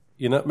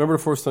 you know, remember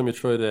the first time you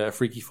tried a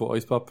Freaky Foot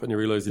ice pop and you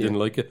realised you didn't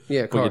like it?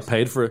 Yeah, of but course. you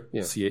paid for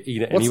it, so you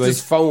eat it anyway. What's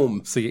this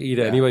foam? So you eat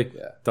it anyway.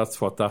 Yeah.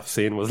 That's what that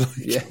scene was like.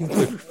 Yeah.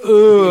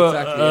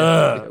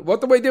 Exactly.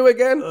 What do I do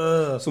again?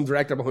 Some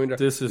director behind her.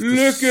 This is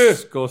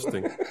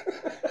disgusting.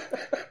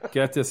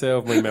 Get this out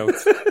of my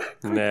mouth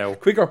now.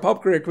 Quick, or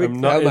pop career, quick.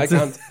 I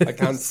can't.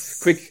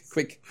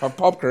 Quick, or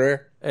pop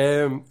career.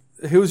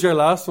 Who's your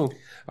last one?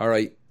 All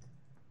right.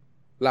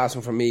 Last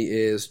one for me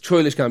is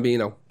Childish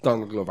Gambino,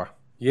 Donald Glover.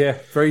 Yeah,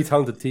 very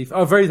talented thief.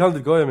 Oh, very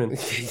talented guy, I mean.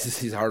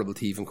 He's a horrible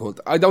thief and cunt.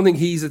 I don't think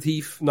he's a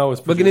thief. No, it's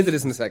we'll get into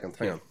this in a second.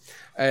 Hang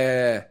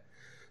on.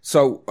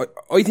 So,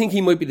 I think he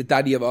might be the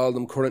daddy of all of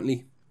them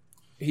currently.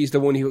 He's the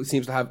one who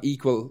seems to have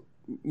equal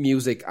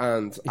music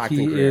and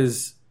acting career. He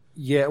is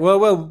Yeah,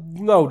 well,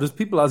 no, there's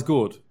people as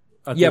good.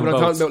 But I'm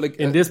talking about like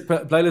in this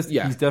playlist,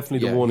 he's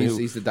definitely the one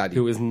he's the daddy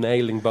who is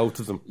nailing both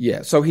of them.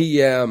 Yeah, so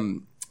he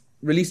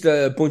released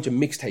a bunch of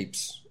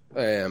mixtapes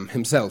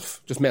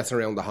himself, just messing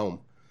around the home.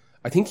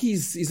 I think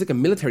he's like a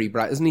military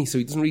brat, isn't he? So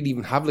he doesn't really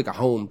even have like a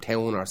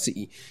hometown or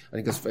city. I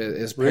think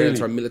his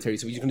parents are military,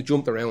 so he just kind of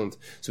jumped around.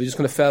 So he just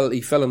kind of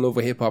fell in love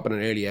with hip hop at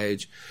an early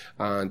age,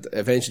 and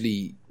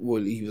eventually,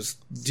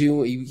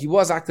 he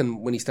was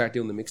acting when he started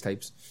doing the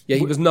mixtapes. Yeah,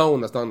 he was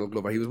known as Donald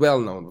Glover. He was well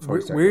known before.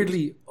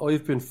 Weirdly,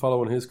 I've been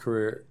following his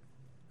career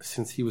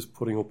since he was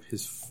putting up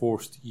his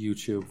first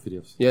YouTube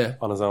videos. Yeah,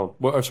 on his own.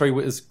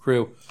 With his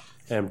crew,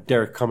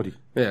 Derek Comedy.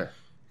 Yeah,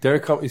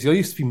 Derek Comedy. I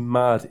used to be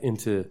mad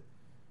into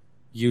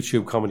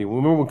YouTube comedy.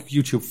 Remember when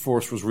YouTube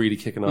first was really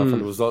kicking off, and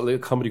there was a lot of little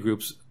comedy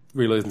groups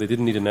realizing they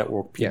didn't need a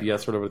network,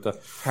 PBS or whatever like that.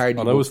 Hardy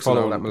and I was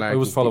following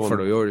for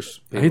the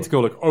Irish people. I hate to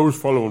go like I was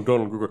following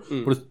Donald Glover,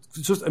 but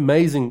it's just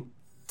amazing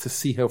to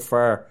see how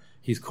far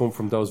he's come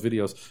from those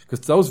videos,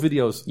 because those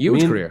videos,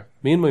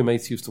 me and my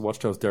mates used to watch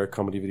those Derek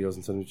Comedy videos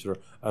and send each other,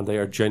 and they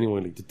are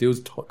genuinely the dude's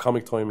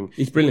comic timing.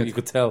 He's brilliant. You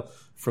could tell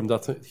from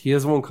that. He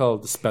has one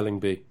called the Spelling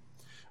Bee.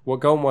 Well,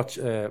 go and watch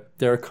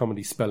Derek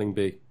Comedy Spelling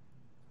Bee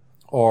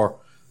or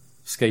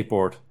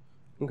Skateboard.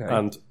 Okay.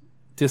 And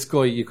this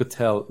guy, you could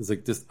tell, is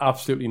like, there's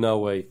absolutely no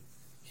way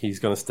he's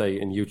going to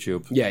stay in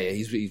YouTube. Yeah,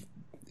 he's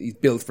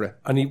built for it.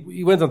 And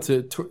he went on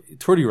to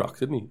 30 Rock,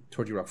 didn't he?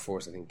 30 Rock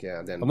Force, I think, yeah.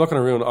 And then I'm not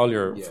going to ruin all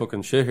your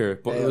fucking shit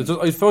here, but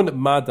I found it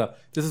mad that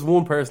this is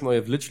one person I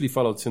have literally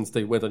followed since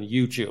they went on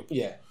YouTube.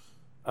 Yeah.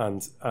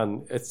 And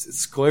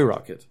it's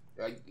skyrocketed.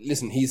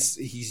 Listen, he's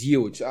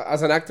huge.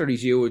 As an actor,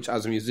 he's huge.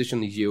 As a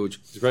musician, he's huge.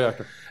 He's a great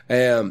actor.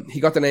 He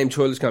got the name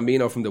Childish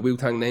Gambino from the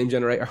Wu-Tang name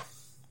generator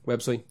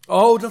website.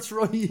 Oh, that's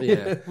right.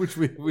 Yeah. which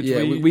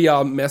we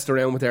all messed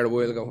around with there a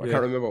while ago. I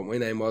can't remember what my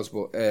name was,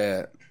 but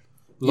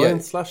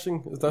Lion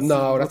Slashing? Is that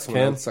that's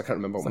Ken. I can't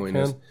remember what mine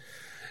is.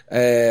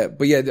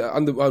 But yeah,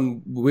 on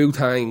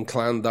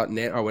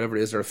WuTangClan.net or whatever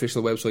it is, their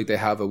official website, they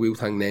have a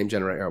Wu-Tang name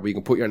generator where you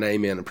can put your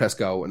name in and press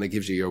go, and it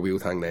gives you your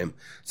Wu-Tang name.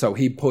 So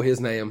he put his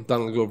name,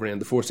 Donald Glover, in.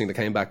 The first thing that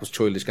came back was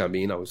Childish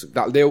Gambino. Was like,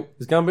 that'll do.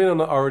 Is Gambino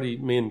not already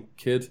main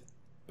kid,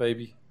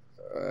 baby?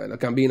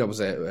 Gambino was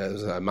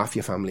a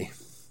mafia family.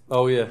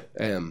 Oh yeah.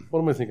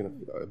 What am I thinking of?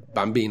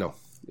 Bambino.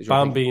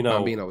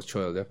 Bambino was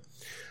child.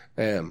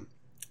 Yeah.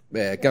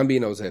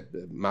 Gambino's a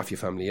mafia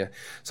family, yeah.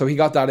 So he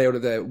got that out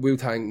of the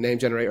Wu-Tang name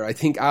generator. I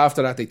think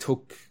after that they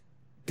took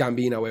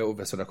Gambino out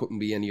of it, so there couldn't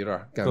be any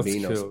other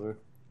Gambinos. That's cool,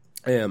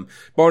 yeah.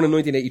 Born in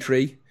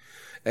 1983.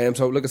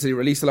 So like I said, he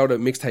released a lot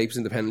of mixtapes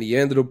independently. He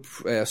ended up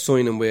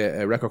signing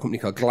with a record company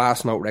called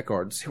Glass Note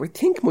Records, who I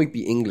think might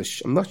be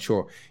English. I'm not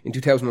sure. In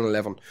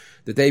 2011.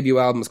 The debut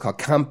album is called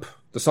Camp.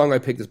 The song I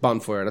picked is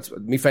Bonfire. That's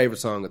my favourite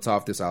song. It's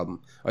off this album.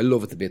 I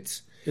love it to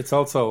bits. It's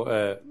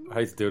also, I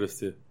hate to do this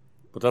to you,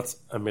 but that's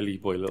A Milli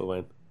by Lil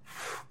Wayne.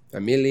 A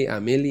Milli.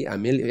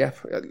 Yeah.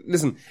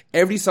 Listen,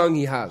 every song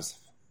he has,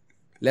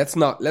 let's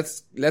call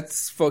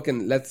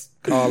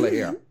it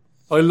here.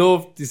 I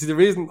love, you see the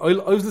reason, I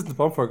was listening to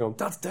Bonfire going,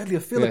 that's deadly, I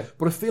feel it,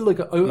 but I feel like,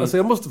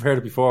 I must have heard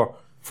it before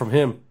from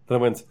him. Then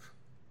I went,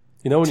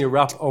 you know when you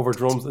rap over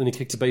drums and then you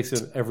kick the bass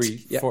in every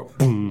four,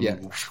 boom,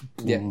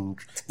 boom.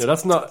 Now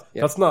that's not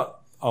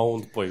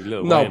owned by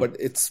Lil Wayne. No, but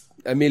it's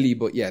A Milli,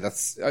 but yeah,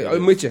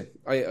 I'm with you.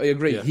 I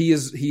agree. Yeah. He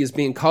is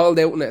being called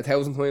out in it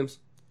 1,000 times.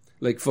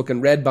 Like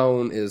fucking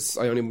Redbone is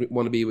I Only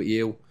Want to Be With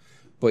You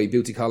by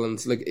Bootsy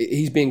Collins. Like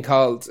he's being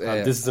called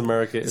This Is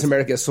America. It's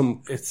America is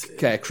some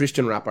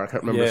Christian rapper. I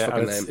can't remember his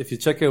fucking name. If you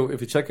check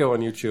out on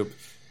YouTube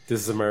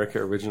This Is America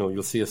original,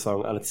 you'll see a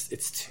song and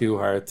it's too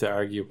hard to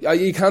argue.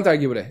 You can't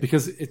argue with it.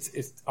 Because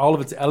it's all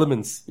of its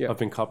elements have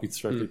been copied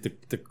straight.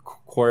 Like the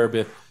choir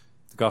bit,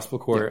 the gospel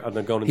choir, and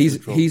then going into the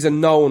drum. He's a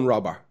known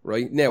robber,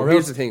 right? Now,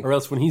 here's the thing. Or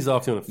else when he's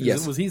off doing a film.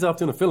 Yes. Was he's off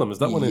doing a film? Is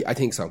that one? I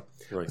think so.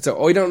 Right.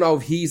 So I don't know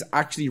if he's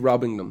actually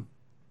robbing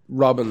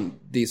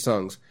these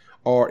songs,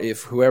 or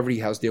if whoever he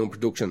has doing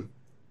production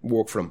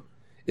work for him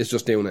is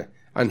just doing it,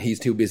 and he's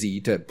too busy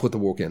to put the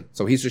work in.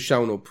 So he's just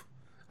showing up,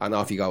 and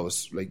off he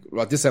goes. Like,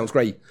 well, this sounds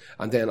great,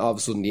 and then all of a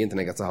sudden the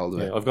internet gets a hold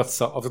of it. I've got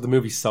the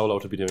movie Solo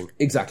to be doing.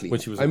 Exactly.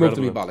 Which was I'm up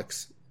to me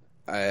bollocks.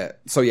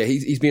 So yeah,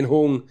 he's been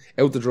hung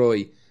out to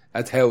dry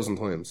 1,000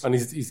 times, and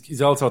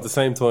he's also at the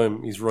same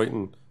time he's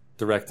writing,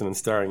 directing, and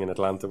starring in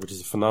Atlanta, which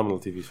is a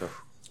phenomenal TV show.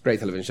 Great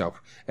television show.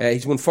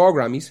 He's won 4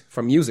 Grammys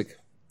for music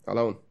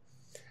alone.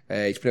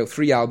 He's put out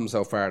 3 albums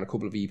so far and a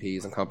couple of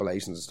EPs and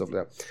compilations and stuff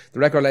like that. The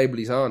record label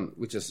he's on,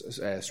 which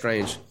is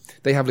strange,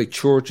 they have like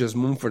Churches,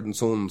 Mumford &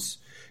 Sons,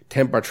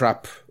 Temper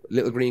Trap,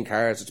 Little Green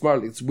Cars. It's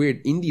a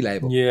weird indie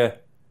label. Yeah.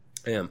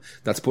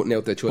 That's putting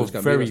out the Childish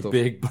Gambino very stuff.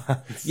 Big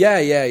bands.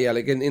 Yeah,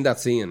 like in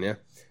that scene, yeah.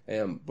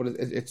 But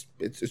it's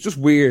just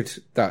weird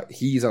that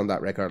he's on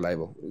that record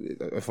label.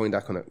 I find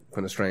that kind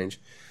of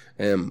strange.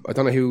 I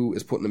don't know who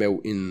is putting them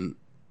out in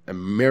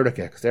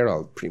America, because they're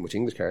all pretty much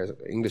English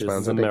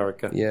bands.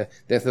 America. Yeah,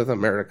 that's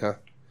America.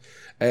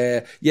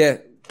 Yeah,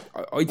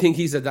 I think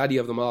he's the daddy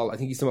of them all. I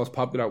think he's the most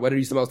popular. Whether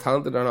he's the most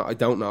talented or not, I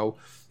don't know.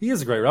 He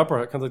is a great rapper.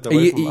 I can't take that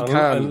away from him.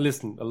 And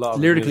listen, a lot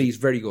of lyrically, he's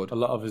very good. A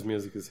lot of his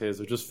music is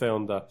his. I just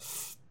found that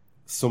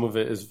some of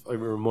it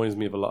reminds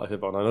me of a lot of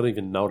hip hop. I don't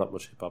even know that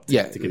much hip hop to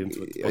get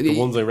into it. But the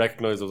ones I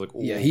recognise, I was like,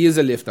 oh. Yeah, he is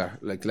a lifter.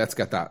 Like, let's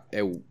get that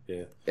out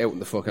in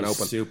the fucking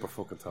open. Super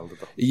fucking talented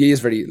though. He is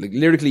very, like,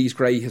 lyrically he's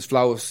great. His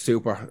flow is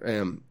super.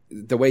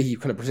 The way he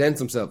kind of presents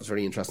himself is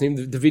very interesting.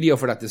 Even the video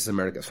for that, This Is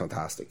America, is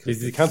fantastic.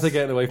 You can't take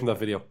anything away from that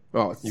video.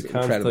 Oh, it's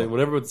incredible.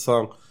 Whatever with the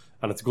song,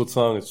 and it's a good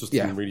song, it just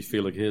doesn't really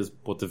feel like his,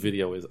 but the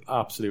video is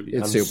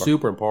absolutely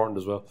super important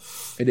as well.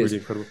 It is. Really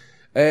incredible.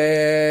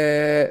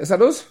 Is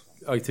that us?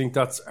 I think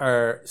that's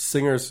our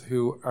singers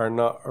who are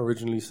not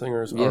originally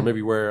singers, or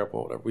maybe were,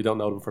 but whatever. We don't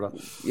know them for that.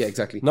 Yeah,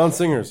 exactly.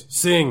 Non-singers,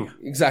 sing.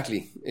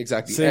 Exactly.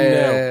 Sing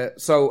now.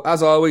 So,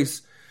 as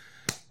always,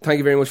 thank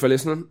you very much for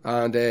listening.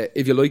 And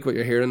if you like what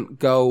you're hearing,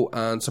 go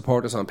and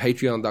support us on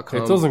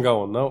patreon.com. It doesn't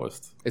go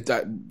unnoticed.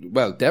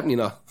 Well, definitely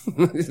not.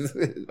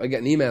 I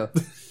get an email.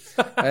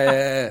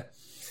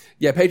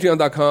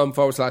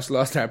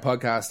 Patreon.com/Lost Art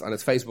Podcast, and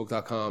it's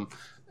Facebook.com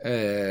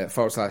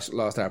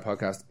 /Lost Art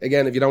Podcast.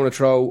 Again, if you don't want to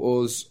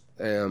throw us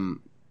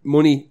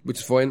money, which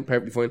is fine,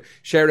 perfectly fine,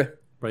 share it.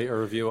 Rate a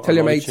review Tell on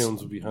your mates. iTunes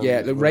would be handy.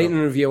 Yeah, the rating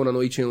and reviewing on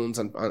iTunes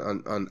and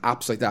on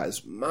apps like that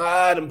is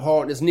mad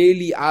important. It's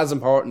nearly as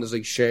important as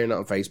like sharing it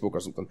on Facebook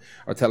or something,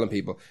 or telling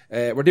people.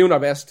 We're doing our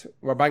best.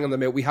 We're banging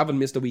them out. We haven't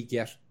missed a week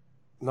yet.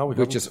 No, we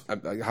haven't.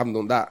 I haven't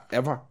done that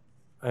ever.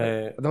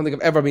 I don't think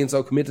I've ever been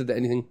so committed to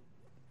anything,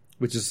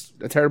 which is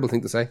a terrible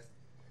thing to say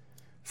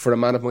for a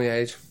man of my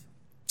age.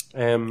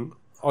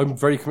 I'm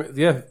very committed.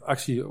 Yeah,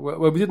 actually,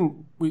 well,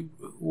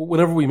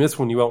 whenever we miss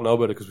one, you won't know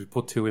about it because we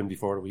put 2 in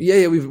before the week.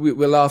 Yeah,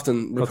 we'll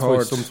often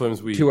record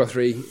sometimes 2 or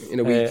 3 in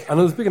a week. And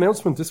there was a big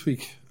announcement this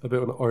week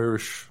about an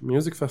Irish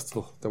music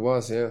festival. There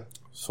was, yeah.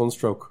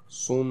 Sunstroke.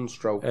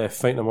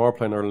 Faint No More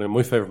playing earlier.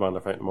 My favourite band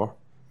are Faint No More.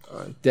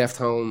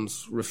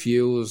 Deftones,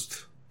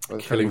 Refused.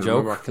 Killing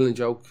Joke.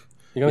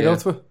 You going to go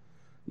to it?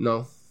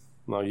 No.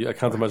 No, I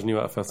can't imagine you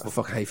at a festival. I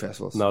fucking hate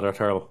festivals. No, they're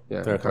terrible.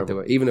 Yeah, I can't do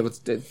it. Even if it's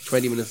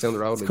 20 minutes down the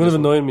road. It's kind of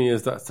annoying me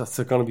is that's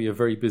going to be a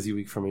very busy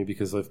week for me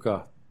because I've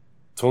got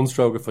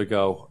Sunstroke if I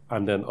go,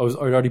 and then I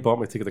already bought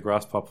my ticket to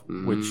Grasspop,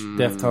 which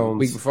Deftones...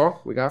 Week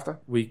before? Week after?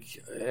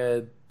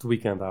 The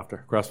weekend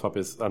after. Grasspop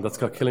is, and that's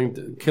got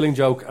Killing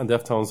Joke and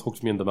Deftones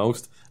hooked me in the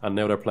most, and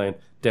now they're playing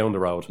down the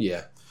road.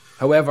 Yeah.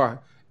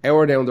 However,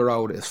 our down the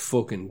road is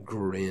fucking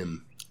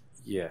grim.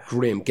 Yeah.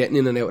 Grim. Getting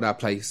in and out of that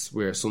place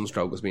where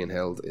Sunstroke was being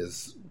held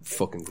is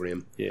fucking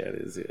grim. Yeah, it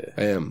is,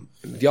 yeah.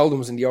 The old one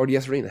was in the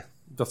RDS Arena.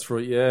 That's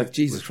right, yeah.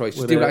 Jesus Christ,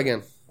 just do that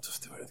again.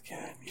 Just do it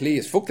again.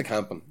 Please, fuck the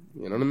camping.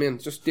 You know what I mean?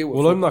 Just do it.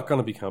 Well, I'm not going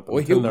to be camping.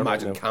 Well, you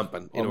imagine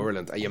camping in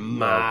Ireland. Are you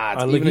mad?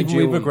 And like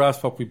even with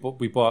Grasspop,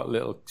 we bought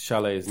little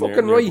chalets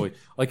fucking right.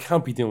 I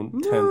can't be doing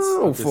tents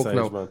at this age,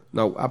 no. man.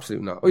 No,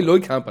 absolutely not. I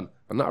like camping,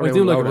 but not around I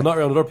do like it, but not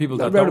around other people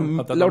that don't.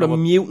 A lot of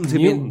mutants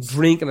who've been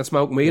drinking and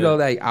smoking weed all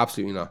day.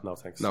 Absolutely not. No,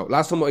 thanks. No,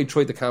 last time I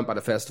tried to camp at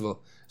a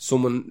festival,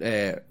 someone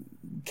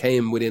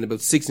came within about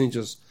 6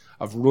 inches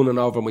of running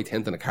over my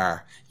tent in a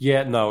car.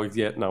 No.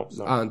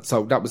 And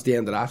so that was the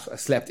end of that. I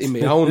slept in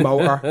my own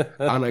motor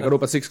and I got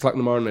up at 6 o'clock in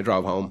the morning and I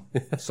drove home.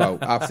 So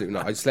absolutely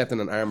not. I slept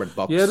in an armoured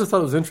box. Yeah, I just thought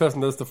it was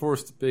interesting. That's the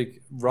first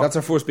big rock. That's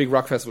our first big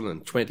rock festival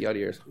in 20 odd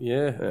years.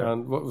 Yeah.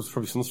 And what was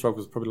probably Sunstroke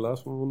was probably the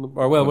last one.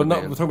 Or well, we're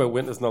talking about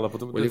Witness and all that.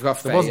 But you've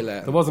got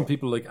there wasn't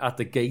people like at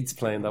the gates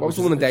playing that. What was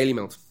the one in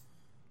Dalymount?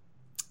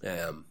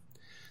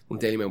 One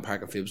Dalymount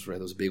Park in Phibsborough. There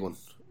was a big one.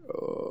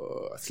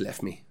 It's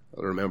left me.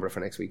 I'll remember it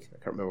for next week.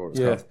 I can't remember what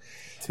it was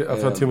called.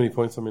 I've had too many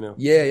points on me now.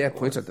 Yeah,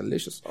 points are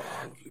delicious.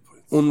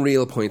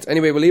 Unreal points.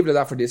 Anyway, we'll leave it at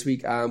that for this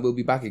week, and we'll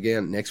be back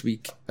again next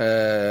week.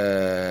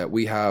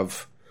 We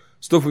have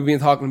stuff we've been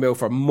talking about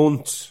for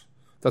months.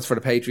 That's for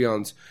the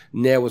Patreons.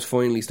 Now it's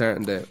finally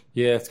starting to...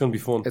 Yeah, it's going to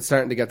be fun. It's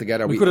starting to get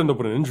together. We could end up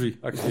with an injury,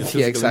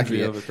 actually. Yeah, exactly.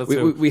 Yeah. That's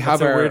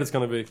how weird it's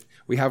going to be.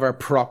 We have our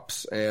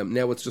props.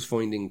 Now it's just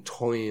finding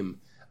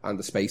time and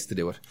the space to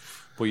do it.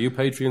 But you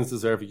Patreons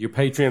deserve it. You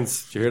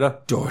Patreons, do you hear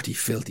that? Dirty,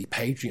 filthy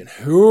Patreon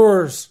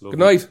whores. Good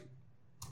night.